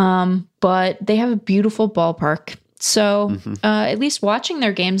 but they have a beautiful ballpark. So at least watching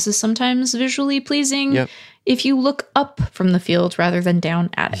their games is sometimes visually pleasing if you look up from the field rather than down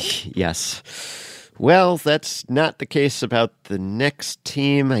at it. Yes. Well, that's not the case about the next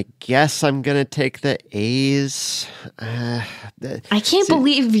team. I guess I'm going to take the A's. I can't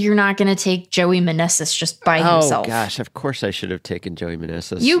believe you're not going to take Joey Meneses just by himself. Oh, gosh. Of course I should have taken Joey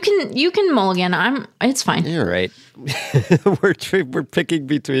Meneses. You can mulligan. It's fine. You're right. We're picking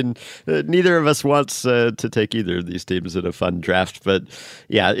between... neither of us wants to take either of these teams in a fun draft. But,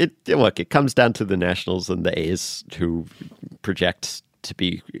 yeah, it comes down to the Nationals and the A's who project to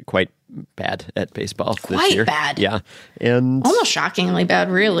be quite bad at baseball this year. Quite bad. Yeah. And almost shockingly bad,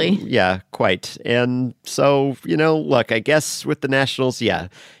 really. Yeah, quite. And so, look, I guess with the Nationals,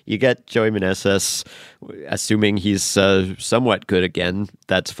 you get Joey Meneses, assuming he's somewhat good again.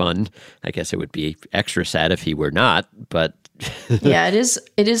 That's fun. I guess it would be extra sad if he were not, but yeah, it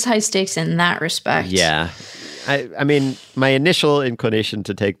is high stakes in that respect. Yeah. I mean, my initial inclination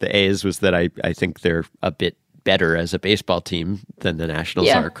to take the A's was that I think they're a bit better as a baseball team than the Nationals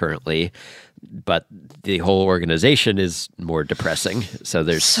are currently, but the whole organization is more depressing. So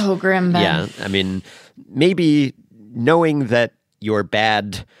there's so grim, Ben. Yeah, I mean, maybe knowing that you're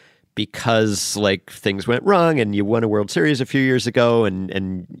bad because things went wrong and you won a World Series a few years ago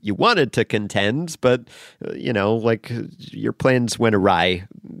and you wanted to contend, but your plans went awry.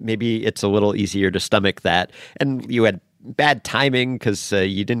 Maybe it's a little easier to stomach that. And you had bad timing because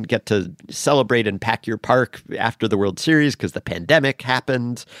you didn't get to celebrate and pack your park after the World Series because the pandemic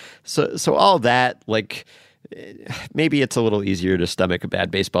happened. So all that, maybe it's a little easier to stomach a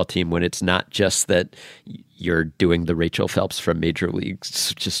bad baseball team when it's not just that you're doing the Rachel Phelps from Major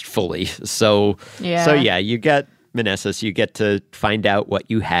Leagues just fully. So you get Meneses, you get to find out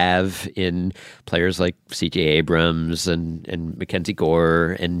what you have in players like C.J. Abrams and Mackenzie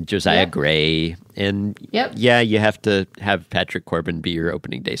Gore and Josiah Gray. And you have to have Patrick Corbin be your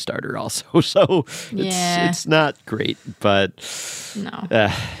opening day starter also. So it's not great, but no.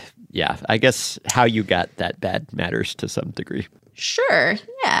 I guess how you got that bad matters to some degree. Sure.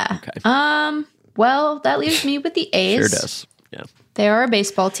 Yeah. Okay. Well, that leaves me with the A's. Sure does. Yeah. They are a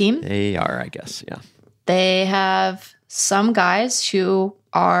baseball team. They are, I guess. Yeah. They have some guys who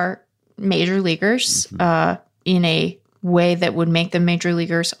are major leaguers in a way that would make them major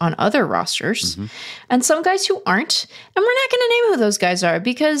leaguers on other rosters, and some guys who aren't. And we're not going to name who those guys are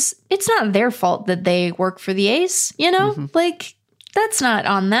because it's not their fault that they work for the A's, that's not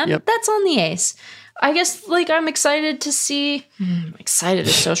on them. Yep. That's on the A's. I guess I'm excited to see. Excited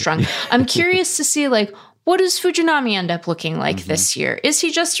is so strong. I'm curious to see what does Fujinami end up looking like this year? Is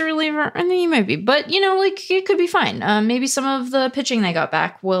he just a reliever? I mean, he might be, but it could be fine. Maybe some of the pitching they got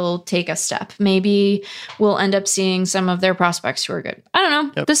back will take a step. Maybe we'll end up seeing some of their prospects who are good. I don't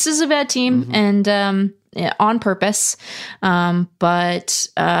know. Yep. This is a bad team and on purpose. But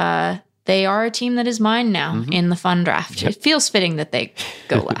they are a team that is mine now in the fun draft. Yep. It feels fitting that they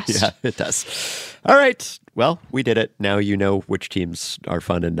go last. Yeah, it does. All right. Well, we did it. Now you know which teams are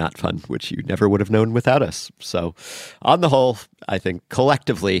fun and not fun, which you never would have known without us. So on the whole, I think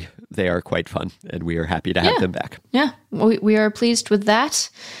collectively they are quite fun and we are happy to have them back. Yeah, we are pleased with that.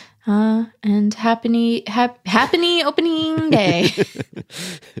 And happy opening day.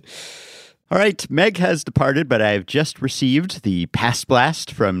 All right, Meg has departed, but I've just received the Past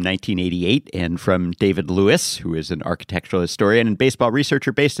Blast from 1988 and from David Lewis, who is an architectural historian and baseball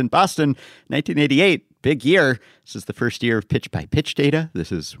researcher based in Boston. 1988, big year. This is the first year of pitch-by-pitch data.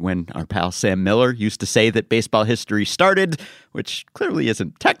 This is when our pal Sam Miller used to say that baseball history started, which clearly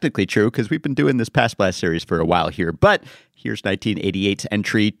isn't technically true because we've been doing this Past Blast series for a while here. But here's 1988's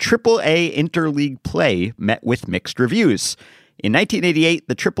entry, AAA Interleague Play met with mixed reviews. In 1988,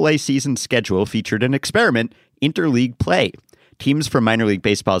 the AAA season schedule featured an experiment, Interleague Play. Teams from Minor League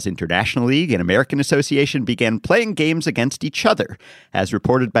Baseball's International League and American Association began playing games against each other. As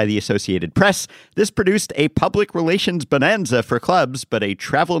reported by the Associated Press, this produced a public relations bonanza for clubs, but a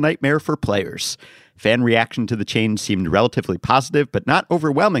travel nightmare for players. Fan reaction to the change seemed relatively positive, but not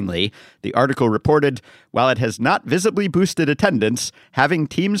overwhelmingly. The article reported, while it has not visibly boosted attendance, having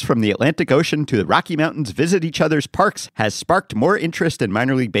teams from the Atlantic Ocean to the Rocky Mountains visit each other's parks has sparked more interest in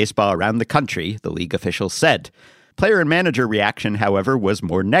minor league baseball around the country, the league officials said. Player and manager reaction, however, was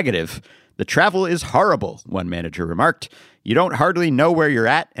more negative. The travel is horrible, one manager remarked. You don't hardly know where you're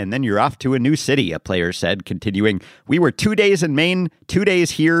at, and then you're off to a new city, a player said, continuing, we were 2 days in Maine, 2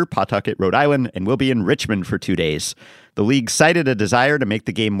 days here, Pawtucket, Rhode Island, and we'll be in Richmond for 2 days. The league cited a desire to make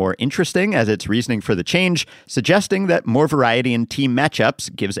the game more interesting as its reasoning for the change, suggesting that more variety in team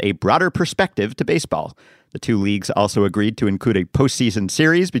matchups gives a broader perspective to baseball. The two leagues also agreed to include a postseason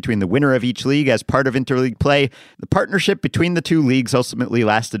series between the winner of each league as part of interleague play. The partnership between the two leagues ultimately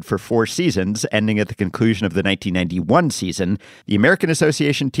lasted for 4 seasons, ending at the conclusion of the 1991 season. The American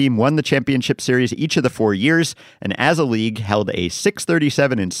Association team won the championship series each of the 4 years, and as a league held a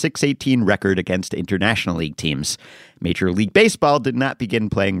 637 and 618 record against international league teams. Major League Baseball did not begin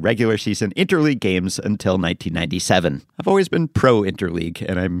playing regular season interleague games until 1997. I've always been pro-interleague,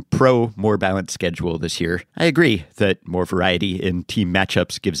 and I'm pro more balanced schedule this year. I agree that more variety in team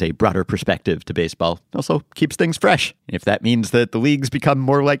matchups gives a broader perspective to baseball. Also keeps things fresh. If that means that the leagues become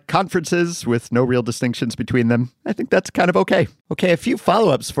more like conferences with no real distinctions between them, I think that's kind of okay. Okay, a few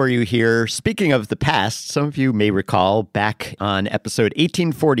follow-ups for you here. Speaking of the past, some of you may recall back on episode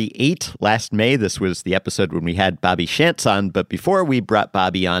 1848 last May, this was the episode when we had Bobby Shantz on, but before we brought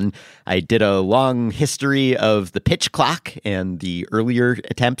Bobby on, I did a long history of the pitch clock and the earlier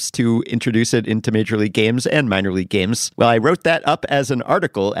attempts to introduce it into Major League games and minor league games. Well, I wrote that up as an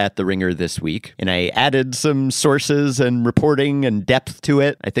article at The Ringer this week, and I added some sources and reporting and depth to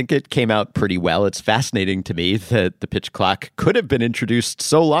it. I think it came out pretty well. It's fascinating to me that the pitch clock could have been introduced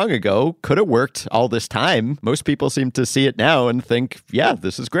so long ago, could have worked all this time. Most people seem to see it now and think, yeah,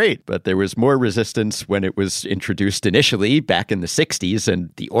 this is great. But there was more resistance when it was introduced initially back in the 60s,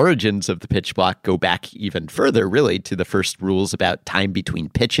 and the origins of the pitch clock go back even further, really, to the first rules about time between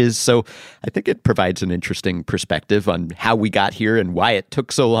pitches. So I think it provides an interesting perspective on how we got here and why it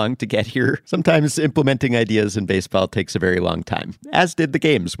took so long to get here. Sometimes implementing ideas in baseball takes a very long time, as did the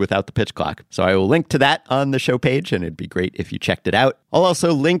games without the pitch clock. So I will link to that on the show page, and it'd be great if you checked it out. I'll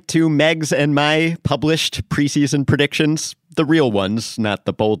also link to Meg's and my published preseason predictions. The real ones, not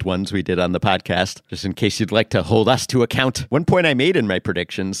the bold ones we did on the podcast, just in case you'd like to hold us to account. One point I made in my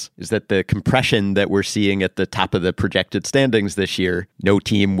predictions is that the compression that we're seeing at the top of the projected standings this year, no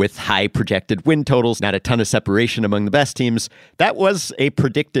team with high projected win totals, not a ton of separation among the best teams, that was a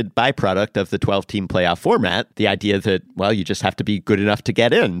predicted byproduct of the 12-team playoff format. The idea that, well, you just have to be good enough to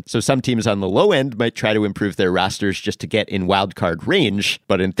get in. So some teams on the low end might try to improve their rosters just to get in wildcard range.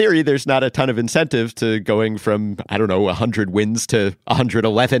 But in theory, there's not a ton of incentive to going from, 100 wins to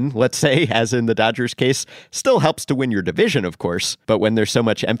 111, let's say, as in the Dodgers case. Still helps to win your division, of course, but when there's so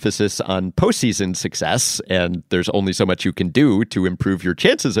much emphasis on postseason success and there's only so much you can do to improve your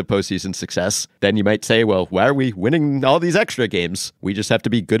chances of postseason success, then you might say, well, why are we winning all these extra games? We just have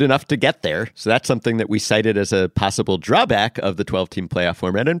to be good enough to get there. So that's something that we cited as a possible drawback of the 12-team playoff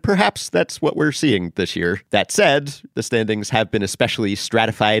format, and perhaps that's what we're seeing this year. That said, the standings have been especially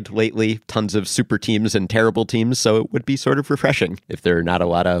stratified lately, tons of super teams and terrible teams, so it would be sort of refreshing if there are not a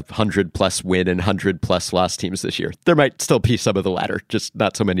lot of 100-plus win and 100-plus loss teams this year. There might still be some of the latter, just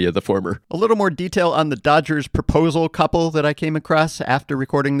not so many of the former. A little more detail on the Dodgers proposal couple that I came across after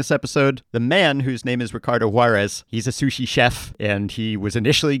recording this episode. The man, whose name is Ricardo Juarez, he's a sushi chef, and he was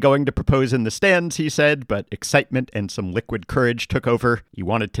initially going to propose in the stands, he said, but excitement and some liquid courage took over. He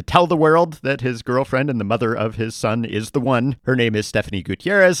wanted to tell the world that his girlfriend and the mother of his son is the one. Her name is Stephanie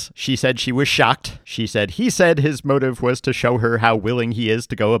Gutierrez. She said she was shocked. She said he said his motive was to show her how willing he is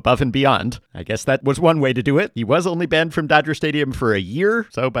to go above and beyond. I guess that was one way to do it. He was only banned from Dodger Stadium for a year,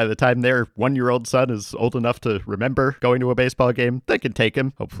 so by the time their 1-year-old son is old enough to remember going to a baseball game, they can take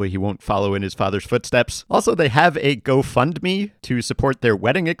him. Hopefully he won't follow in his father's footsteps. Also, they have a GoFundMe to support their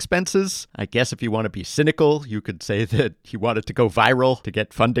wedding expenses. I guess if you want to be cynical, you could say that he wanted to go viral to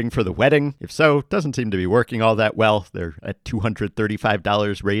get funding for the wedding. If so, it doesn't seem to be working all that well. They're at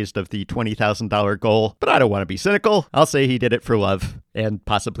 $235 raised of the $20,000 goal, but I don't want to be cynical. I'll say he did it for love and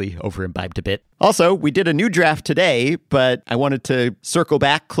possibly over-imbibed a bit. Also, we did a new draft today, but I wanted to circle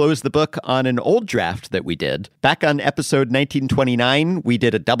back, close the book on an old draft that we did. Back on episode 1929, we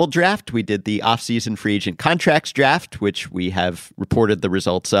did a double draft. We did the off-season free agent contracts draft, which we have reported the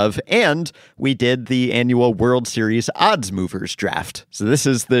results of, and we did the annual World Series odds movers draft. So this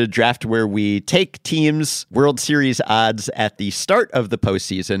is the draft where we take teams' World Series odds at the start of the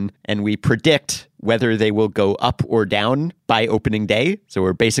postseason, and we predict whether they will go up or down by opening day. So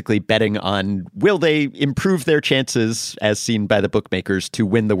we're basically betting on will they improve their chances, as seen by the bookmakers, to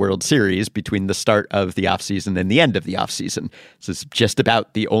win the World Series between the start of the offseason and the end of the offseason. This is just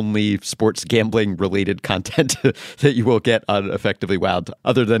about the only sports gambling related content that you will get on Effectively Wild,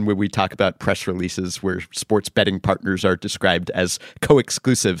 other than when we talk about press releases where sports betting partners are described as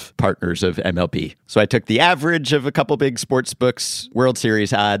co-exclusive partners of MLB. So I took the average of a couple big sports books, World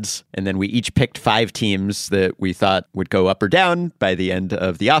Series odds, and then we each picked 5 teams that we thought would go up or down by the end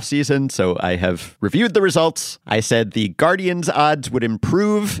of the offseason. So I have reviewed the results. I said the Guardians odds would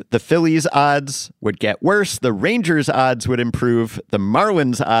improve, the Phillies odds would get worse, the Rangers odds would improve, the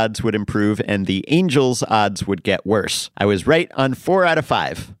Marlins odds would improve, and the Angels odds would get worse. I was right on 4 out of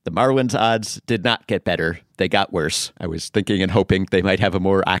 5. The Marlins odds did not get better. They got worse. I was thinking and hoping they might have a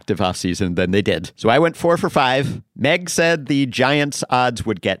more active offseason than they did. So I went 4 for 5. Meg said the Giants odds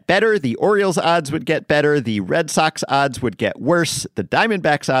would get better, the Orioles odds would get better, the Red Sox odds would get worse, the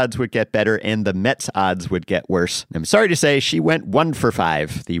Diamondbacks odds would get better, and the Mets odds would get worse. I'm sorry to say she went 1 for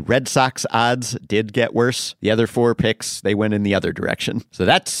 5. The Red Sox odds did get worse. The other 4 picks, they went in the other direction. So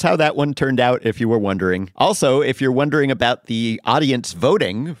that's how that one turned out, if you were wondering. Also, if you're wondering about the audience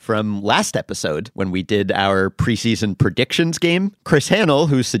voting from last episode when we did our preseason predictions game, Chris Hanel,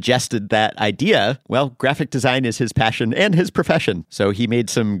 who suggested that idea, well, graphic design is his passion and his profession. So he made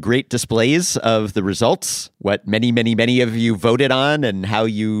some great displays of the results, what many of you voted on, and how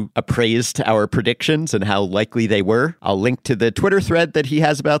you appraised our predictions and how likely they were. I'll link to the Twitter thread that he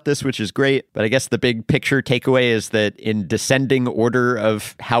has about this, which is great. But I guess the big picture takeaway is that in descending order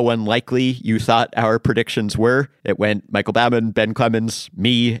of how unlikely you thought our predictions were, it went Michael Baumann, Ben Clemens,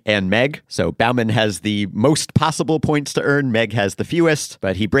 me, and Meg. So Baumann has the most possible points to earn. Meg has the fewest,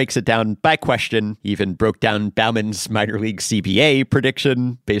 but he breaks it down by question. He even broke down Baumann's minor league CBA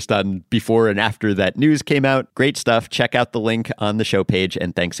prediction based on before and after that news came out. Great stuff. Check out the link on the show page.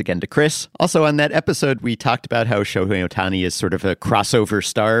 And thanks again to Chris. Also on that episode, we talked about how Shohei Ohtani is sort of a crossover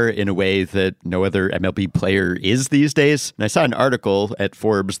star in a way that no other MLB player is these days. And I saw an article at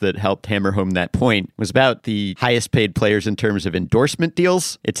Forbes that helped hammer home that point. It was about the highest paid players in terms of endorsement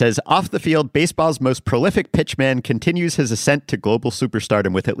deals. It says, off the field, baseball's most prolific pitchman continues his ascent to global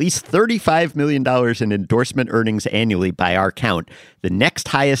superstardom with at least $35 million in endorsement earnings annually by our count. The next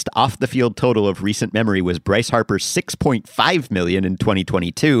highest off-the-field total of recent memory was Bryce Harper's $6.5 million in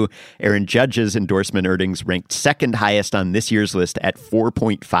 2022. Aaron Judge's endorsement earnings ranked second highest on this year's list at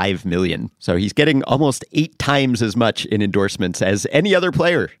 $4.5 million. So he's getting almost 8 times as much in endorsements as any other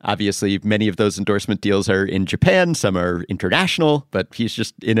player. Obviously, many of those endorsement deals are in Japan, some are international, but he's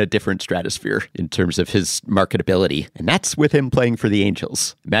just in a different stratosphere in terms of his marketability. And that's with him playing for the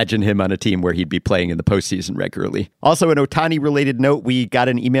Angels. Imagine him on a team where he'd be playing in the postseason regularly. Also, an Ohtani-related note, we got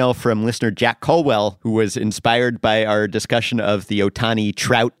an email from listener Jack Colwell, who was inspired by our discussion of the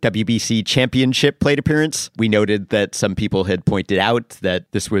Ohtani-Trout WBC Championship plate appearance. We noted that some people had pointed out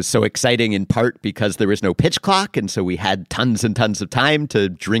that this was so exciting in part because there was no pitch clock, and so we had tons and tons of time to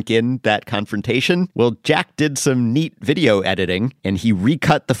drink in that confrontation. Well, Jack did some neat video editing, and he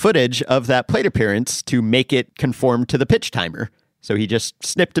recut the footage of that plate appearance to make it conform to the pitch timer. So he just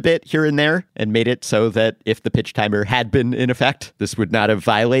snipped a bit here and there and made it so that if the pitch timer had been in effect, this would not have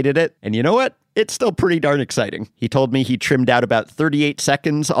violated it. And you know what? It's still pretty darn exciting. He told me he trimmed out about 38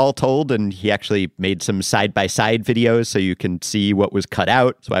 seconds all told, and he actually made some side-by-side videos so you can see what was cut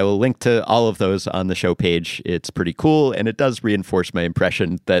out. So I will link to all of those on the show page. It's pretty cool, and it does reinforce my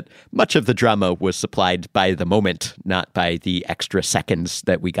impression that much of the drama was supplied by the moment, not by the extra seconds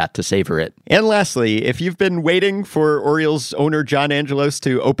that we got to savor it. And lastly, if you've been waiting for Orioles owner John Angelos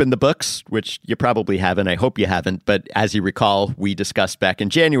to open the books, which you probably haven't, I hope you haven't, but as you recall, we discussed back in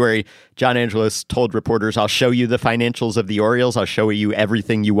January, John Angelos told reporters, I'll show you the financials of the Orioles. I'll show you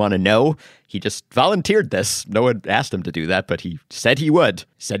everything you want to know. He just volunteered this. No one asked him to do that, but he said he would.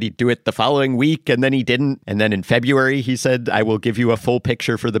 Said he'd do it the following week, and then he didn't. And then in February, he said, I will give you a full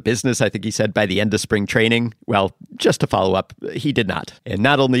picture for the business. I think he said by the end of spring training. Well, just to follow up, he did not. And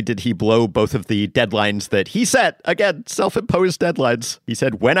not only did he blow both of the deadlines that he set, again, self-imposed deadlines. He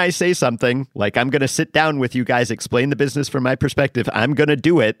said, when I say something, like I'm going to sit down with you guys, explain the business from my perspective, I'm going to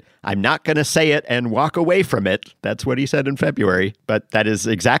do it. I'm not going to say it and walk away from it. That's what he said in February. But that is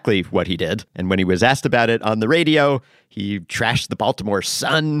exactly what he did. And when he was asked about it on the radio, he trashed the Baltimore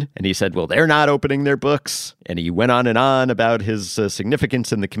Sun, and he said, well, they're not opening their books. And he went on and on about his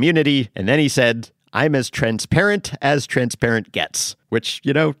significance in the community. And then he said, I'm as transparent gets. which,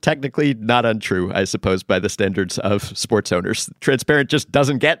 technically not untrue, I suppose, by the standards of sports owners. Transparent just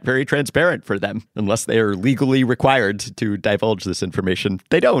doesn't get very transparent for them unless they are legally required to divulge this information.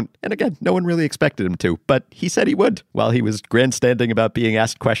 They don't. And again, no one really expected him to, but he said he would while he was grandstanding about being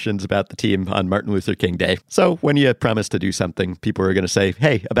asked questions about the team on Martin Luther King Day. So when you promise to do something, people are going to say,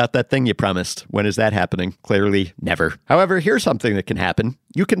 hey, about that thing you promised, when is that happening? Clearly, never. However, here's something that can happen.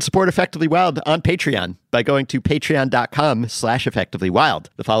 You can support Effectively Wild on Patreon by going to patreon.com/effectivelywild.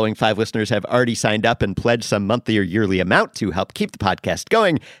 The following 5 listeners have already signed up and pledged some monthly or yearly amount to help keep the podcast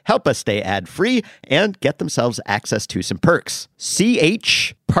going, help us stay ad-free, and get themselves access to some perks.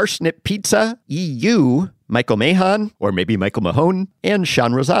 CH, Parsnip Pizza, EU, Michael Mahon, or maybe Michael Mahone, and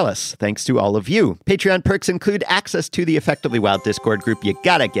Sean Rosales. Thanks to all of you. Patreon perks include access to the Effectively Wild Discord group. You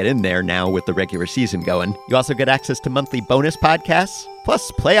gotta get in there now with the regular season going. You also get access to monthly bonus podcasts,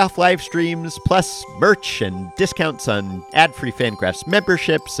 plus playoff live streams, plus merch and discounts on ad-free Fangraphs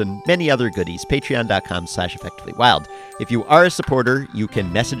memberships and many other goodies. Patreon.com/effectivelywild. If you are a supporter, you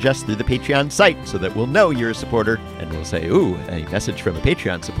can message us through the Patreon site so that we'll know you're a supporter and we'll say, ooh, a message from a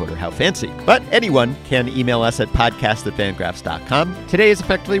Patreon supporter, how fancy. But anyone can email us at podcast@fangraphs.com. Today's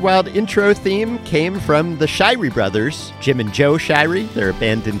Effectively Wild intro theme came from the Shirey brothers, Jim and Joe Shirey. They're a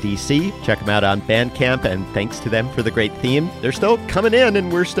band in DC. Check them out on Bandcamp, and thanks to them for the great theme. They're still coming in,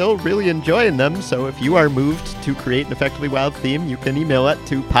 and we're still really enjoying them. So if you are moved to create an Effectively Wild theme, you can email it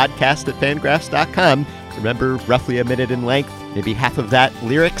to podcast@fangraphs.com. Remember, roughly a minute in length, maybe half of that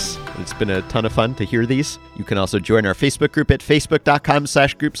lyrics. It's been a ton of fun to hear these. You can also join our Facebook group at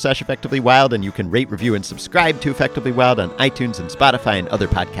facebook.com/group/effectivelywild, and you can rate, review, and subscribe to Effectively Wild on iTunes and Spotify and other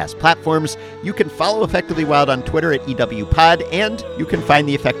podcast platforms. You can follow Effectively Wild on Twitter at EWPod, and you can find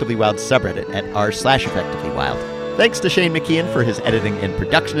the Effectively Wild subreddit at r/effectivelywild. Thanks to Shane McKeon for his editing and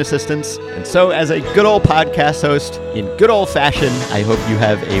production assistance. And so, as a good old podcast host, in good old fashion, I hope you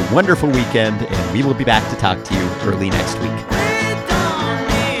have a wonderful weekend, and we will be back to talk to you early next week.